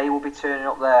 They will be turning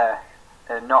up there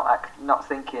and not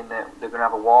thinking that they're going to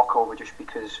have a walkover just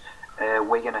because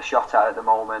Wigan are shot at the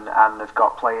moment and they've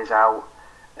got players out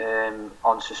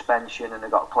on suspension and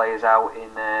they've got players out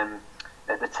in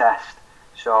at the test.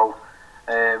 So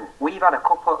we've had a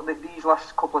couple these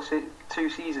last couple of 2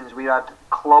 seasons. We had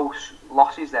close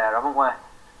losses there, haven't we?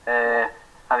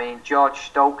 I mean, George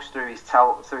Stokes threw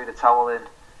the towel in.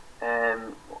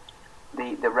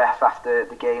 The ref after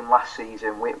the game last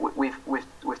season.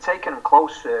 We've taken them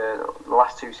close the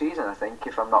last 2 seasons, I think,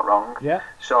 if I'm not wrong. Yeah.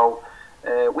 So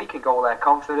we can go there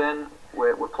confident.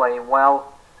 We're playing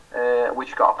well. We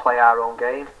just got to play our own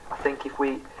game. I think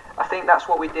that's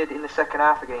what we did in the second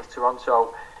half against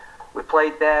Toronto. We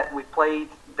played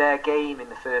their game in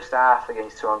the first half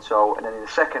against Toronto, and then in the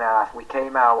second half we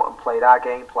came out and played our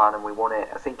game plan and we won it.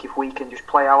 I think if we can just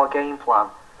play our game plan,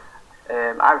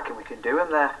 I reckon we can do them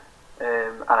there,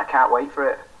 and I can't wait for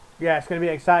it. Yeah, it's going to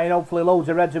be exciting. Hopefully loads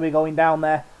of Reds will be going down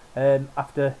there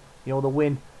after the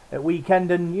win at weekend,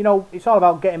 and it's all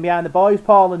about getting behind the boys,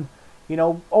 Paul, and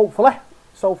hopefully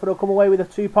Salford will come away with the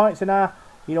 2 points and our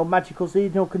magical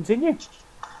season will continue.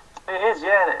 It is,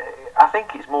 yeah. I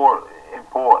think it's more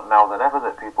important now than ever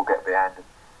that people get behind it,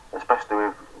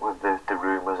 especially with the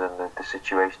rumours and the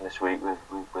situation this week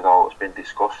with all that's been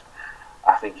discussed.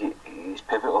 I think it's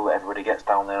pivotal that everybody gets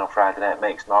down there on Friday night,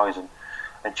 makes noise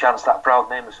and chants that proud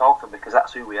name of Salford, because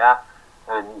that's who we are,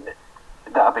 and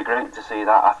that'd be great to see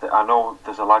that. I know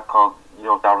there's a lad called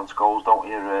Darren Scholes, don't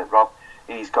you, Rob?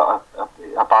 He's got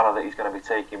a banner that he's going to be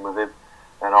taking with him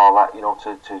and all that,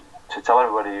 to tell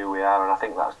everybody who we are, and I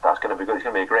think that's going to be good. It's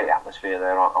going to be a great atmosphere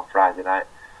there on Friday night.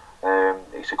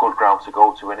 It's a good ground to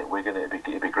go to, and Wigan. It'd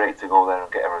be great to go there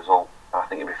and get a result. I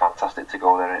think it'd be fantastic to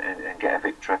go there and get a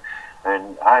victory.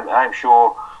 And I'm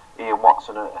sure Ian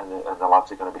Watson and the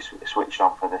lads are going to be switched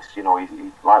on for this. He,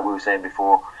 like we were saying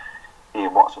before,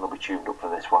 Ian Watson will be tuned up for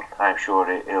this one. I'm sure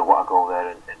he'll want to go there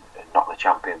and knock the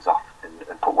champions off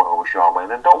and put one over Sean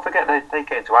Wayne. And don't forget they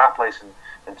came to our place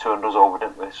and turned us over,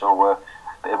 didn't they? So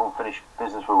bit of unfinished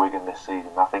business for Wigan this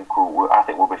season. I think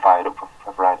we'll be fired up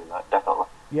for Friday night, definitely.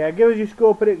 Yeah, give us your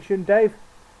score prediction, Dave.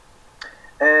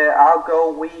 I'll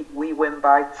go. We win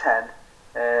by 10.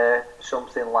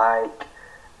 Something like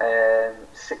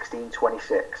 16-26.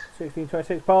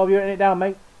 16-26. Paul, have you written it down,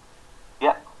 mate?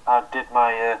 Yeah, I did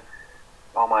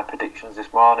all my predictions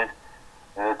this morning.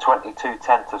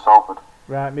 22-10 to Salford.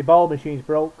 Right, my ball machine's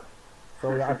broke,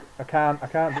 so I can't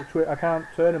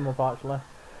turn them, unfortunately,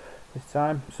 this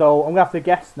time. So I'm gonna have to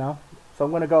guess now. So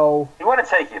I'm gonna go. You want to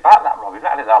take it back, that Rob? You've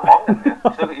had it that long. Have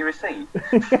you still got your receipt?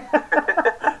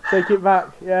 Take it back.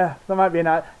 Yeah, that might be a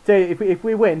nice. Tell you, if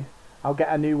we win, I'll get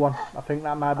a new one. I think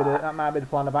that might be the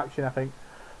plan of action. I think.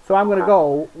 So I'm gonna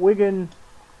go Wigan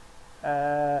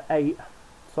 8,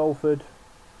 Salford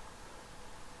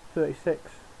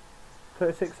 36.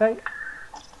 36-8.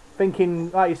 Thinking,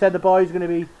 like you said, the boys are going to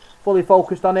be fully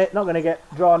focused on it, not going to get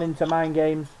drawn into mind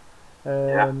games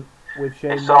with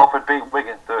Shane. If Salford beat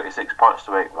Wigan 36 points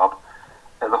to 8, Rob,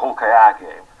 at the Hull KR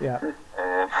game. Yeah.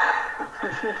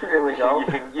 Here we go. You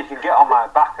can get on my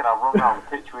back and I'll run around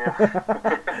the pitch with you.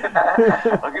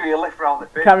 I'll give you a lift around the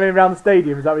pitch. Carry him around the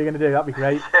stadium, is that what you're going to do? That'd be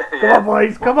great. Yeah. Come on,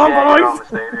 boys! Come on, boys! Around the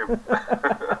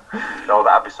stadium. No,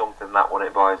 that'd be something, that,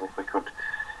 wouldn't it, boys? If we could,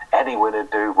 any winner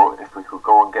do, but if we could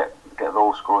go and get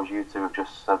those scores you two have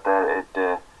just said there,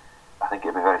 I think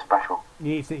it'd be very special.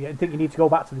 I think you need to go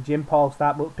back to the gym, Paul,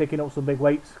 start picking up some big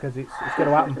weights, because it's going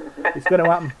to happen. It's going to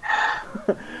happen.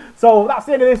 So that's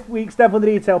the end of this week's Devil in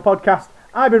the Detail podcast.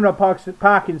 I've been Rob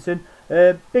Parkinson.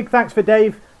 Big thanks for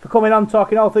Dave for coming on,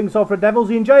 talking all things Salford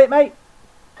Devils. You enjoy it, mate?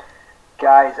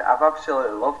 Guys, I've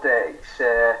absolutely loved it.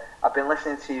 I've been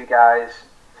listening to you guys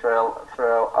for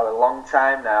a long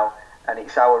time now, and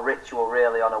it's our ritual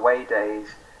really on away days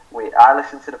I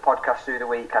listen to the podcast through the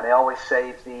week, and I always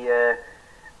save the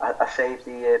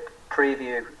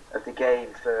preview of the game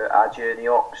for our journey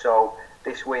up. So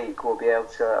this week we'll be able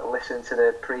to listen to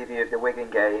the preview of the Wigan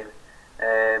game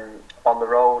on the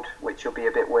road, which will be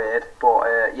a bit weird.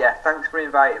 But yeah, thanks for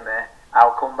inviting me.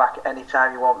 I'll come back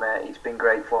anytime you want, mate. It's been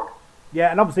great fun.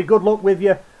 Yeah, and obviously good luck with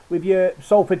your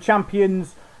Salford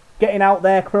champions, getting out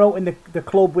there, promoting the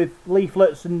club with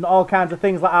leaflets and all kinds of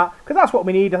things like that, because that's what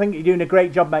we need. I think you're doing a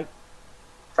great job, mate.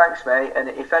 Thanks, mate. And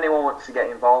if anyone wants to get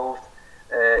involved,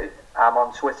 I'm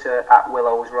on Twitter at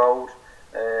Willows Road.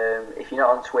 If you're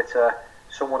not on Twitter,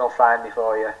 someone will find me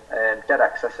for you. Dead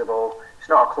accessible. It's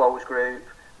not a closed group.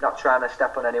 Not trying to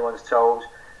step on anyone's toes.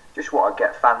 Just want to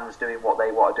get fans doing what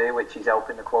they want to do, which is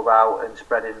helping the club out and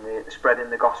spreading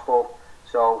the gospel.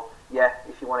 So yeah,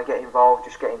 if you want to get involved,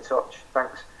 just get in touch.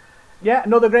 Thanks. Yeah,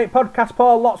 another great podcast,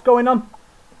 Paul. Lots going on.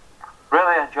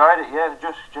 Really enjoyed it. Yeah,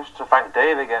 just to thank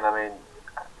Dave again. I mean,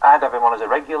 I'd have him on as a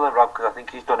regular, Rob, because I think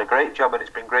he's done a great job, and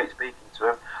it's been great speaking to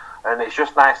him. And it's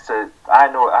just nice to.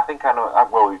 I know.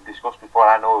 Well, we've discussed before.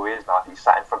 I know who he is now. He's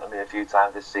sat in front of me a few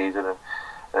times this season,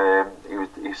 and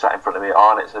he sat in front of me at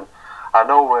Hornets. And I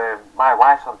know my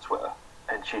wife's on Twitter,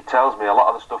 and she tells me a lot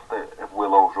of the stuff of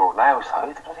Willows Road. And I always thought,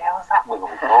 who the bloody hell is that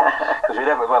Willows Road? Because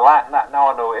we're like that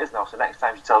now. I know it is now. So next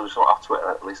time she tells me something off Twitter,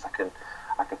 at least I can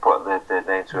put the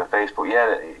name to her face. But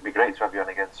yeah, it'd be great to have you on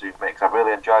again soon, mate. Because I've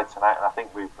really enjoyed tonight, and I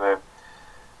think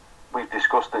we've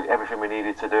discussed everything we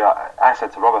needed to do. I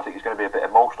said to Rob, I think it's going to be a bit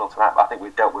emotional tonight, but I think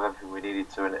we've dealt with everything we needed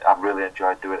to, and I've really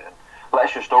enjoyed doing it. And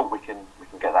let's just hope we can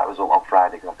get that result on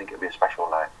Friday, because I think it'll be a special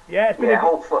night. Yeah,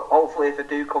 hopefully if I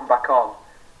do come back on,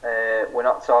 we're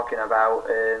not talking about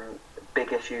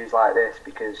big issues like this,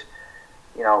 because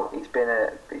you know it's been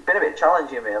a bit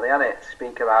challenging, really, hasn't it? To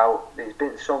speak about. There's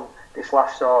been this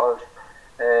last sort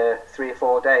of 3 or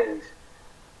 4 days.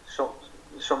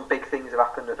 Some big things have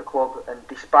happened at the club, and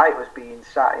despite us being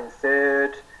sat in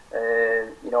third,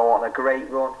 on a great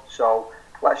run, so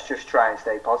let's just try and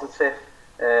stay positive.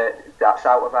 That's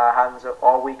out of our hands.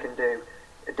 All we can do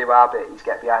our bit is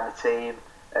get behind the team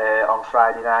on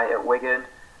Friday night at Wigan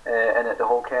and at the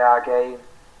Hull KR game.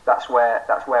 That's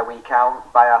where we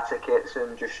count. Buy our tickets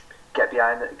and just get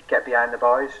behind the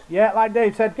boys. Yeah, like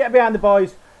Dave said, get behind the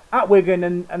boys at Wigan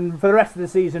and for the rest of the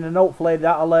season, and hopefully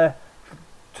that'll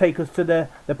take us to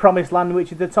the promised land,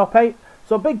 which is the top 8.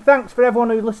 So big thanks for everyone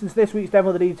who listens to this week's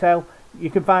Devil in the Detail. You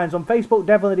can find us on Facebook,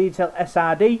 Devil in the Detail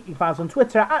SRD. You can find us on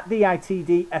Twitter at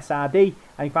DITDSRD.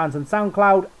 And you can find us on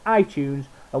SoundCloud, iTunes,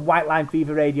 and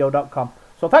WhiteLineFeverRadio.com.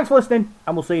 So thanks for listening,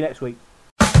 and we'll see you next week.